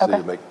 So okay.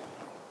 you make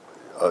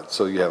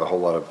so you have a whole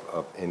lot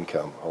of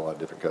income, a whole lot of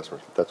different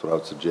customers. That's what I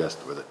would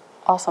suggest with it.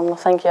 Awesome. Well,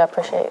 thank you. I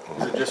appreciate it.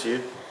 Is it just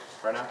you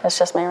right now? It's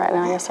just me right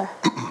now, yes, sir.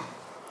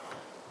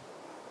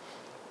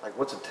 Like,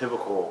 what's a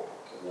typical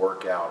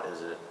workout?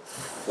 Is it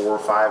 4 or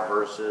 5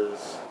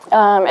 verses?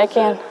 It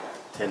can.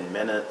 10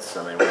 minutes?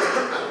 I mean, what's a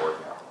typical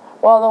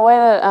workout? Well, the way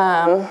that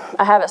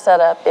I have it set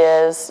up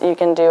is you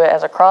can do it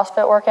as a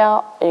CrossFit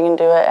workout. You can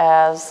do it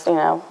as,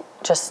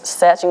 just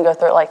sets. You can go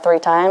through it like 3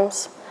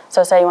 times.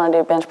 So say you want to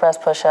do bench press,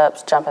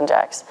 push-ups, jumping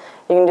jacks.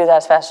 You can do that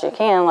as fast as you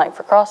can, like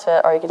for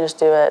CrossFit, or you can just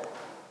do it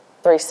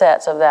 3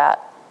 sets of that,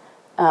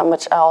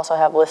 which I also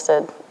have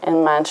listed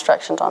in my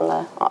instructions on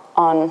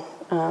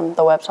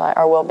the website,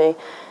 or will be.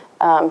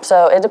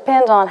 So it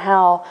depends on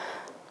how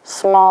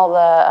small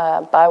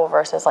the Bible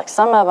verse is. Like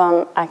some of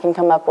them, I can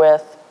come up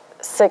with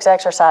 6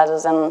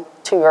 exercises and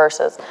 2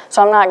 verses.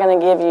 So I'm not going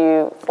to give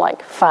you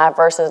like 5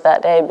 verses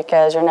that day,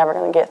 because you're never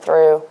going to get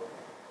through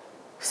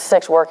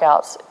 6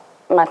 workouts.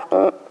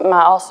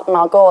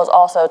 My goal is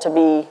also to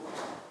be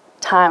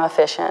time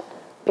efficient.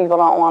 People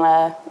don't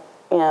want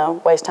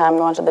to, waste time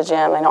going to the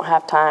gym. They don't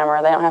have time,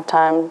 or they don't have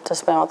time to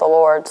spend with the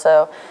Lord.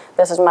 So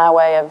this is my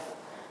way of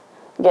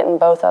getting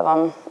both of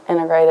them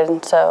integrated.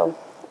 And so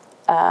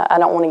I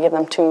don't want to give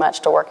them too much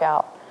to work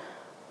out.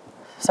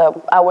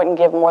 So I wouldn't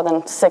give more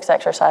than 6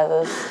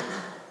 exercises.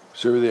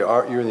 So you're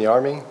in the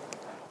Army?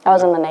 I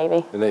was in the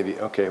Navy. The Navy,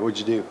 okay. What'd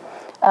you do?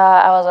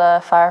 I was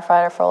a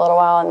firefighter for a little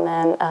while, and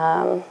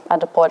then I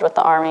deployed with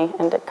the Army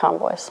and did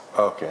convoys.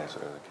 Okay, so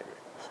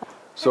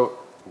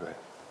go ahead.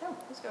 No,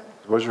 please go ahead.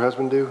 What does your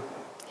husband do?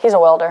 He's a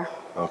welder.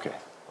 Okay,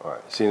 all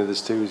right. Seen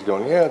this too? He's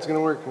going, yeah, it's going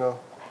to work,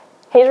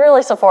 He's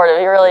really supportive.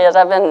 He really is.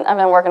 I've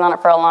been working on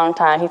it for a long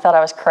time. He thought I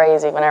was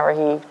crazy whenever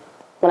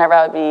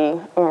I would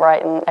be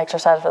writing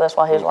exercise for this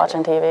while he was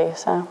watching TV.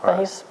 So, but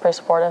he's pretty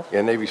supportive.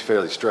 Yeah, Navy's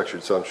fairly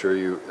structured, so I'm sure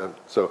you.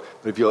 But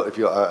if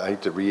you'll, I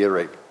hate to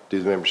reiterate,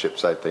 do the membership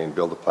site thing and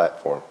build a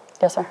platform.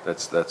 Yes, sir.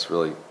 That's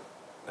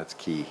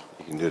key.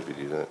 You can do it if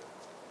you do it.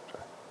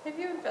 Have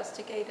you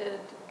investigated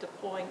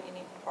deploying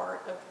any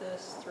part of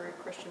this through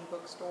Christian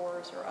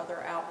bookstores or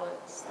other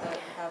outlets that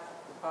have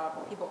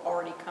people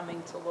already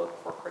coming to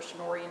look for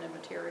Christian-oriented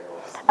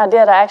materials? I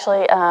did. I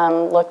actually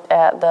looked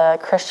at the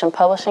Christian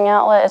Publishing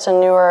Outlet. It's a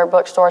newer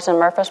bookstore. It's in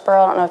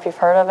Murfreesboro. I don't know if you've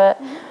heard of it,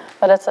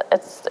 but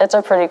it's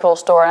a pretty cool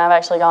store, and I've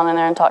actually gone in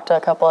there and talked to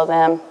a couple of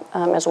them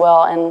as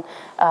well. And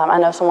I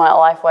know someone at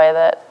Lifeway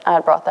that I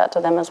had brought that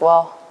to them as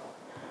well.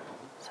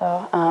 So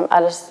I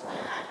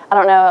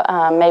don't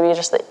know, maybe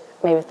just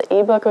maybe if the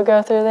ebook would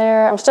go through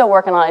there. I'm still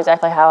working on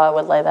exactly how I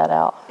would lay that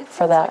out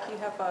for that. It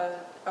seems like you have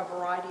a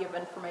variety of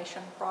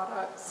information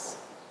products,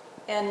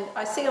 and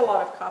I see a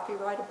lot of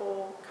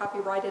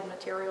copyrighted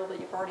material that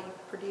you've already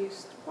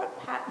produced. What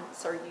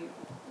patents are you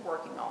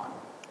working on?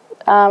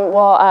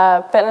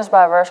 Fitness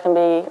by Verse can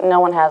be, no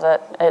one has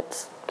it.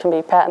 It can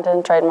be patented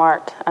and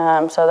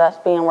trademarked, so that's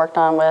being worked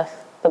on with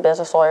the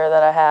business lawyer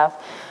that I have.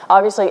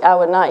 Obviously, I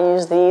would not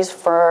use these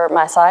for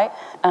my site.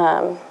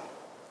 It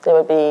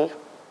would be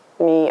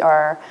me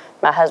or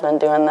my husband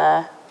doing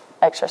the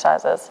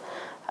exercises.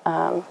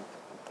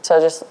 So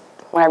just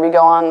whenever you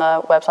go on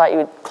the website, you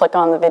would click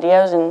on the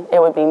videos and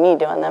it would be me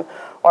doing them,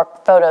 or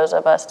photos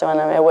of us doing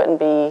them. It wouldn't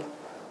be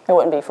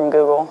from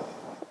Google,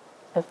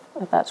 if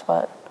that's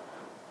what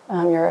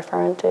you're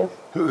referring to.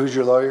 Who's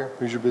your lawyer?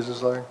 Who's your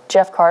business lawyer?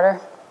 Jeff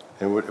Carter.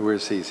 And where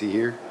is he? Is he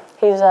here?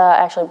 He's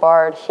actually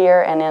barred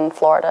here and in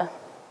Florida.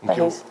 But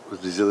Does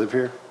he live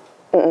here?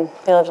 He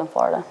lives in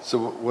Florida. So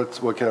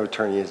what kind of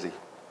attorney is he?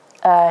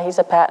 He's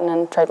a patent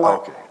and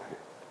trademark. Okay.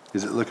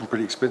 Is it looking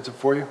pretty expensive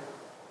for you?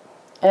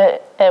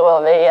 It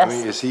will be, yes. I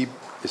mean, is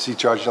he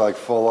charging like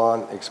full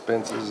on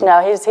expenses?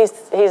 No,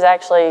 he's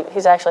actually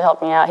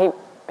helped me out. He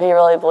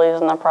really believes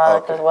in the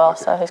product as well,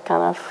 so he's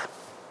kind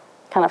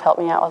of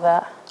helped me out with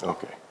that.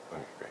 Okay,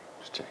 great.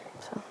 Just checking.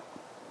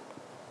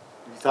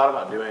 You thought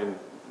about doing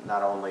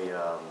not only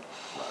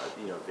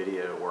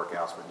video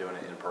workouts, but doing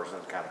it in person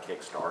to kind of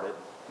kickstart it?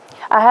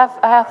 I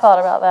have thought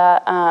about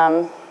that.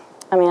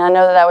 I mean, I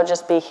know that would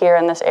just be here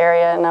in this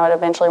area, and I would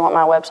eventually want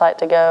my website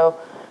to go,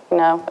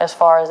 as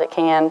far as it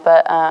can.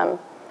 But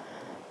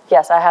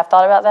yes, I have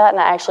thought about that,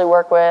 and I actually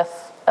work with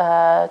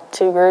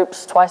 2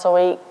 groups twice a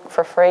week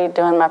for free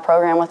doing my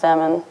program with them,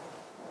 and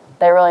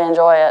they really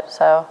enjoy it.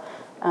 So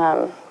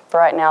for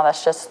right now,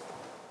 that's just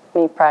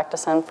me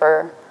practicing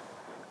for,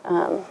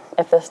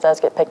 if this does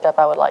get picked up,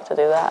 I would like to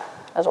do that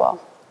as well.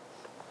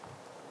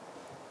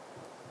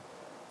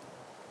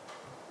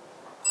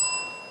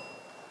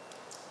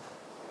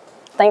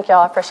 Thank y'all,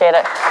 I appreciate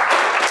it.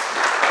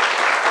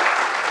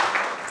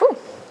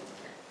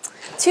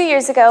 2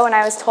 years ago, when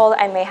I was told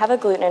I may have a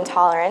gluten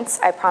intolerance,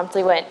 I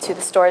promptly went to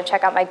the store to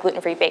check out my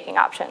gluten-free baking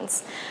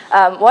options.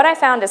 What I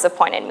found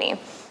disappointed me.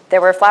 There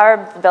were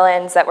flour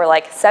blends that were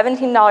like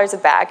 $17 a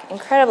bag,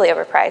 incredibly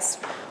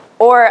overpriced,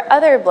 or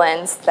other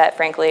blends that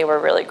frankly were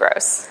really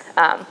gross.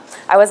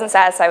 I wasn't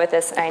satisfied with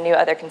this, and I knew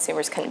other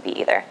consumers couldn't be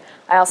either.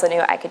 I also knew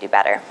I could do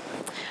better.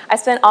 I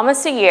spent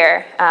almost a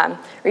year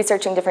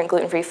researching different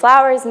gluten-free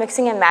flours,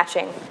 mixing and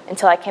matching,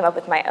 until I came up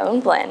with my own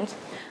blend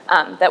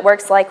that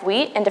works like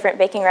wheat in different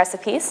baking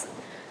recipes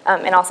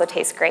and also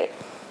tastes great.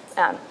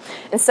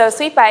 And so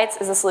Sweet Bites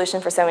is a solution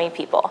for so many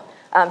people,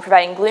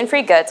 providing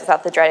gluten-free goods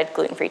without the dreaded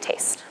gluten-free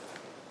taste.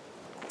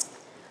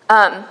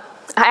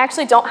 I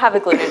actually don't have a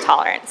gluten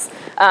intolerance.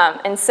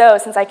 And so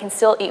since I can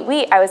still eat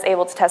wheat, I was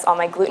able to test all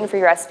my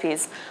gluten-free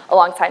recipes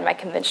alongside my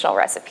conventional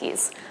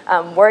recipes,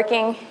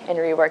 working and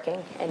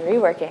reworking and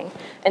reworking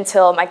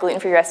until my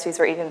gluten-free recipes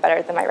were even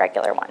better than my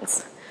regular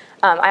ones.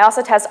 I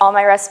also test all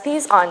my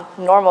recipes on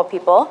normal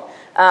people,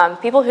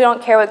 people who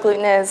don't care what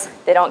gluten is,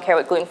 they don't care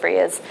what gluten-free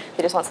is,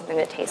 they just want something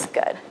that tastes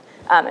good.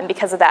 And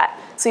because of that,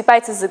 Sweet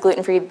Bites is a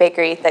gluten-free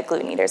bakery that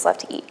gluten eaters love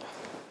to eat.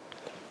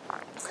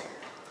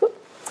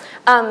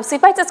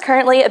 Sweet Bites is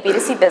currently a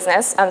B2C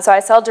business, so I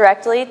sell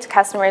directly to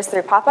customers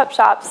through pop-up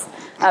shops,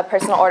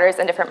 personal orders,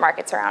 and different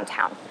markets around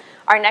town.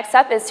 Our next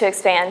step is to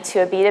expand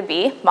to a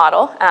B2B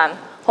model,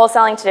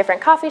 wholesaling to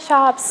different coffee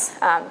shops,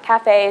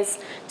 cafes,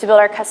 to build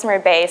our customer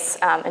base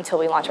until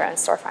we launch our own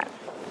storefront.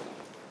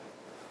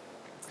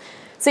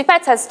 Sweet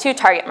Bites has 2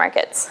 target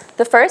markets.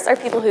 The first are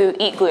people who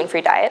eat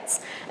gluten-free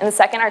diets, and the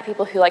second are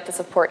people who like to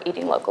support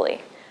eating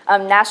locally.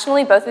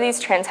 Nationally, both of these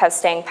trends have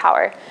staying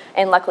power,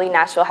 and luckily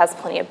Nashville has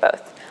plenty of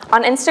both.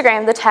 On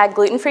Instagram, the tag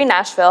Gluten-Free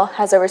Nashville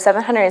has over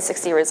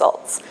 760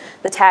 results.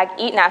 The tag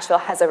Eat Nashville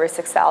has over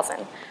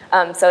 6,000.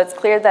 So it's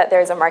clear that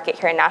there's a market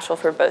here in Nashville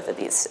for both of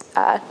these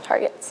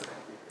targets.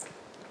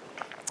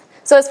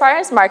 So as far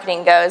as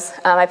marketing goes,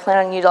 I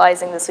plan on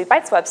utilizing the Sweet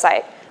Bites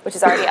website, which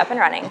is already up and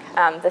running,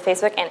 the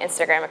Facebook and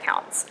Instagram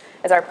accounts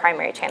as our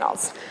primary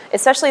channels,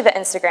 especially the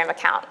Instagram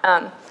account.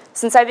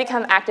 Since I've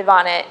become active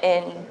on it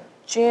in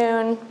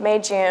May,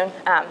 June,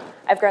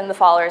 I've grown the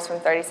followers from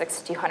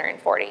 36 to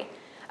 240.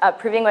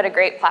 Proving what a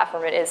great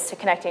platform it is to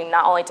connecting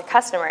not only to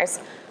customers,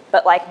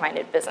 but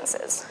like-minded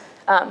businesses.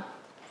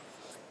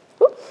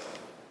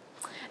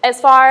 As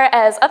far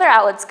as other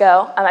outlets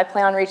go, I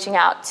plan on reaching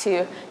out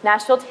to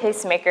Nashville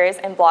tastemakers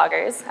and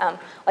bloggers,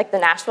 like the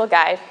Nashville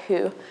Guide,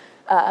 who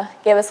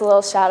gave us a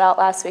little shout out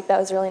last week. That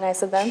was really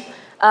nice of them.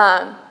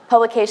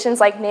 Publications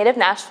like Native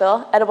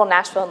Nashville, Edible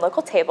Nashville, and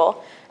Local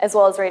Table, as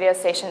well as radio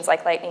stations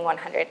like Lightning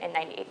 100 and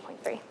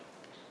 98.3.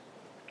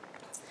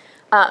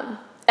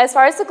 As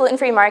far as the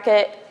gluten-free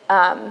market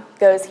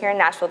goes here in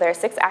Nashville, there are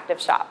 6 active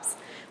shops,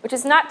 which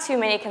is not too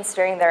many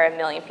considering there are 1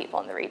 million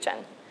people in the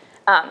region.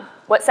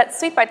 What sets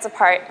Sweet Bites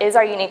apart is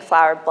our unique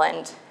flour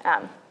blend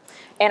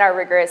and our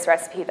rigorous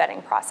recipe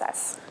vetting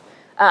process.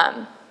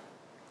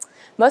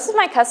 Most of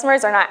my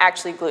customers are not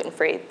actually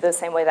gluten-free, the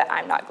same way that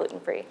I'm not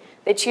gluten-free.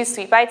 They choose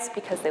Sweet Bites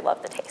because they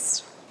love the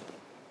taste.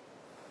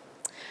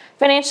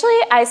 Financially,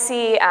 I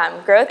see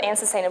growth and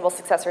sustainable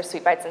success for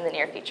Sweet Bites in the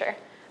near future.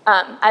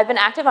 I've been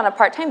active on a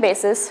part-time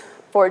basis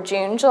for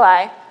June,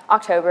 July,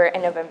 October,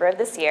 and November of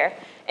this year,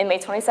 and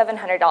made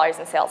 $2,700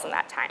 in sales in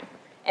that time,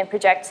 and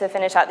project to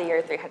finish out the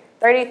year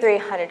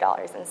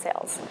 $3,300 in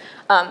sales.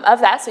 Of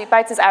that, Sweet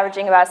Bites is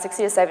averaging about a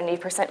 60 to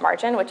 70%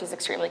 margin, which is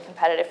extremely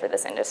competitive for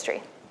this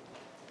industry.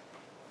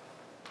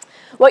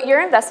 What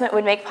your investment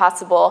would make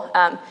possible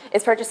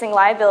is purchasing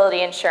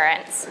liability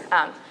insurance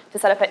to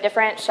set up at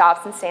different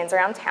shops and stands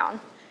around town,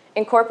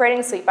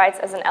 incorporating Sweet Bites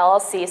as an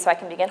LLC so I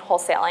can begin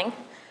wholesaling,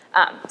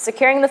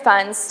 securing the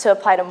funds to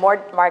apply to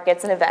more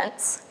markets and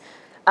events,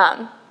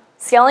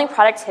 scaling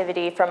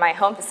productivity from my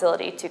home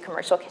facility to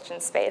commercial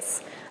kitchen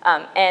space,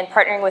 and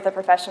partnering with a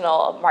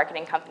professional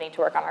marketing company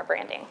to work on our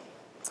branding.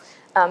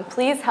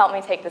 Please help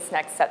me take this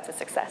next step to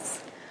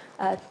success.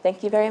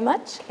 Thank you very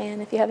much,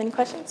 and if you have any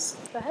questions,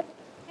 go ahead.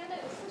 Hannah,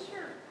 is this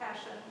your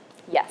passion?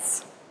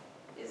 Yes.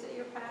 Is it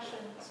your passion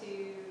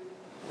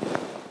to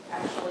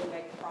actually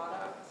make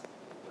product?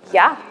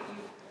 Yeah.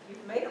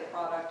 You've made a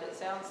product, it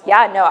sounds like.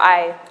 Yeah, no,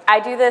 I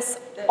do this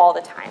all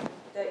the time.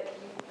 That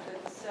you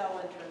could sell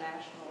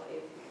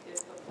internationally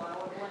if the flour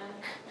blend?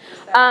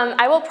 Is that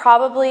I will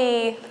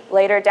probably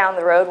later down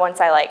the road, once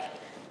I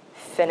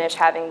finish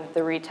having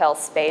the retail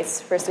space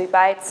for Sweet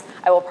Bites,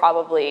 I will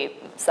probably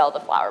sell the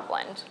flour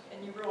blend.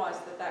 And you realize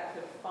that that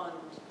could fund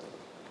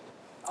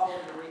all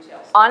of the retail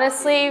stuff?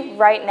 Honestly,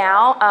 right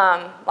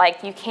now,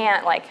 you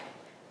can't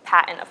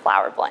patent a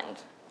flour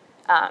blend.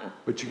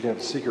 But you can have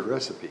a secret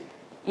recipe.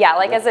 Yeah,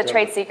 as a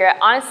trade secret.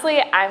 Honestly,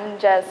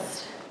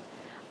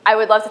 I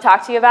would love to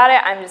talk to you about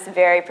it. I'm just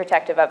very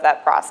protective of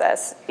that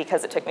process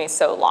because it took me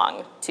so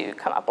long to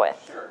come up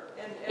with. Sure,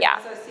 and yeah.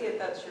 As I see it,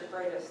 that's your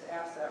greatest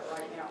asset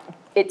right now.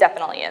 It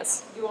definitely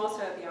is. You also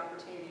have the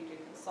opportunity to do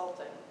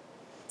consulting.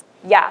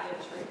 Yeah,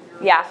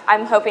 yeah,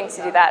 I'm hoping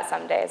to do that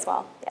someday as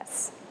well,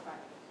 yes. Right.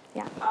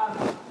 Yeah.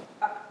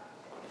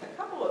 A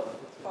couple of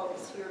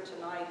folks here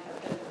tonight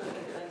have been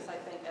cooking things, I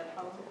think, at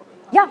home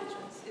in Yeah. home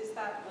kitchens. Is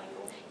that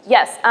legal?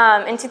 Yes,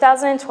 in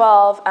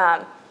 2012,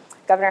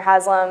 Governor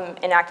Haslam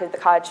enacted the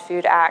Cottage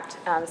Food Act,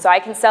 so I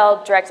can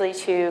sell directly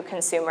to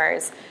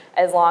consumers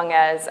as long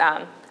as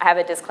I have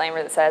a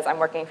disclaimer that says I'm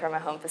working from a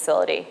home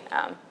facility.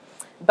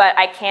 But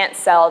I can't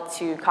sell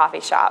to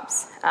coffee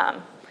shops,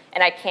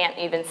 and I can't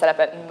even set up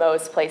at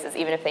most places,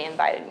 even if they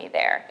invited me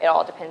there. It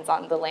all depends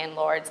on the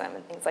landlords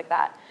and things like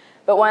that.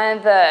 But one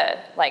of the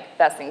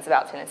best things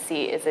about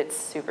Tennessee is it's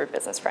super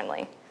business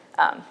friendly.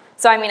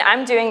 So I mean,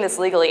 I'm doing this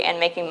legally and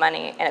making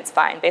money, and it's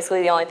fine.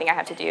 Basically, the only thing I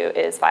have to do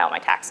is file my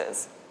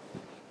taxes,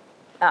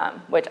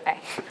 which I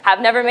have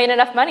never made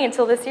enough money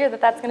until this year that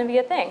that's going to be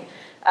a thing.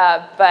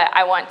 But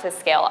I want to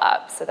scale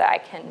up so that I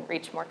can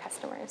reach more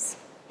customers.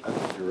 I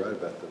think you're right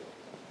about that.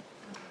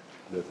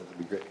 That would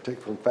be great. Take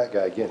from Fat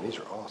Guy again. These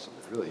are awesome.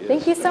 It really is.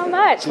 Thank you so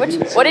much.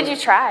 What did you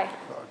try?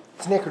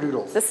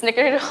 Snickerdoodles. The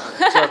Snickerdoodle.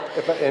 So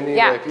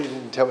yeah. If you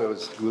didn't tell me it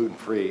was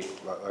gluten-free,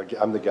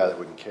 I'm the guy that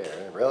wouldn't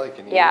care. Really?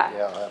 Can you? Yeah.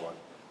 Yeah, I'll have one.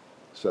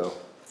 So.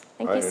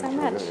 Thank you so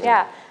much.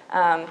 Yeah.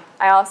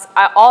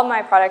 All of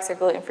my products are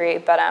gluten-free,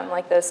 but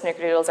those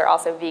Snickerdoodles are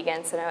also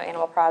vegan, so no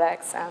animal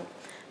products.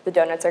 The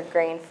donuts are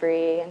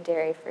grain-free and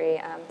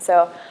dairy-free.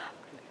 So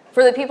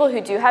for the people who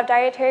do have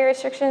dietary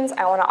restrictions,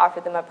 I want to offer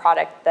them a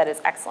product that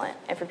is excellent.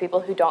 And for people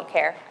who don't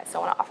care, I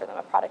still want to offer them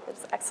a product that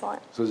is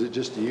excellent. So is it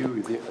just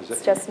you?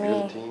 It's just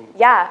me.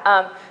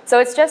 Yeah. So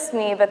it's just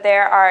me, but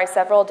there are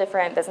several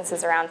different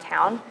businesses around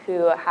town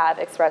who have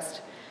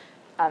expressed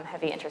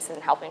heavy interest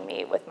in helping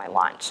me with my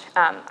launch.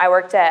 I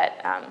worked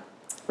at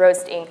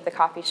Roast Inc., the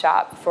coffee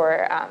shop,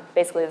 for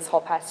basically this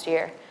whole past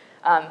year.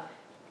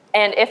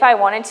 And if I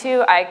wanted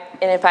to,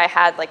 and if I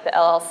had the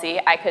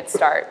LLC, I could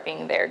start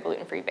being their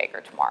gluten-free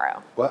baker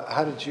tomorrow. Well,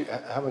 how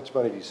much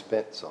money have you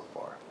spent so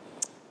far?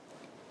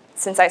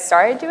 Since I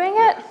started doing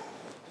it,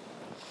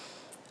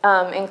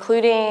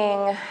 including.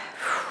 I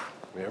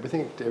mean,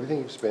 everything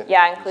you've spent.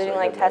 Yeah, including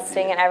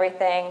testing and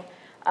everything.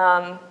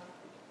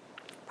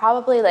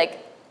 Probably $3,000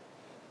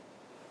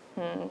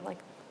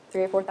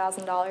 or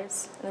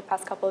 $4,000 in the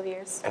past couple of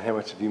years. And how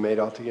much have you made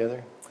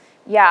altogether?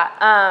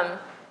 Yeah.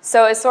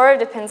 So it sort of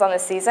depends on the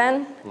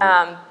season,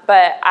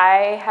 but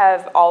I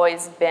have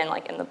always been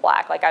in the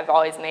black. I've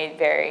always made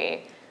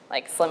very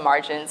slim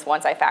margins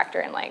once I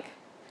factor in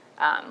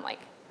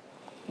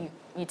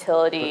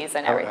utilities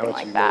and everything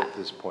like that. How much have you made at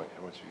this point?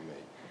 How much have you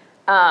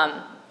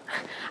made?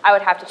 I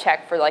would have to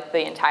check for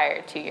the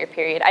entire 2-year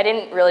period. I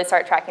didn't really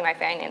start tracking my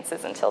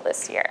finances until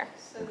this year.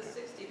 So the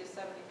 60 to 70%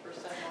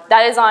 margin?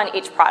 That is on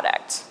each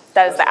product.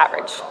 That is the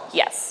average.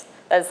 Yes,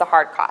 that is the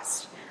hard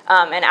cost.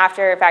 And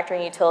after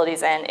factoring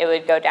utilities in, it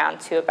would go down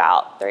to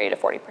about 30 to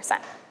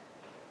 40%.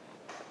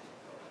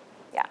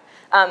 Yeah.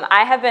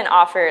 I have been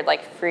offered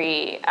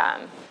free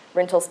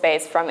rental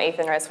space from 8th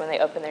and Roast when they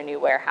open their new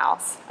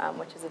warehouse,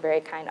 which is a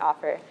very kind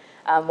offer.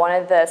 One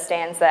of the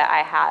stands that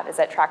I have is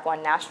at Track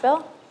 1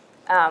 Nashville,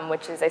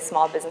 which is a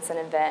small business and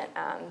event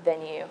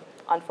venue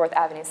on 4th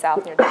Avenue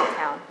South near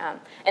downtown.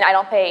 And I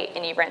don't pay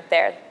any rent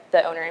there.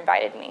 The owner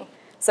invited me.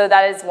 So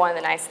that is one of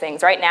the nice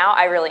things. Right now,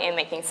 I really am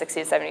making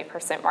 60 to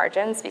 70%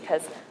 margins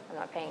because I'm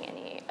not paying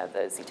any of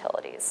those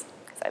utilities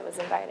because I was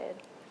invited.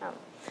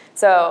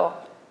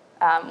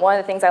 One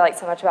of the things I like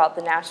so much about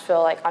the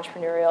Nashville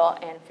entrepreneurial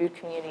and food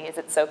community is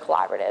it's so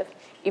collaborative.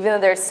 Even though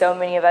there's so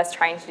many of us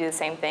trying to do the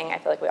same thing, I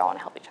feel like we all want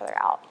to help each other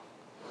out.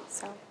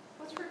 So.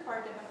 What's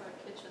required to have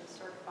a kitchen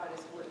certified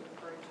as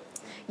gluten-free?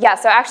 Yeah,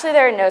 so actually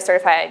there are no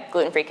certified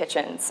gluten-free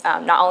kitchens,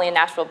 not only in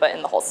Nashville, but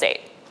in the whole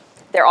state.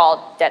 They're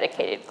all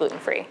dedicated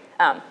gluten-free.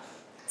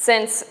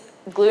 Since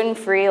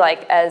gluten-free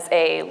as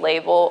a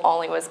label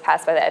only was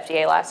passed by the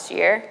FDA last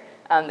year,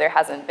 there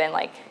hasn't been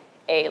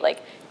a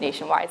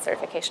nationwide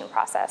certification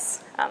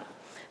process.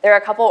 There are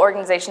a couple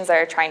organizations that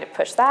are trying to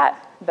push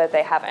that, but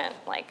they haven't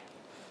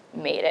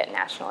made it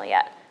national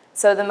yet.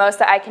 So the most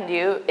that I can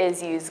do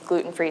is use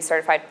gluten-free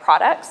certified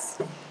products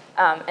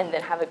and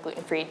then have a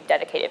gluten-free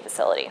dedicated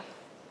facility.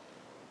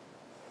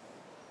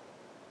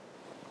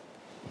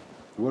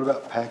 What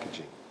about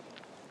packaging?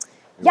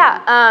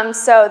 Yeah,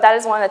 so that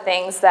is one of the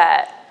things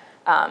that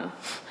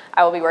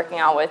I will be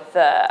working on with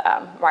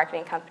the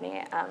marketing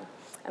company.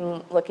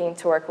 I'm looking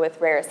to work with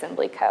Rare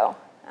Assembly Co.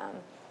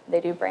 They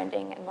do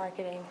branding and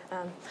marketing.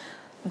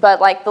 But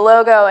the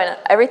logo and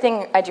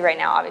everything I do right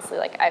now, obviously,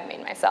 I've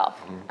made myself.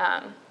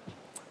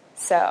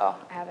 So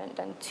I haven't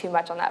done too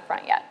much on that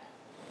front yet.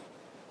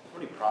 How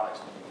many products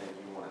do you think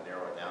you want to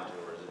narrow it down to,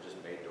 or is it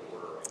just made to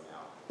order right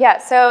now? Yeah,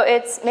 so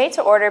it's made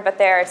to order, but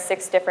there are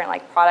 6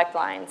 different product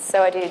lines.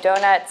 So I do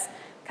donuts,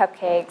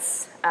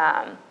 cupcakes,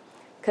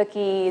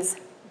 cookies,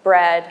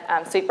 bread,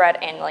 sweet bread,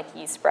 and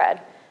yeast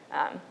bread.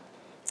 Let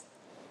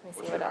me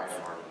see what else.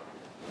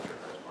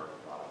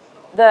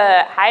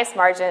 The highest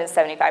margin is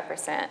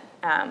 75%,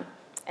 and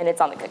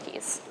it's on the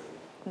cookies.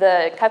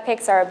 The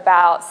cupcakes are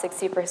about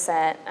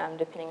 60%,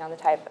 depending on the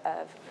type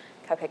of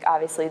cupcake,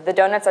 obviously. The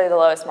donuts are the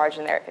lowest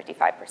margin. They're at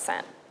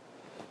 55%.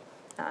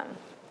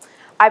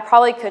 I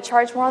probably could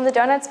charge more on the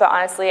donuts, but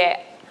honestly,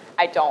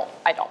 I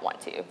don't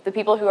want to. The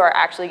people who are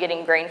actually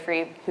getting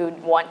grain-free, who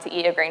want to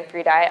eat a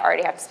grain-free diet,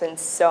 already have to spend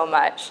so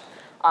much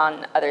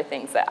on other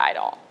things that I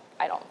don't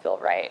feel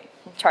right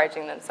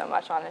charging them so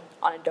much on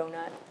a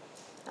donut.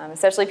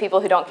 Especially people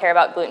who don't care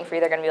about gluten-free,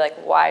 they're going to be like,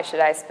 why should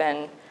I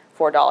spend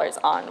 $4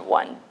 on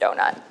one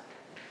donut?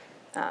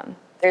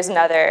 There's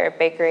another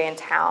bakery in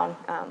town.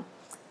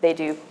 They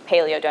do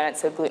paleo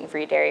donuts, so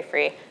gluten-free,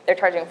 dairy-free. They're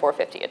charging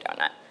 $4.50 a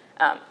donut.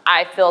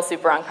 I feel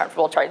super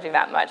uncomfortable charging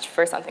that much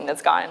for something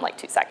that's gone in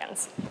 2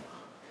 seconds.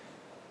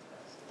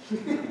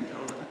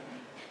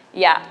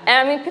 Yeah,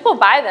 and I mean, people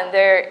buy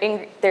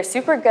them. They're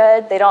super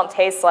good. They don't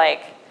taste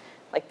like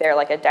they're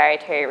a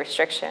dietary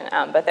restriction,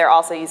 but they're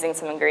also using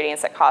some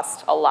ingredients that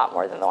cost a lot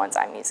more than the ones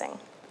I'm using.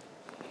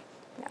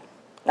 Yeah.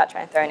 Not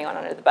trying to throw anyone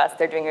under the bus.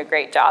 They're doing a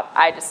great job.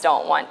 I just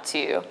don't want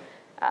to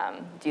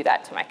do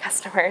that to my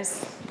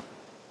customers.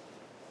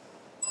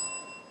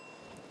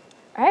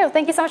 All right, well,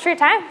 thank you so much for your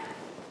time.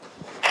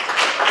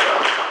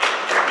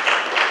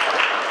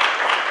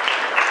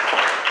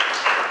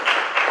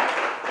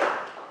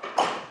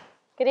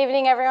 Good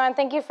evening, everyone.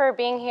 Thank you for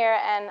being here,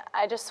 and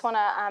I just want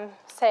to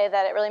say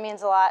that it really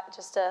means a lot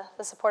just to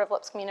the support of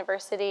Lipscomb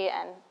University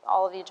and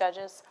all of you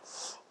judges.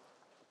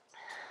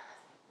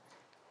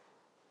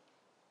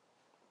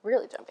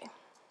 Really jumpy.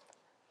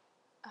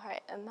 All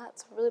right, and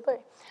that's really blurry.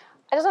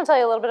 I just want to tell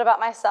you a little bit about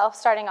myself,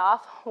 starting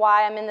off,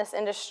 why I'm in this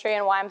industry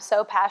and why I'm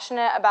so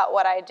passionate about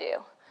what I do.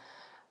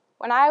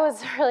 When I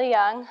was really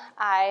young,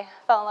 I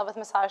fell in love with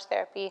massage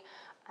therapy.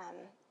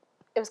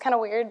 It was kind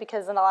of weird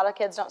because a lot of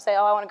kids don't say,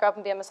 oh, I want to grow up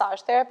and be a massage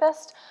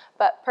therapist.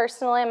 But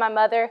personally, my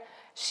mother,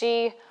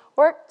 she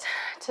worked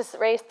to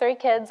raise 3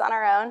 kids on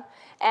her own.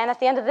 And at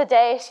the end of the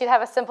day, she'd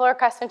have a simple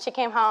request when she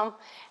came home.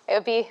 It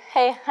would be,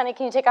 hey, honey,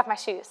 can you take off my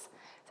shoes?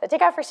 So I'd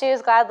take off her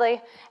shoes gladly,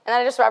 and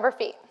then I'd just rub her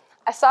feet.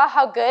 I saw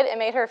how good it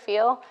made her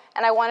feel,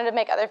 and I wanted to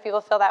make other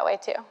people feel that way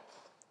too.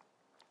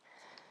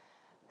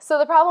 So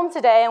the problem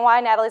today, and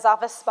why Natalie's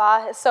Office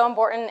Spa is so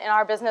important in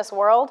our business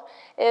world,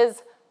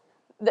 is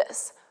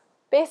this.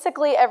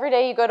 Basically, every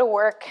day you go to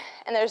work,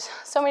 and there's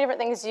so many different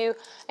things you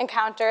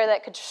encounter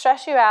that could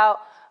stress you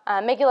out,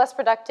 make you less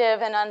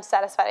productive and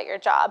unsatisfied at your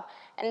job.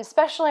 And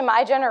especially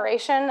my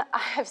generation, I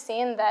have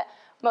seen that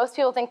most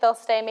people think they'll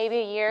stay maybe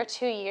a year,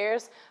 2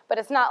 years, but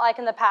it's not like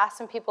in the past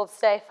when people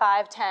stay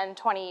 5, 10,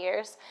 20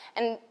 years.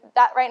 And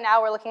that right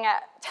now we're looking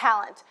at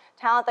talent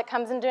that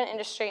comes into an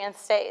industry and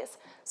stays.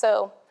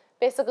 So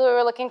basically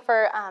we're looking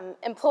for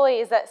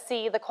employees that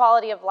see the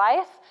quality of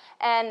life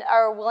and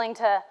are willing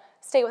to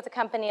stay with the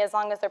company as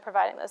long as they're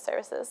providing those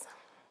services.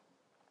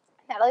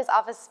 Natalie's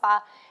Office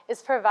Spa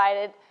is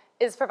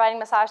providing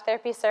massage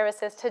therapy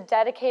services to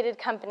dedicated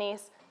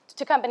companies,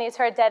 who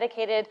are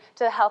dedicated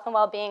to the health and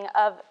well-being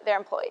of their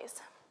employees.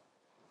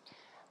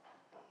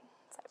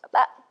 Sorry about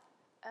that.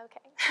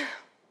 Okay.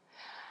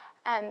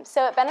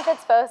 So it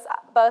benefits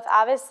both.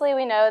 Obviously,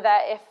 we know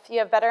that if you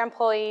have better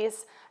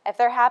employees If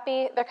they're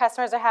happy, their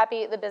customers are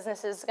happy, the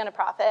business is going to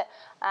profit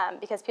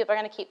because people are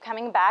going to keep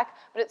coming back.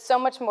 But it's so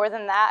much more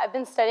than that. I've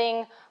been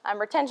studying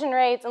retention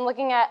rates and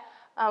looking at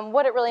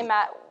what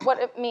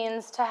it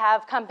means to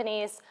have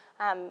companies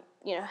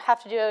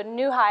have to do a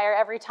new hire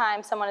every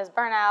time someone is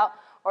burnt out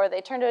or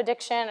they turn to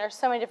addiction, or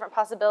so many different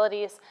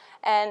possibilities.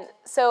 And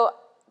so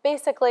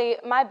basically,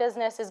 my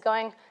business is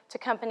going to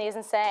companies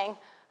and saying,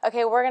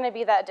 okay, we're going to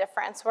be that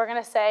difference. We're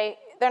going to say,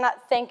 they're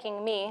not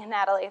thanking me,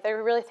 Natalie,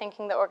 they're really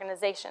thanking the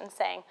organization,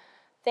 saying,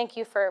 thank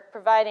you for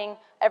providing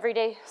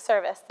everyday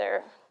service,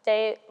 their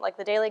day, like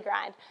the daily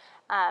grind,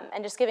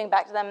 and just giving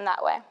back to them in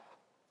that way.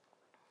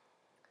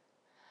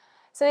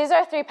 So these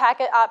are 3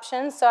 packet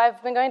options. So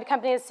I've been going to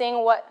companies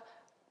seeing what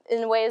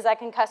in ways I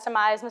can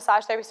customize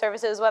massage therapy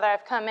services, whether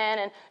I've come in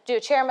and do a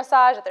chair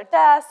massage at their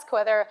desk,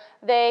 whether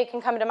they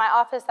can come to my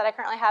office that I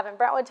currently have in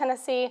Brentwood,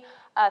 Tennessee,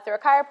 through a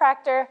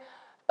chiropractor.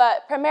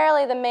 But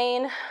primarily the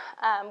main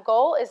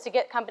goal is to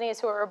get companies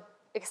who are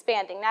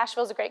expanding.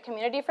 Nashville is a great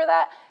community for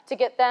that, to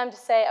get them to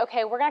say,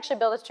 okay, we're going to actually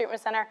build a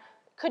treatment center.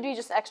 Could be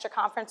just an extra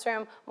conference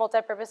room,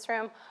 multi-purpose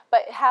room,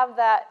 but have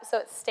that so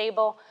it's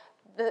stable.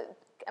 The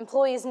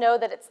employees know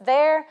that it's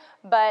there,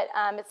 but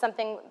it's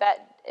something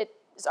that it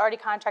is already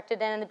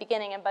contracted in the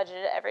beginning and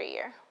budgeted every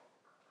year.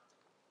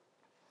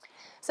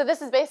 So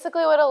this is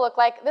basically what it'll look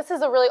like. This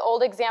is a really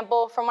old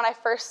example from when I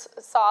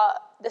first saw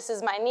this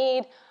is my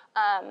need.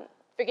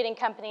 For getting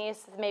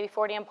companies, maybe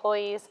 40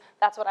 employees,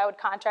 that's what I would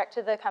contract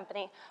to the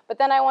company. But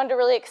then I wanted to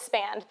really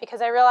expand because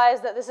I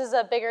realized that this is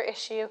a bigger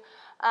issue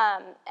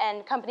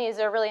and companies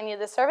are really in need of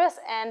this service.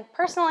 And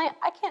personally,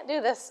 I can't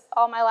do this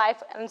all my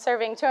life. I'm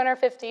serving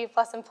 250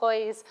 plus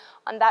employees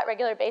on that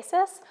regular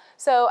basis.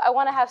 So I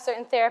want to have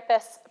certain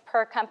therapists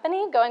per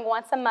company going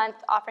once a month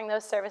offering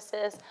those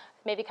services,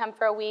 maybe come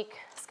for a week,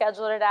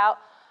 schedule it out.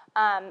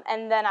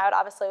 And then I would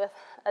obviously, with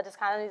a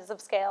discounted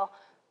of scale,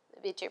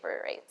 it'd be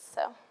cheaper rates.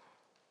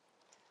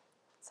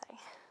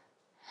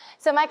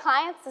 So my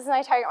clients, this is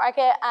my target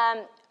market.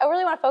 I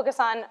really want to focus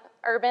on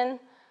urban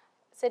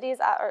cities,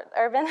 or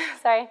urban,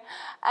 sorry,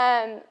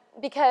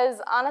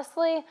 because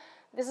honestly,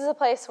 this is a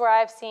place where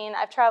I've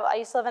traveled, I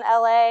used to live in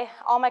LA,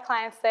 all my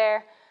clients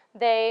there,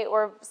 they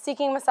were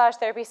seeking massage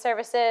therapy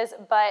services,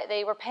 but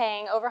they were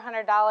paying over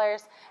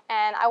 $100,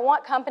 and I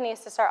want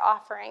companies to start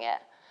offering it.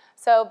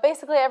 So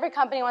basically, every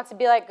company wants to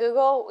be like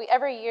Google.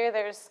 Every year,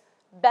 there's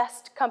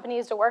best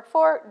companies to work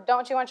for.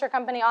 Don't you want your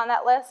company on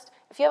that list?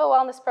 If you have a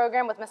wellness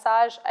program with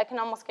massage, I can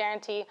almost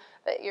guarantee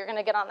that you're going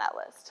to get on that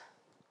list.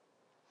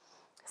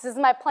 This is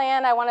my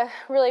plan. I want to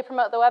really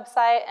promote the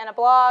website and a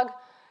blog,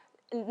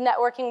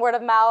 networking, word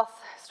of mouth,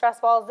 stress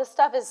balls. This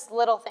stuff is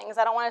little things.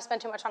 I don't want to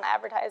spend too much on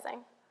advertising.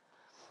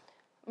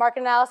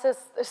 Market analysis,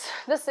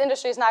 this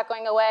industry is not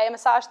going away.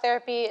 Massage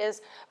therapy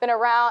has been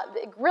around,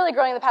 really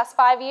growing the past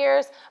 5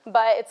 years,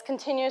 but it's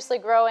continuously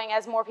growing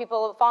as more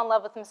people fall in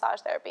love with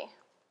massage therapy.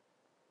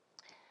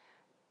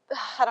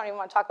 I don't even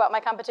want to talk about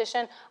my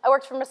competition. I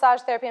worked for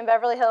massage therapy in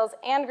Beverly Hills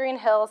and Green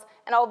Hills,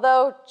 and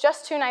although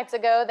just 2 nights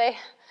ago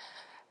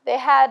they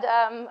had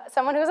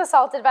someone who was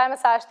assaulted by a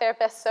massage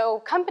therapist, so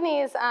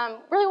companies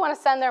really want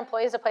to send their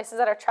employees to places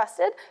that are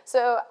trusted,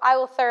 so I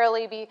will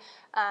thoroughly be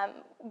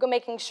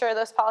making sure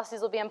those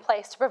policies will be in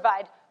place to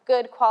provide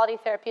good quality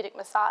therapeutic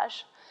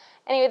massage.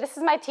 Anyway, this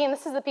is my team.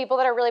 This is the people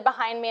that are really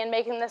behind me and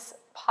making this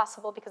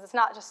possible because it's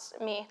not just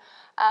me.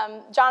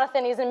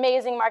 Jonathan, he's an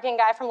amazing marketing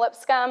guy from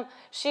Lipscomb.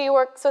 She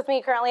works with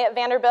me currently at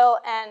Vanderbilt,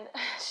 and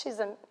she's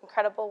an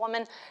incredible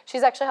woman.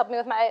 She's actually helped me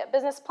with my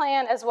business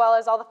plan as well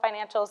as all the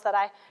financials that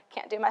I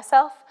can't do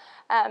myself.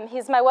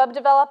 He's my web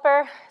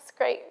developer. He's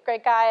a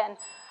great guy,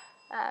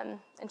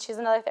 and she's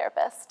another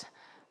therapist.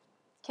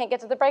 Can't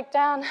get to the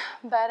breakdown,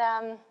 but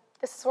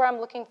this is where I'm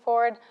looking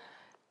forward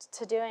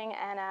to doing,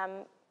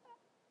 and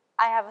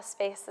I have a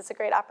space that's a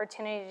great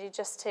opportunity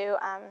just to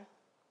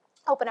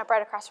open up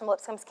right across from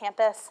Lipscomb's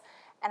campus,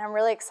 and I'm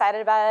really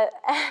excited about it,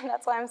 and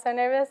that's why I'm so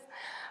nervous.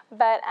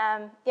 But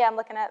yeah, I'm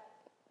looking at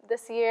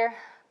this year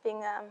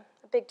being a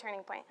big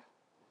turning point.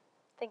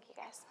 Thank you,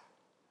 guys.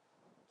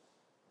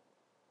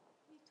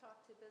 You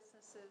talk to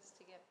businesses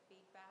to get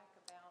feedback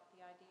about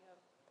the idea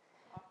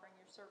of offering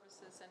your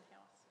services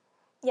in-house?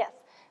 Yes.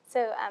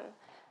 So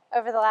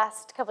over the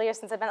last couple of years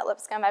since I've been at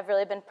Lipscomb, I've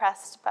really been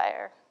pressed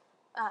by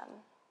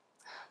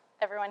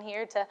everyone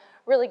here to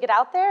really get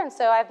out there, and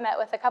so I've met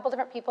with a couple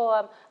different people.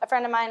 A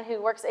friend of mine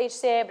who works at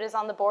HCA but is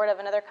on the board of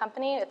another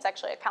company. It's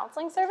actually a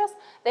counseling service.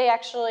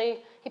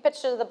 He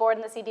pitched it to the board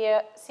and the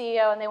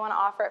CEO, and they want to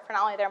offer it for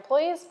not only their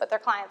employees but their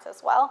clients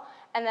as well.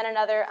 And then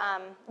another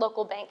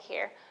local bank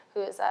here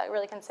who is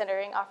really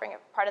considering offering it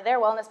part of their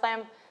wellness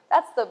plan.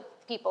 That's the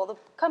people, the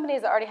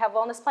companies that already have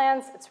wellness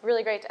plans. It's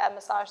really great to add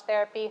massage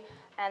therapy,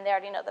 and they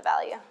already know the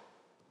value.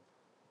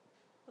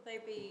 Will they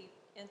be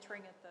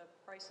entering at the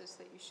prices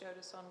that you showed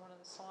us on one of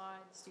the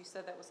slides? You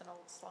said that was an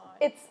old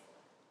slide.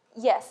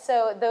 Yes,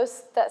 so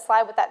that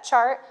slide with that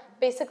chart,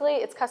 basically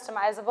it's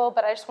customizable,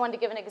 but I just wanted to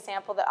give an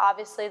example that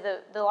obviously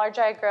the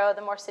larger I grow,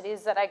 the more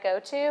cities that I go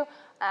to,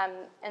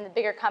 and the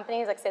bigger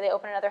companies, like say they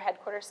open another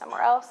headquarters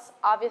somewhere else,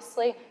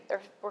 obviously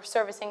we're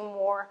servicing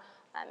more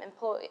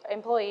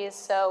employees,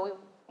 so we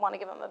want to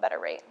give them a better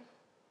rate.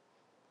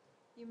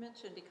 You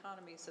mentioned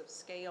economies of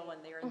scale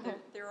in there, and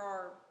there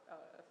are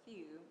a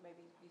few.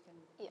 Maybe you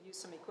can use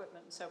some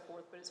equipment and so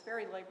forth, but it's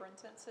very labor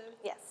intensive.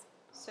 Yes.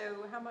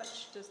 So how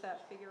much does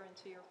that figure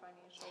into your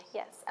financials?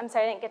 Yes, I'm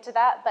sorry I didn't get to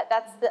that, but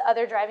that's the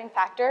other driving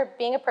factor.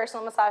 Being a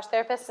personal massage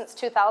therapist since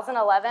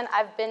 2011,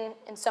 I've been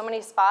in so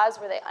many spas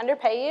where they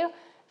underpay you,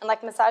 and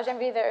like Massage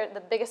Envy, they're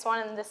the biggest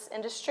one in this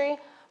industry,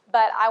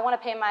 but I want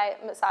to pay my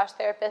massage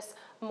therapist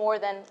more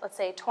than, let's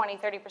say,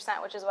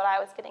 20-30%, which is what I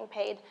was getting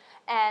paid.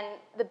 And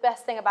the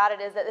best thing about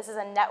it is that this is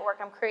a network.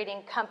 I'm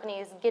creating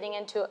companies, getting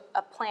into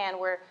a plan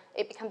where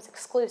it becomes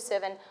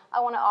exclusive, and I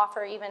want to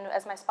offer, even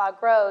as my spa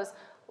grows,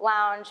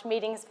 lounge,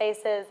 meeting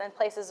spaces, and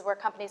places where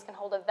companies can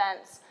hold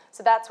events.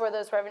 So that's where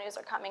those revenues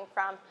are coming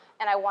from,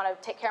 and I want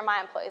to take care of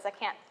my employees.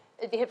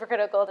 It'd be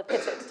hypocritical to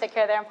pitch it to take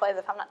care of their employees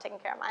if I'm not taking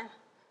care of mine.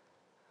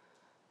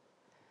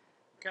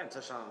 Kind of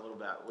touched on it a little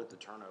bit with the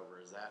turnover.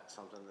 Is that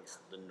something that's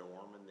the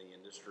norm in the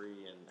industry,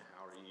 and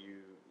how do you,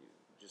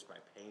 just by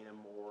paying them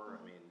more?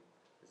 I mean,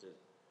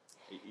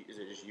 is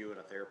it just you and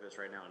a therapist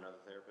right now, another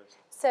therapist?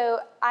 So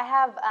I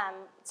have,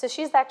 so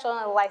she's actually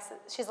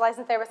she's a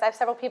licensed therapist. I have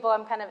several people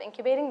I'm kind of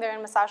incubating. They're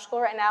in massage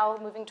school right now,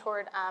 moving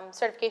toward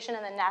certification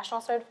and then national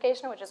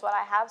certification, which is what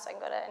I have, so I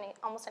can go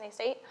to almost any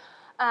state.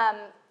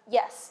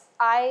 Yes,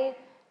 I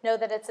know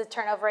that it's a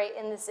turnover rate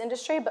in this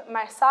industry, but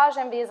Massage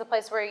Envy is a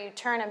place where you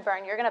turn and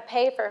burn. You're going to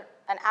pay for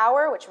an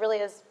hour, which really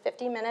is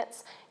 50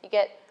 minutes. You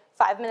get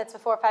 5 minutes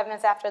before, 5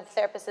 minutes after. The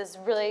therapist is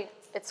really,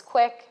 it's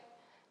quick.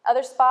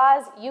 Other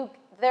spas,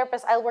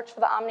 therapists, I worked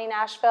for the Omni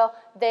Nashville.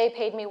 They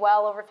paid me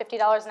well over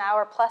 $50 an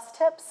hour plus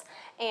tips,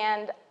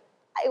 and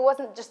it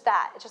wasn't just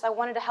that. It's just I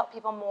wanted to help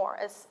people more.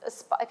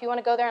 If you want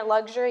to go there in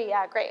luxury,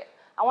 yeah, great.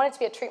 I want it to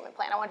be a treatment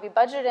plan. I want it to be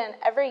budgeted in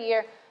every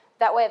year.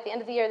 That way, at the end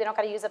of the year, they don't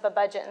got to use up a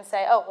budget and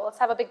say, oh, well, let's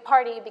have a big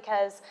party,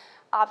 because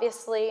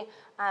obviously,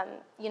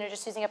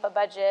 just using up a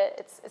budget,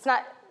 it's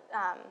not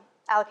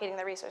allocating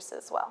the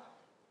resources well.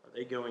 Are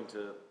they going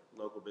to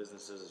local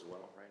businesses as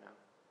well right now,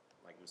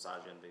 like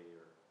Massage Envy,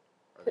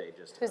 or are they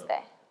just Who's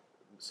they?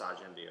 Massage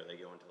Envy? Are they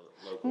going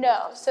to local?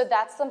 No, businesses? so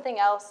that's something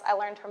else I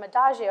learned from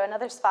Adagio,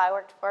 another spa I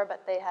worked for,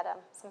 but they had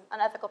some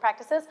unethical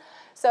practices.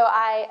 So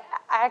I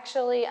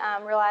actually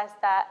realized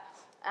that.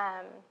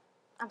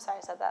 I'm sorry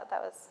I said that.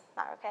 That was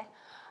not okay.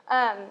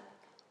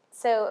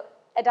 So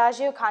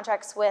Adagio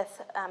contracts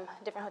with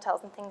different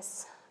hotels and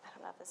things. I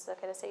don't know if this is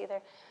okay to say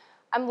either.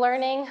 I'm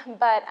learning,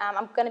 but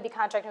I'm going to be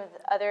contracting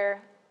with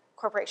other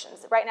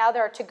corporations. Right now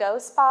there are to-go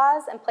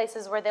spas and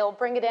places where they'll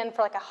bring it in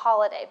for like a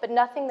holiday, but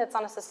nothing that's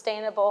on a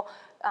sustainable,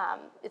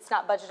 it's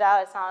not budgeted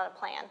out, it's not on a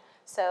plan.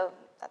 So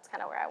that's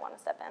kind of where I want to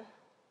step in.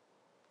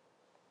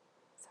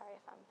 Sorry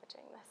if I'm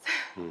butchering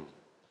this.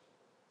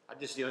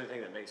 Just the only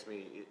thing that makes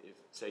me, if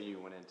say you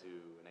went into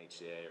an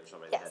HCA or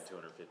somebody Yes. that had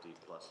 250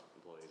 plus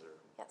employees or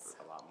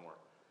a lot more,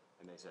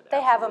 and they said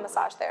they have a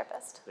massage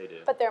therapist. They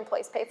do. But their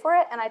employees pay for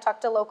it, and I talk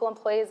to local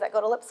employees that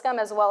go to Lipscomb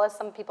as well as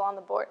some people on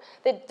the board.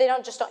 They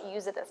don't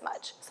use it as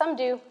much. Some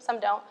do, some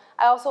don't.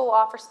 I also will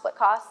offer split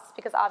costs,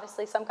 because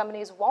obviously some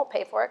companies won't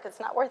pay for it because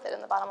it's not worth it in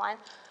the bottom line.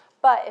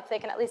 But if they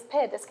can at least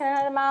pay a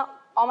discounted amount,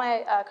 all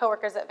my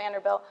coworkers at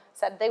Vanderbilt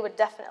said they would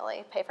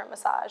definitely pay for a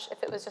massage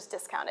if it was just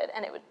discounted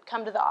and it would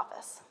come to the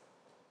office.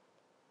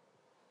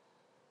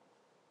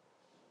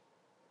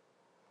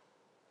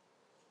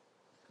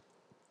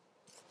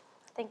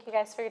 Thank you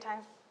guys for your time.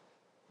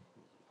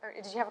 Or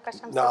did you have a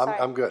question? I'm so sorry.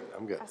 I'm good.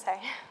 I'm sorry.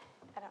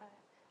 I don't know.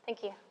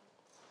 Thank you.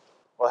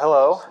 Well,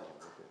 hello.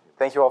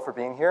 Thank you all for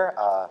being here.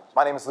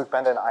 My name is Luke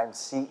Benda, and I'm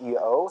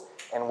CEO,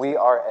 and we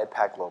are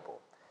EdPack Global.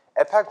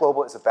 EdPack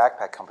Global is a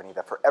backpack company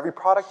that for every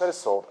product that is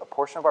sold, a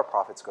portion of our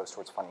profits goes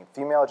towards funding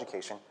female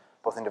education,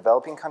 both in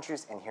developing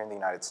countries and here in the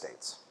United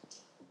States.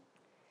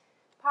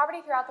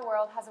 Poverty throughout the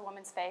world has a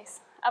woman's face.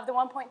 Of the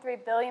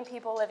 1.3 billion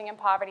people living in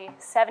poverty,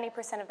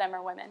 70% of them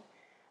are women.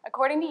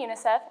 According to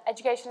UNICEF,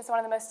 education is one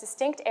of the most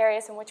distinct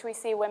areas in which we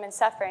see women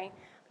suffering,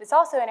 but it's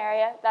also an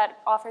area that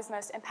offers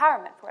most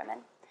empowerment for women.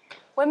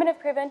 Women have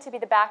proven to be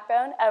the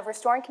backbone of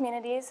restoring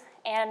communities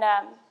and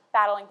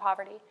battling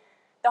poverty.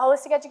 The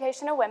holistic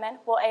education of women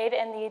will aid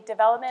in the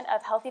development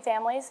of healthy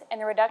families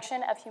and the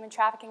reduction of human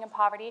trafficking and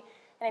poverty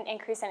and an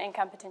increase in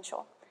income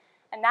potential.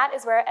 And that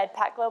is where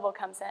EdPack Global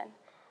comes in.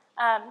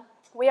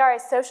 We are a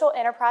social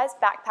enterprise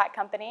backpack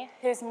company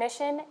whose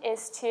mission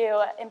is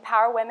to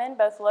empower women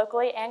both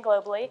locally and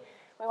globally.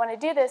 We want to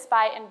do this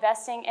by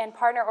investing in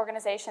partner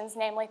organizations,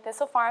 namely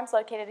Thistle Farms,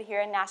 located here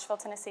in Nashville,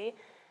 Tennessee,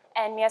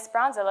 and Mi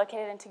Esperanza,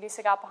 located in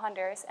Tegucigalpa,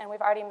 Honduras, and we've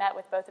already met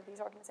with both of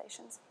these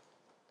organizations.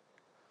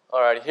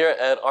 All right, here at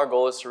Ed, our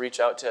goal is to reach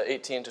out to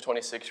 18 to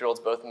 26-year-olds,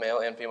 both male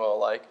and female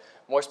alike.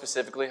 More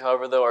specifically,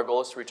 however, though, our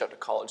goal is to reach out to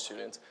college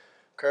students.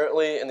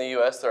 Currently, in the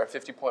U.S., there are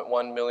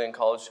 50.1 million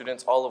college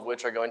students, all of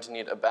which are going to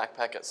need a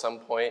backpack at some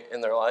point in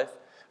their life,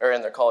 or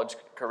in their college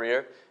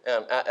career.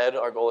 At Ed,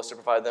 our goal is to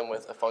provide them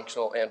with a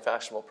functional and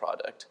fashionable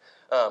product.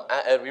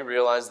 At Ed, we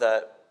realize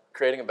that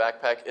creating a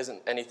backpack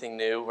isn't anything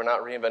new. We're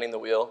not reinventing the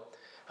wheel.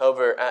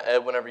 However, at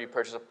Ed, whenever you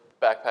purchase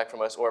backpack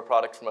from us or a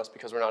product from us,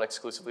 because we're not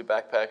exclusively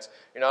backpacks,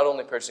 you're not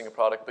only purchasing a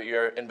product, but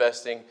you're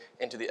investing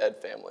into the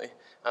Ed family.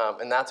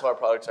 And that's how our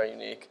products are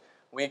unique.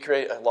 We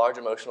create a large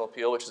emotional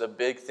appeal, which is a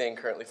big thing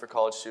currently for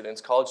college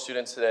students. College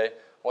students today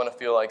want to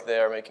feel like they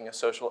are making a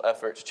social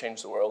effort to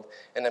change the world.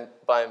 And then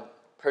by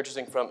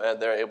purchasing from Ed,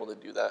 they're able to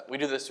do that. We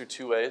do this through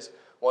 2 ways,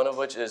 one of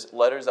which is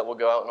letters that will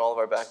go out in all of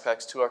our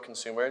backpacks to our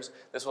consumers.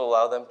 This will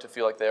allow them to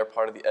feel like they are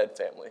part of the Ed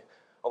family.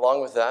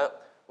 Along with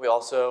that, we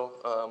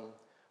also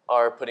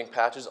are putting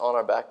patches on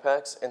our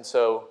backpacks. And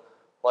so,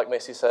 like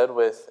Macy said,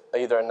 with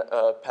either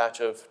a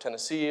patch of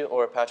Tennessee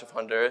or a patch of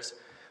Honduras,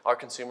 our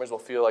consumers will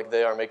feel like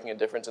they are making a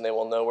difference, and they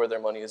will know where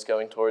their money is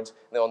going towards, and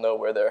they will know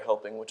where they're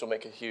helping, which will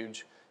make a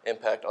huge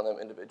impact on them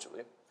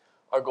individually.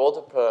 Our goal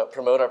to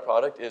promote our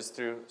product is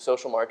through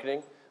social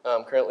marketing.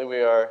 Currently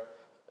we are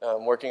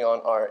working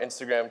on our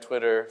Instagram,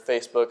 Twitter,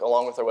 Facebook,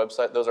 along with our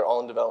website. Those are all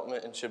in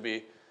development and should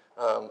be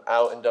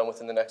out and done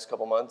within the next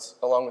couple months.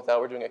 Along with that,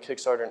 we're doing a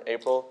Kickstarter in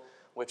April,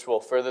 which will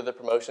further the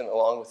promotion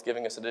along with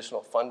giving us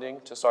additional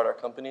funding to start our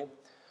company.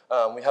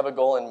 We have a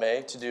goal in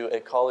May to do a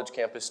college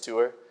campus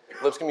tour.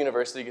 Lipscomb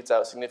University gets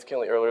out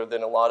significantly earlier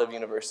than a lot of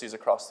universities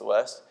across the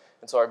West.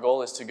 And so our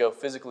goal is to go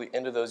physically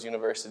into those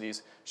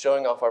universities,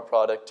 showing off our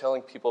product,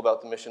 telling people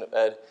about the mission of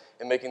Ed,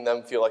 and making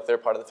them feel like they're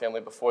part of the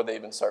family before they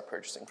even start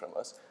purchasing from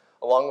us.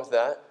 Along with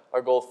that,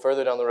 our goal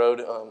further down the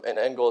road, and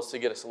end goal is to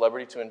get a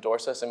celebrity to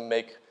endorse us and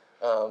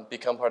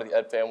become part of the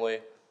Ed family,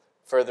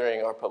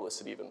 furthering our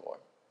publicity even more.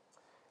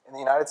 In the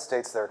United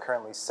States, there are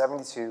currently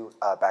 72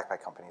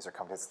 backpack companies or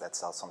companies that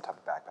sell some type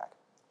of backpack.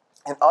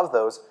 And of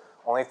those,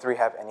 only 3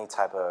 have any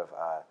type of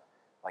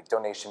like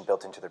donation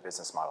built into their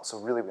business model. So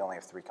really, we only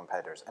have 3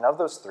 competitors. And of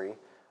those 3,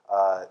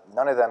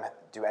 none of them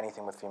do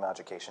anything with female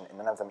education, and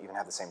none of them even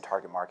have the same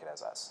target market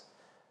as us.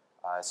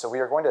 So we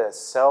are going to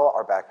sell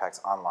our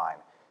backpacks online.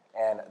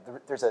 And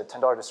there's a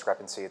 $10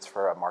 discrepancy. It's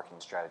for a marketing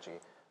strategy.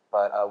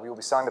 But we will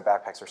be selling the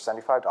backpacks for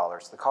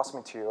 $75. The cost of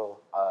material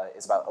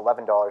is about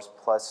 $11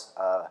 plus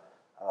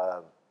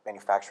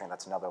manufacturing.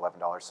 That's another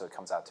 $11, so it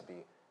comes out to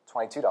be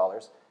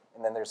 $22.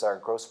 And then there's our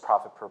gross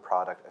profit per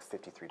product of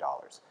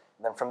 $53.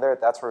 And then from there,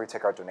 that's where we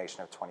take our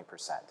donation of 20%,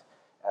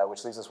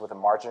 which leaves us with a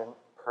margin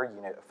per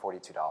unit of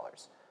 $42.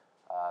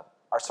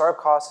 Our startup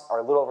costs are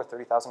a little over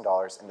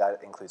 $30,000, and that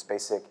includes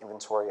basic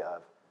inventory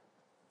of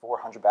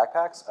 400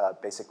 backpacks,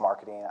 basic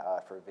marketing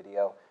for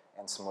video,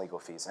 and some legal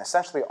fees. And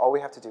essentially, all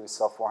we have to do is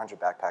sell 400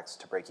 backpacks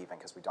to break even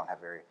because we don't have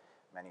very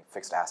many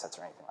fixed assets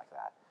or anything like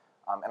that.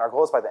 And our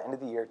goal is by the end of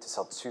the year to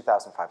sell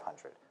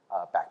 2,500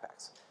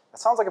 backpacks. That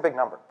sounds like a big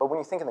number, but when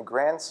you think in the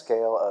grand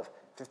scale of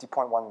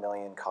 50.1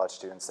 million college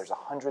students, there's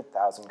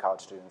 100,000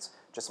 college students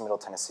just in Middle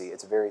Tennessee.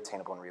 It's very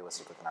attainable and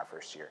realistic within our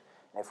first year.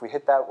 And if we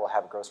hit that, we'll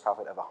have a gross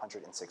profit of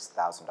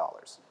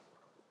 $106,000.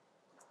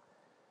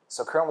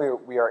 So currently,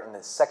 we are in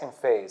the second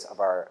phase of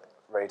our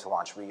ready to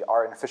launch. We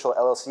are an official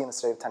LLC in the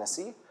state of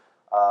Tennessee.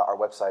 Our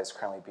website is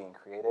currently being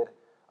created.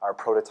 Our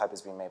prototype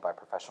is being made by a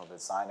professional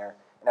designer,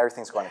 and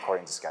everything's going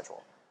according to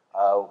schedule.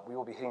 We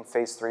will be hitting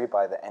phase 3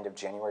 by the end of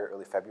January,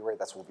 early February.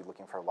 That's when we'll be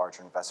looking for a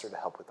larger investor to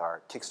help with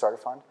our Kickstarter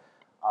fund.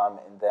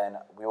 And then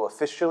we will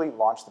officially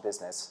launch the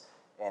business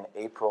in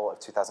April of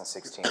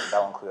 2016. That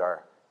will include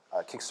our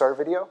Kickstarter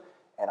video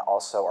and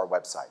also our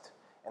website.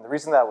 And the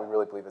reason that we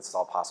really believe this is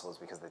all possible is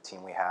because of the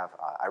team we have.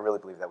 I really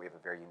believe that we have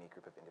a very unique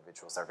group of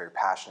individuals that are very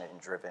passionate and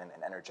driven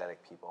and energetic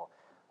people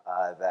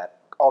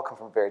that all come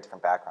from very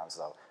different backgrounds,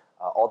 though.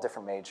 All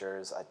different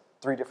majors,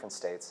 3 different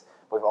states,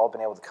 but we've all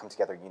been able to come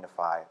together and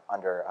unify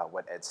under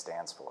what ED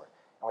stands for.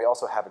 And we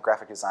also have a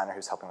graphic designer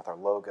who's helping with our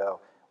logo.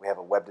 We have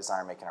a web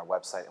designer making our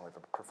website, and we have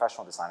a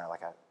professional designer,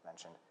 like I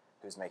mentioned,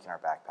 who's making our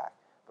backpack.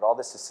 But all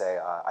this to say,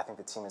 I think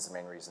the team is the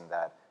main reason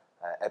that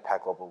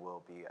EdPack Global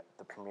will be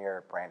the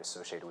premier brand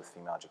associated with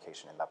female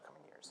education in the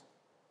upcoming years.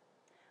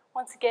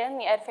 Once again,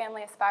 the Ed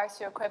family aspires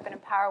to equip and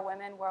empower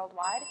women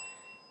worldwide,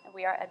 and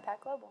we are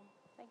EdPack Global.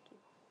 Thank you.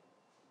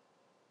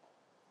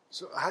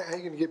 So how are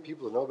you going to get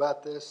people to know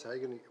about this? How are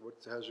you going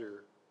to, how's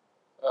your...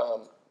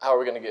 How are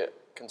we going to get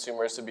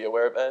consumers to be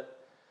aware of Ed?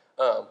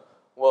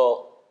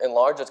 Well, in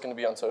large, it's going to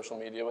be on social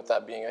media, with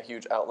that being a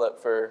huge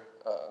outlet for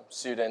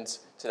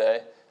students today.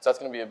 So that's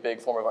going to be a big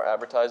form of our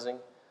advertising.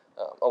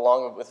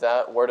 Along with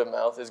that, word of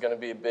mouth is going to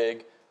be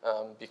big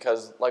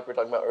because, like we were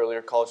talking about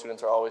earlier, college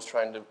students are always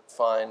trying to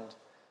find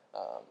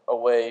a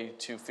way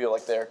to feel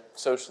like they're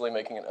socially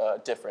making a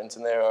difference,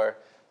 and they are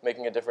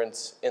making a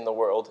difference in the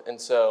world. And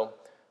so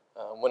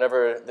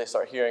whenever they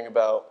start hearing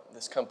about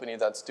this company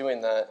that's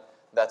doing that,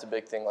 that's a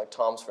big thing. Like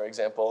Tom's, for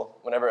example,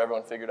 whenever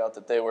everyone figured out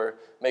that they were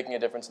making a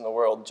difference in the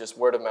world, just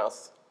word of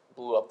mouth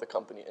blew up the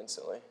company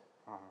instantly.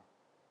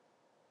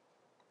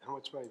 How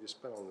much money have you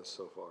spent on this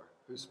so far?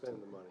 Who's spending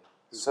the money?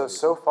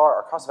 So far,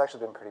 our costs have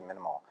actually been pretty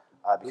minimal.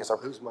 Because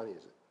whose money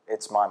is it?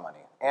 It's my money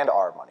and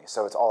our money,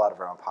 so it's all out of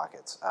our own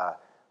pockets.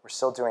 We're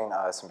still doing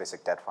some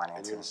basic debt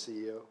financing. And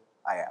you're the CEO?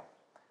 I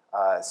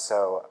am.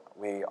 So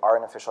we are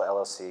an official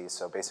LLC,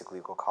 so basic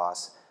legal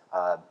costs,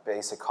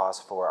 basic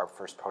costs for our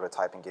first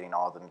prototype and getting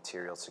all the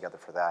materials together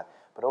for that.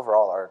 But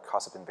overall, our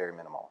costs have been very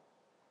minimal.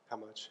 How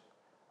much?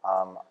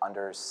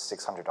 Under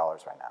 $600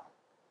 right now.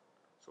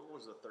 So what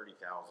was the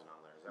 30,000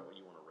 on there? Is that what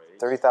you want to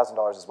raise?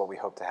 $30,000 is what we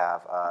hope to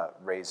have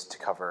raised to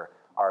cover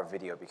our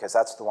video, because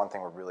that's the one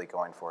thing we're really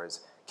going for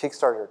is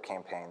Kickstarter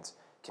campaigns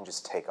can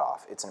just take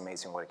off. It's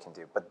amazing what it can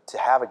do. But to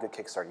have a good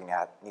Kickstarter, you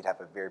need to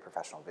have a very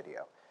professional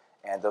video.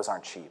 And those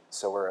aren't cheap.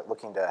 So we're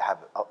looking to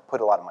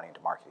put a lot of money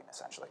into marketing,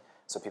 essentially,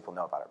 so people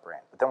know about our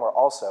brand. But then we're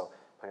also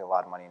putting a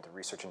lot of money into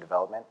research and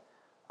development,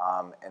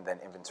 and then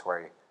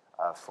inventory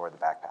for the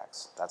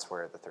backpacks. That's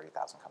where the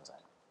 $30,000 comes in.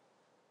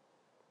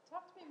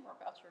 Talk to me more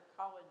about your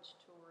college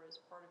tour as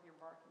part of your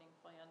marketing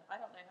plan.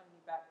 I don't know how many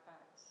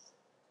backpacks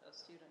a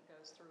student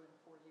goes through in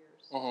 4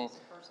 years.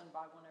 Does a person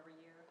buy one every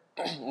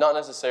year? Not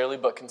necessarily,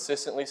 but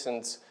consistently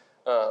since,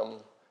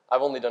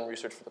 I've only done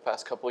research for the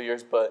past couple of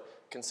years, but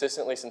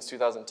consistently since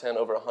 2010,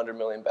 over 100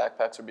 million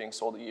backpacks are being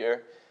sold a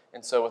year.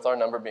 And so with our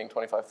number being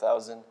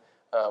 25,000,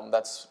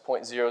 that's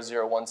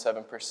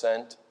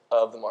 0.0017%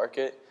 of the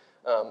market.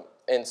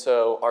 And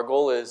so our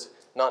goal is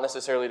not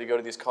necessarily to go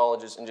to these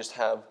colleges and just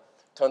have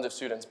tons of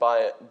students buy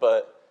it,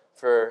 but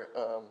for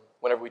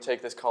whenever we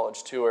take this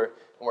college tour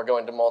and we're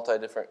going to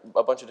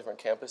a bunch of different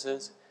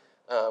campuses,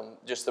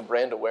 just the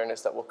brand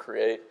awareness that we'll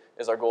create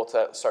is our goal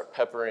to start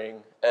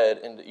peppering ed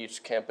into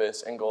each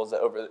campus, and goals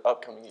that over the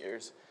upcoming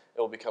years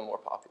it will become more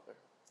popular.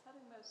 How do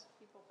most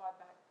people buy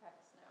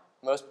backpacks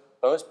now?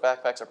 Most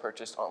backpacks are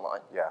purchased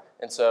online. Yeah.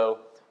 And so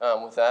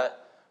with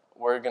that,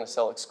 we're going to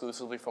sell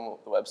exclusively from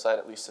the website,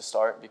 at least to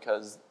start,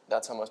 because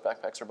that's how most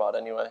backpacks are bought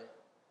anyway.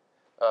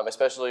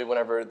 Especially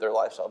whenever they're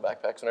lifestyle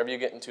backpacks. Whenever you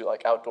get into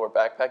like outdoor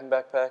backpacking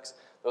backpacks,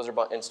 those are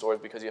bought in stores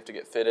because you have to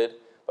get fitted.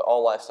 But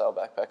all lifestyle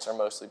backpacks are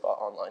mostly bought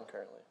online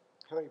currently.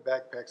 How many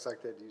backpacks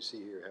like that do you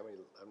see here? How many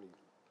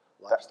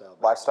lifestyle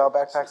backpacks? Lifestyle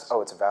backpacks?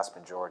 Oh, it's a vast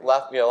majority.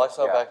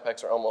 Lifestyle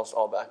backpacks are almost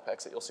all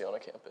backpacks that you'll see on a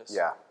campus.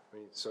 Yeah. I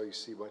mean, so you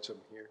see a bunch of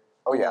them here?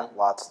 Oh yeah,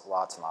 lots and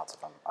lots of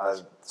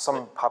them.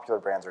 Some popular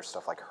brands are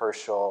stuff like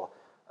Herschel,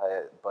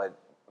 but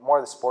more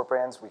of the sport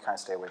brands, we kind of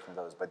stay away from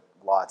those, but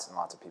lots and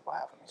lots of people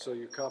have them here. So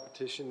your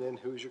competition then,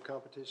 who's your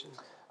competition?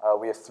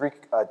 We have 3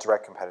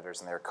 direct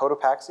competitors in there.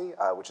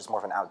 Cotopaxi, which is more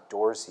of an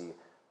outdoorsy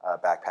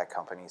backpack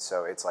company,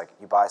 so it's like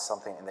you buy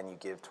something and then you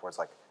give towards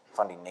like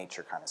funding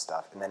nature kind of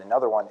stuff. And then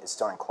another one is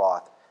Stone and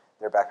Cloth.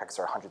 Their backpacks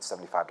are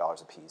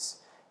 $175 a piece,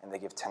 and they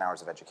give 10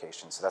 hours of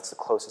education. So that's the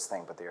closest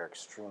thing, but they are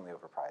extremely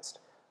overpriced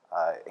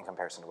in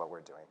comparison to what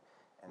we're doing.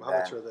 And how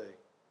much are they?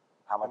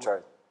 How much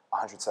are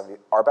 170?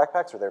 Our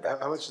backpacks or their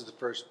backpacks? How much is the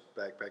first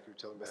backpack you were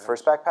telling me about? The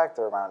first backpack,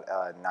 they're around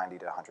 $90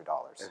 to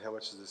 $100. And how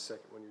much is the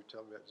second one you were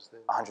telling me about just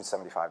then?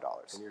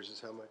 $175. And yours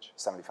is how much?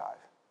 75.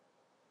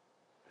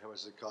 How much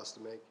does it cost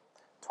to make?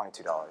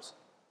 $22.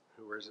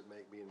 Where is it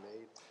being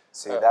made?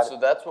 So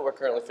that's what we're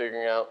currently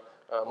figuring out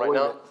right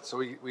now. So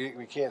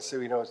we can't say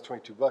we know it's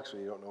 $22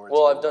 when you don't know where it's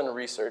Well, made. I've done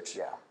research.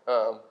 Yeah.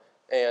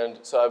 And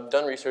so I've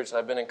done research, and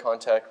I've been in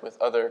contact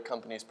with other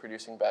companies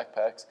producing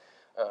backpacks.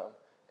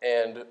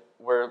 And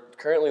we're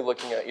currently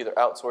looking at either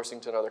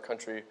outsourcing to another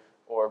country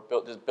or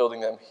just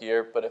building them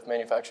here. But if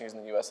manufacturing is in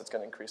the U.S., it's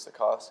going to increase the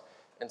cost.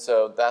 And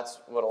so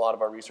that's what a lot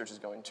of our research is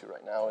going to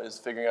right now, is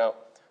figuring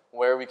out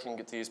where we can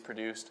get these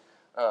produced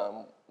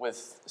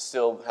with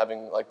still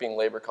being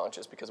labor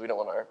conscious, because we don't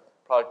want our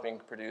product being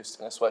produced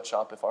in a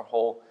sweatshop if our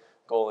whole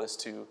goal is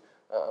to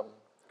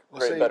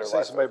create better life.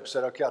 Say somebody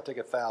said, okay, I'll take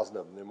 1,000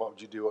 of them. Then what would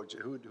you do?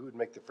 Who would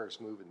make the first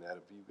move in that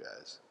of you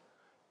guys?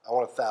 I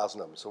want 1,000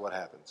 of them. So what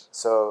happens?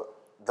 So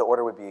the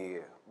order would be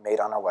made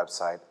on our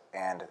website,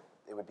 and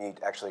it would be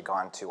actually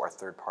gone to our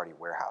third-party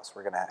warehouse.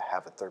 We're going to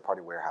have a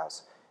third-party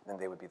warehouse, and then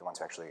they would be the ones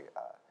who actually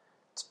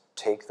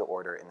take the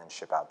order and then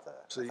ship out the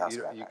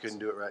 1,000 backpacks. You couldn't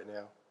do it right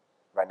now?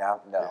 Right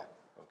now? No,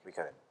 we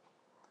couldn't.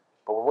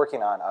 But we're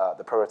working on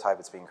the prototype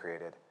that's being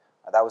created.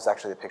 That was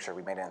actually the picture.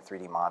 We made it in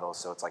 3D models,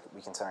 so it's like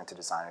we can send it to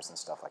designers and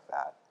stuff like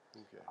that.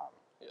 Okay.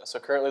 Yeah, so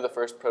currently the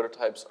first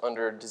prototype's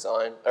under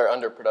design, or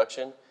under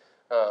production,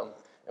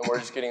 and we're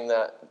just getting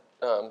that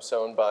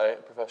sewn by a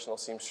professional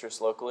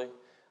seamstress locally.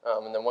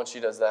 And then once she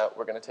does that,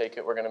 we're going to take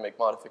it, we're going to make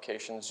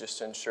modifications just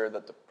to ensure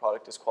that the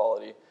product is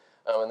quality.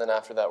 And then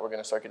after that, we're going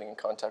to start getting in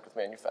contact with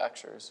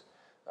manufacturers.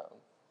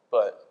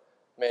 But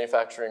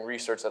manufacturing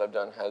research that I've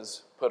done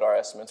has put our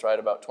estimates right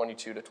about $22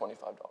 to $25. Do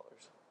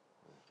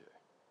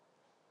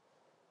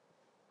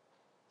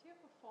you have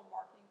a full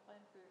marketing plan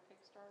for your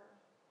Kickstarter?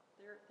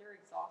 They're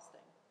exhausting.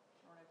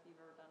 I don't know if you've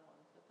ever done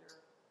one, but they're...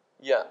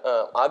 Yeah,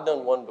 I've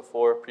done one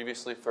before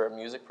previously for a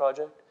music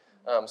project.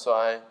 So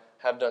I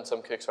have done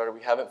some Kickstarter.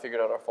 We haven't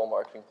figured out our full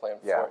marketing plan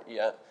for it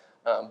yet.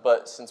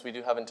 But since we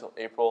do have until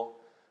April,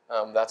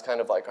 that's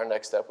kind of like our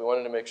next step. We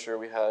wanted to make sure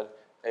we had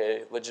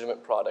a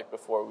legitimate product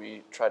before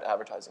we tried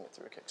advertising it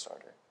through a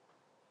Kickstarter.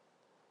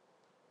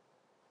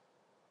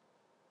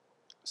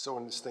 So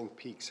when this thing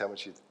peaks,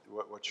 what's your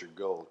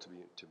goal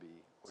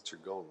what's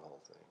your goal in the whole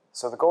thing?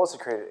 So the goal is to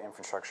create an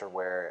infrastructure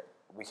where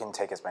we can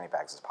take as many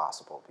bags as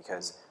possible,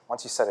 because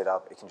once you set it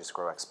up, it can just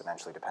grow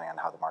exponentially depending on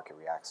how the market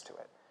reacts to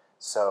it.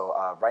 So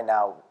right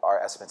now, our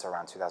estimates are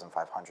around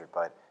 2,500,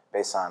 but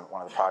based on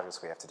one of the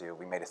projects we have to do,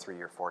 we made a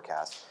 3-year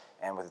forecast.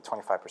 And with a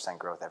 25%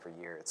 growth every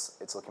year,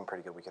 it's looking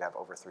pretty good. We could have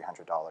over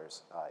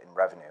 $300 in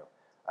revenue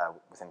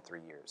within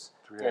 3 years.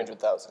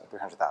 300,000.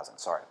 300,000.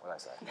 Sorry, what did I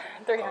say?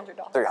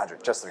 $300.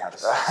 300. Just 300.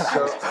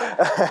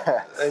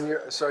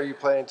 So are you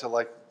planning to,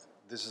 like,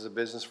 this is a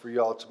business for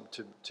y'all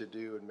to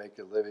do and make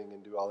a living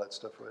and do all that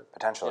stuff with?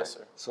 Potentially. Yes,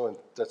 sir. So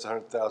that's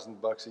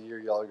 $100,000 a year.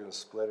 Y'all are going to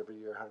split every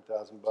year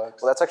 $100,000. Well,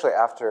 that's actually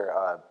after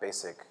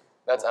basic.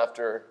 That's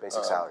after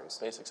basic salaries.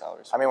 Basic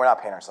salaries. I mean, we're not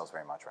paying ourselves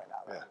very much right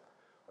now. Though. Yeah.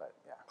 But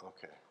yeah.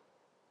 Okay.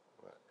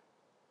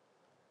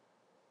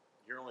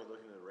 You're only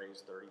looking to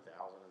raise 30,000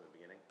 in the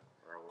beginning,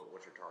 or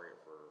what's your target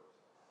for,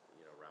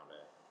 round A?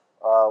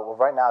 Well,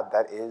 right now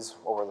that is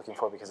what we're looking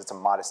for because it's a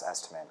modest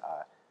estimate.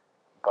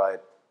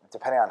 But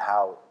depending on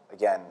how,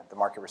 again, the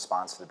market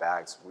responds to the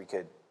bags, we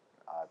could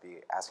be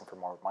asking for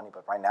more money.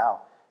 But right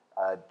now,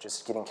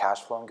 just getting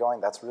cash flow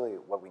going, that's really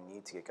what we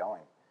need to get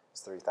going.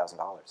 It's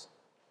 $30,000.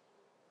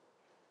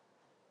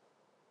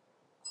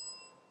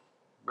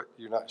 But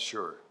you're not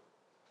sure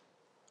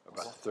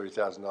about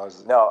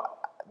 $30,000? No,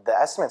 the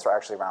estimates are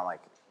actually around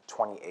like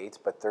 28,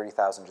 but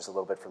 30,000 just a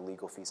little bit for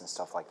legal fees and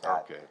stuff like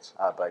that. Okay.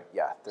 But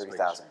yeah,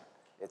 30,000.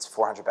 It's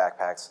 400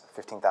 backpacks,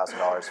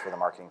 $15,000 for the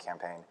marketing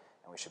campaign,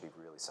 and we should be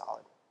really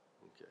solid.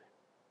 Okay.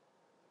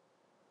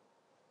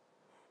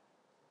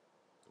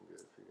 I'm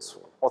good if you guys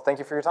want. Well, thank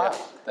you for your time.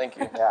 Yeah, thank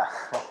you. Yeah.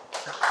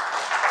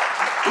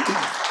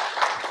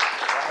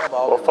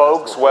 Well,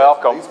 folks,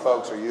 welcome. These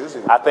folks are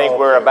using. I think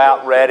we're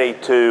about ready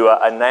to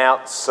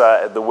announce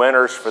the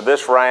winners for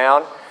this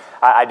round.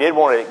 I did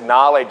want to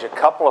acknowledge a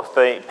couple of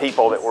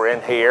people that were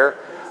in here.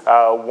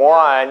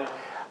 One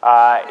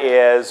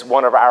is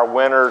one of our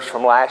winners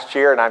from last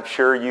year, and I'm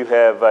sure you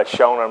have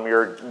shown him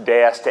your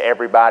desk to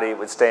everybody that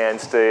would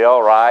stand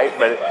still, right?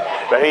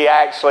 But he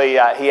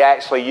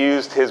actually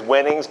used his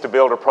winnings to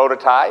build a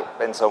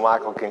prototype, and so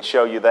Michael can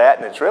show you that,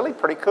 and it's really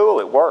pretty cool.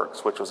 It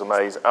works, which was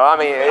amazing. Oh, I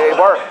mean, it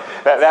worked.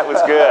 That was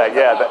good.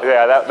 Yeah,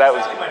 that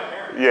was.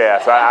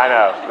 Yes, I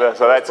know.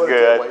 So that's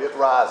good. It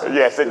rises.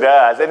 Yes, it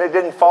does, and it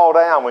didn't fall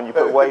down when you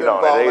put weight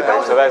on it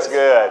either. So that's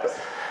good.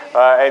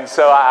 And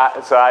so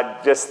I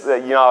just,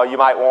 you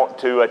might want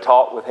to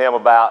talk with him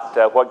about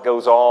what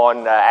goes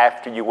on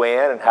after you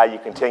win and how you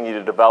continue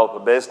to develop a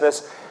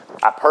business.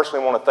 I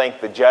personally want to thank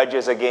the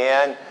judges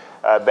again.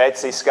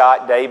 Betsy,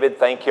 Scott, David,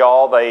 thank you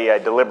all. They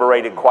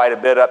deliberated quite a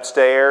bit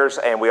upstairs,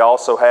 and we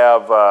also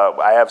have,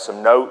 I have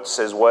some notes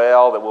as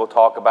well that we'll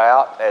talk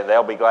about, and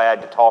they'll be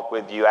glad to talk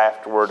with you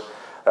afterward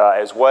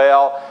as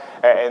well.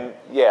 And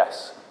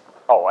yes.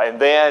 Oh, and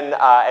then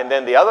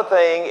the other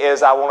thing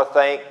is I want to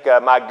thank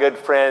my good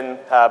friend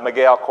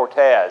Miguel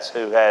Cortez,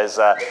 who has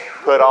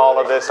put all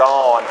of this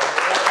on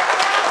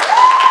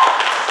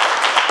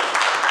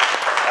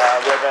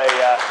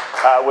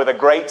with a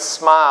great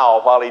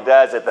smile while he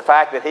does it. The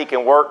fact that he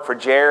can work for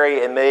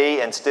Jerry and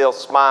me and still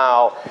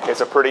smile is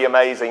a pretty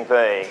amazing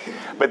thing.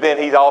 But then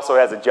he also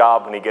has a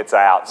job when he gets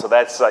out, so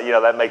that's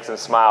that makes him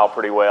smile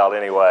pretty well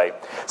anyway.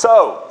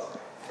 So.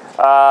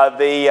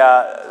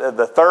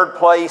 The third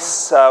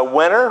place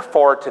winner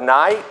for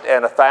tonight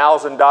and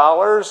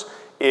 $1,000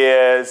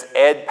 is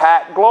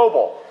EdPack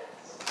Global.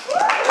 So,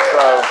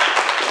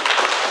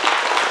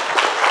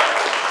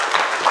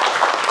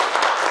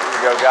 here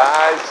you go,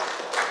 guys.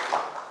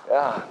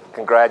 Yeah,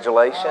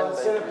 congratulations.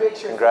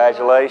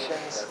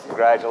 Congratulations.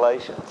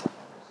 Congratulations.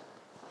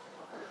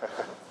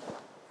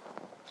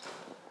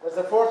 Does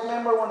the fourth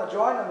member want to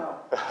join or no?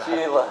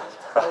 Sheila.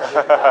 She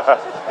got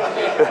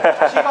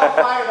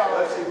fired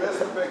already. She missed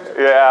the picture.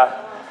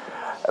 Yeah.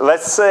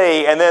 Let's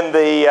see. And then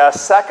the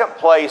second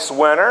place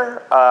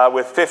winner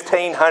with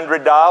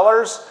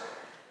 $1,500,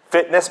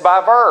 Fitness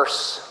by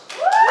Verse.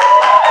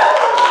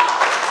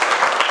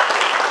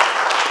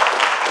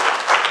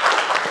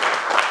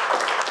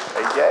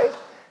 AJ,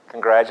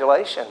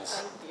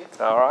 congratulations.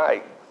 All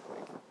right.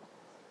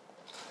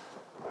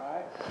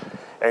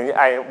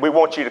 And we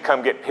want you to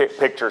come get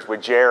pictures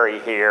with Jerry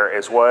here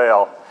as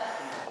well.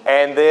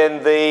 And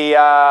then the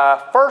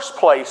first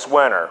place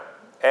winner.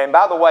 And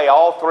by the way,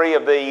 all three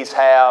of these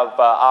have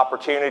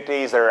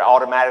opportunities. They're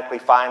automatically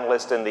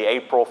finalists in the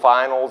April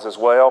finals as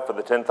well for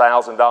the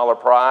 $10,000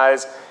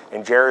 prize.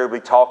 And Jerry will be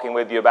talking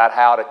with you about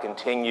how to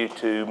continue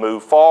to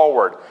move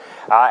forward.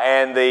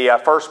 And the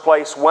first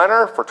place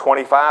winner for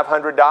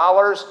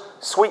 $2,500,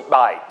 Sweet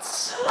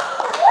Bites.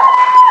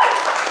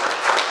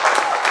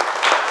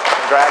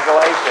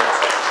 Congratulations.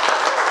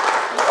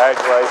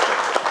 Congratulations.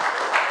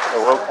 So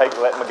we'll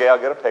let Miguel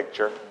get a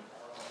picture.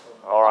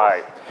 All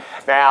right.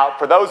 Now,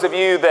 for those of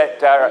you that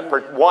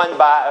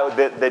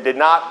that did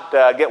not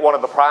get one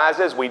of the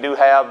prizes, we do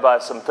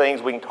have some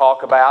things we can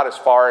talk about as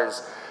far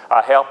as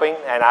helping,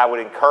 and I would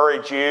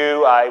encourage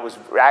you, it was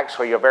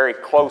actually a very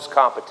close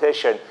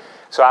competition,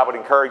 so I would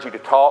encourage you to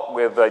talk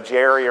with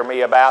Jerry or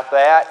me about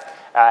that.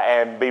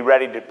 And be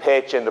ready to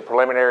pitch in the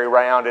preliminary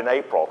round in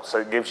April. So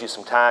it gives you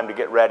some time to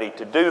get ready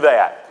to do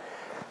that.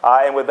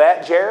 And with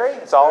that, Jerry,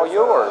 it's all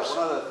yours.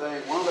 One of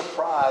the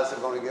prizes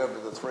I'm going to give to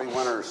the three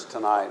winners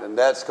tonight, and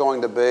that's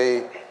going to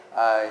be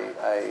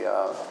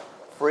a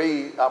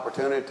free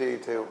opportunity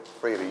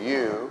free to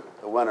you,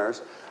 the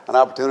winners, an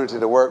opportunity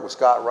to work with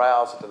Scott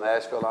Rouse at the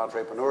Nashville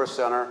Entrepreneur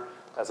Center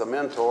as a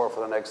mentor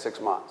for the next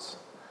 6 months.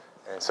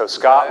 And so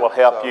Scott will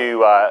help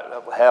you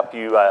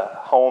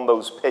hone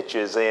those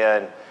pitches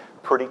in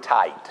pretty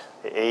tight.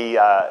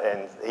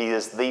 And he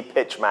is the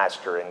pitch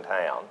master in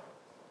town.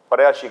 What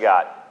else you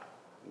got?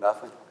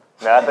 Nothing.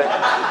 Nothing?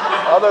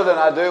 Other than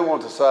I do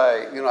want to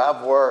say, you know,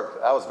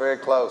 I was very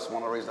close.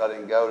 One of the reasons I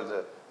didn't go to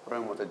the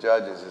room with the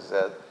judges is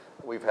that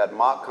we've had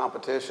mock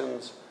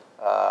competitions,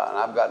 and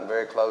I've gotten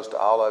very close to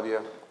all of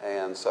you,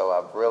 and so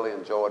I've really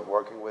enjoyed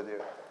working with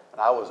you. And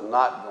I was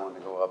not going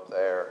to go up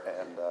there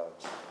and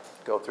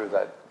go through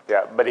that.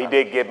 Yeah, but he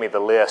did give me the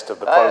list of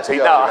the folks. I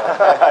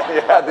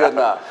did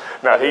not.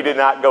 No, he did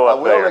not go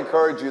up there. I will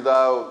encourage you,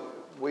 though,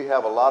 we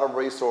have a lot of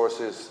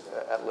resources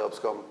at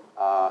Lipscomb.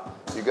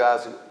 You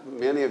guys,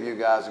 many of you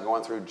guys are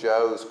going through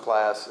Joe's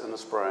class in the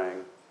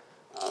spring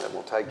that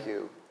will take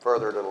you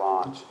further to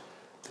launch.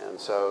 And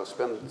so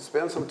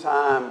spend some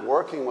time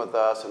working with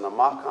us in the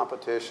mock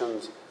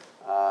competitions,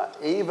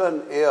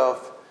 even if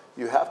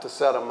you have to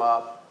set them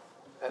up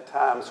at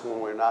times when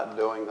we're not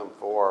doing them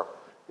for,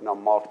 you know,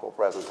 multiple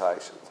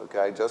presentations,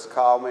 okay? Just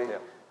call me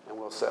and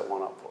we'll set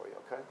one up for you,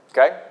 okay?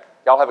 Okay.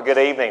 Y'all have a good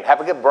evening.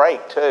 Have a good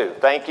break, too.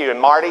 Thank you. And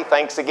Marty,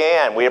 thanks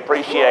again. We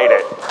appreciate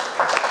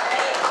it.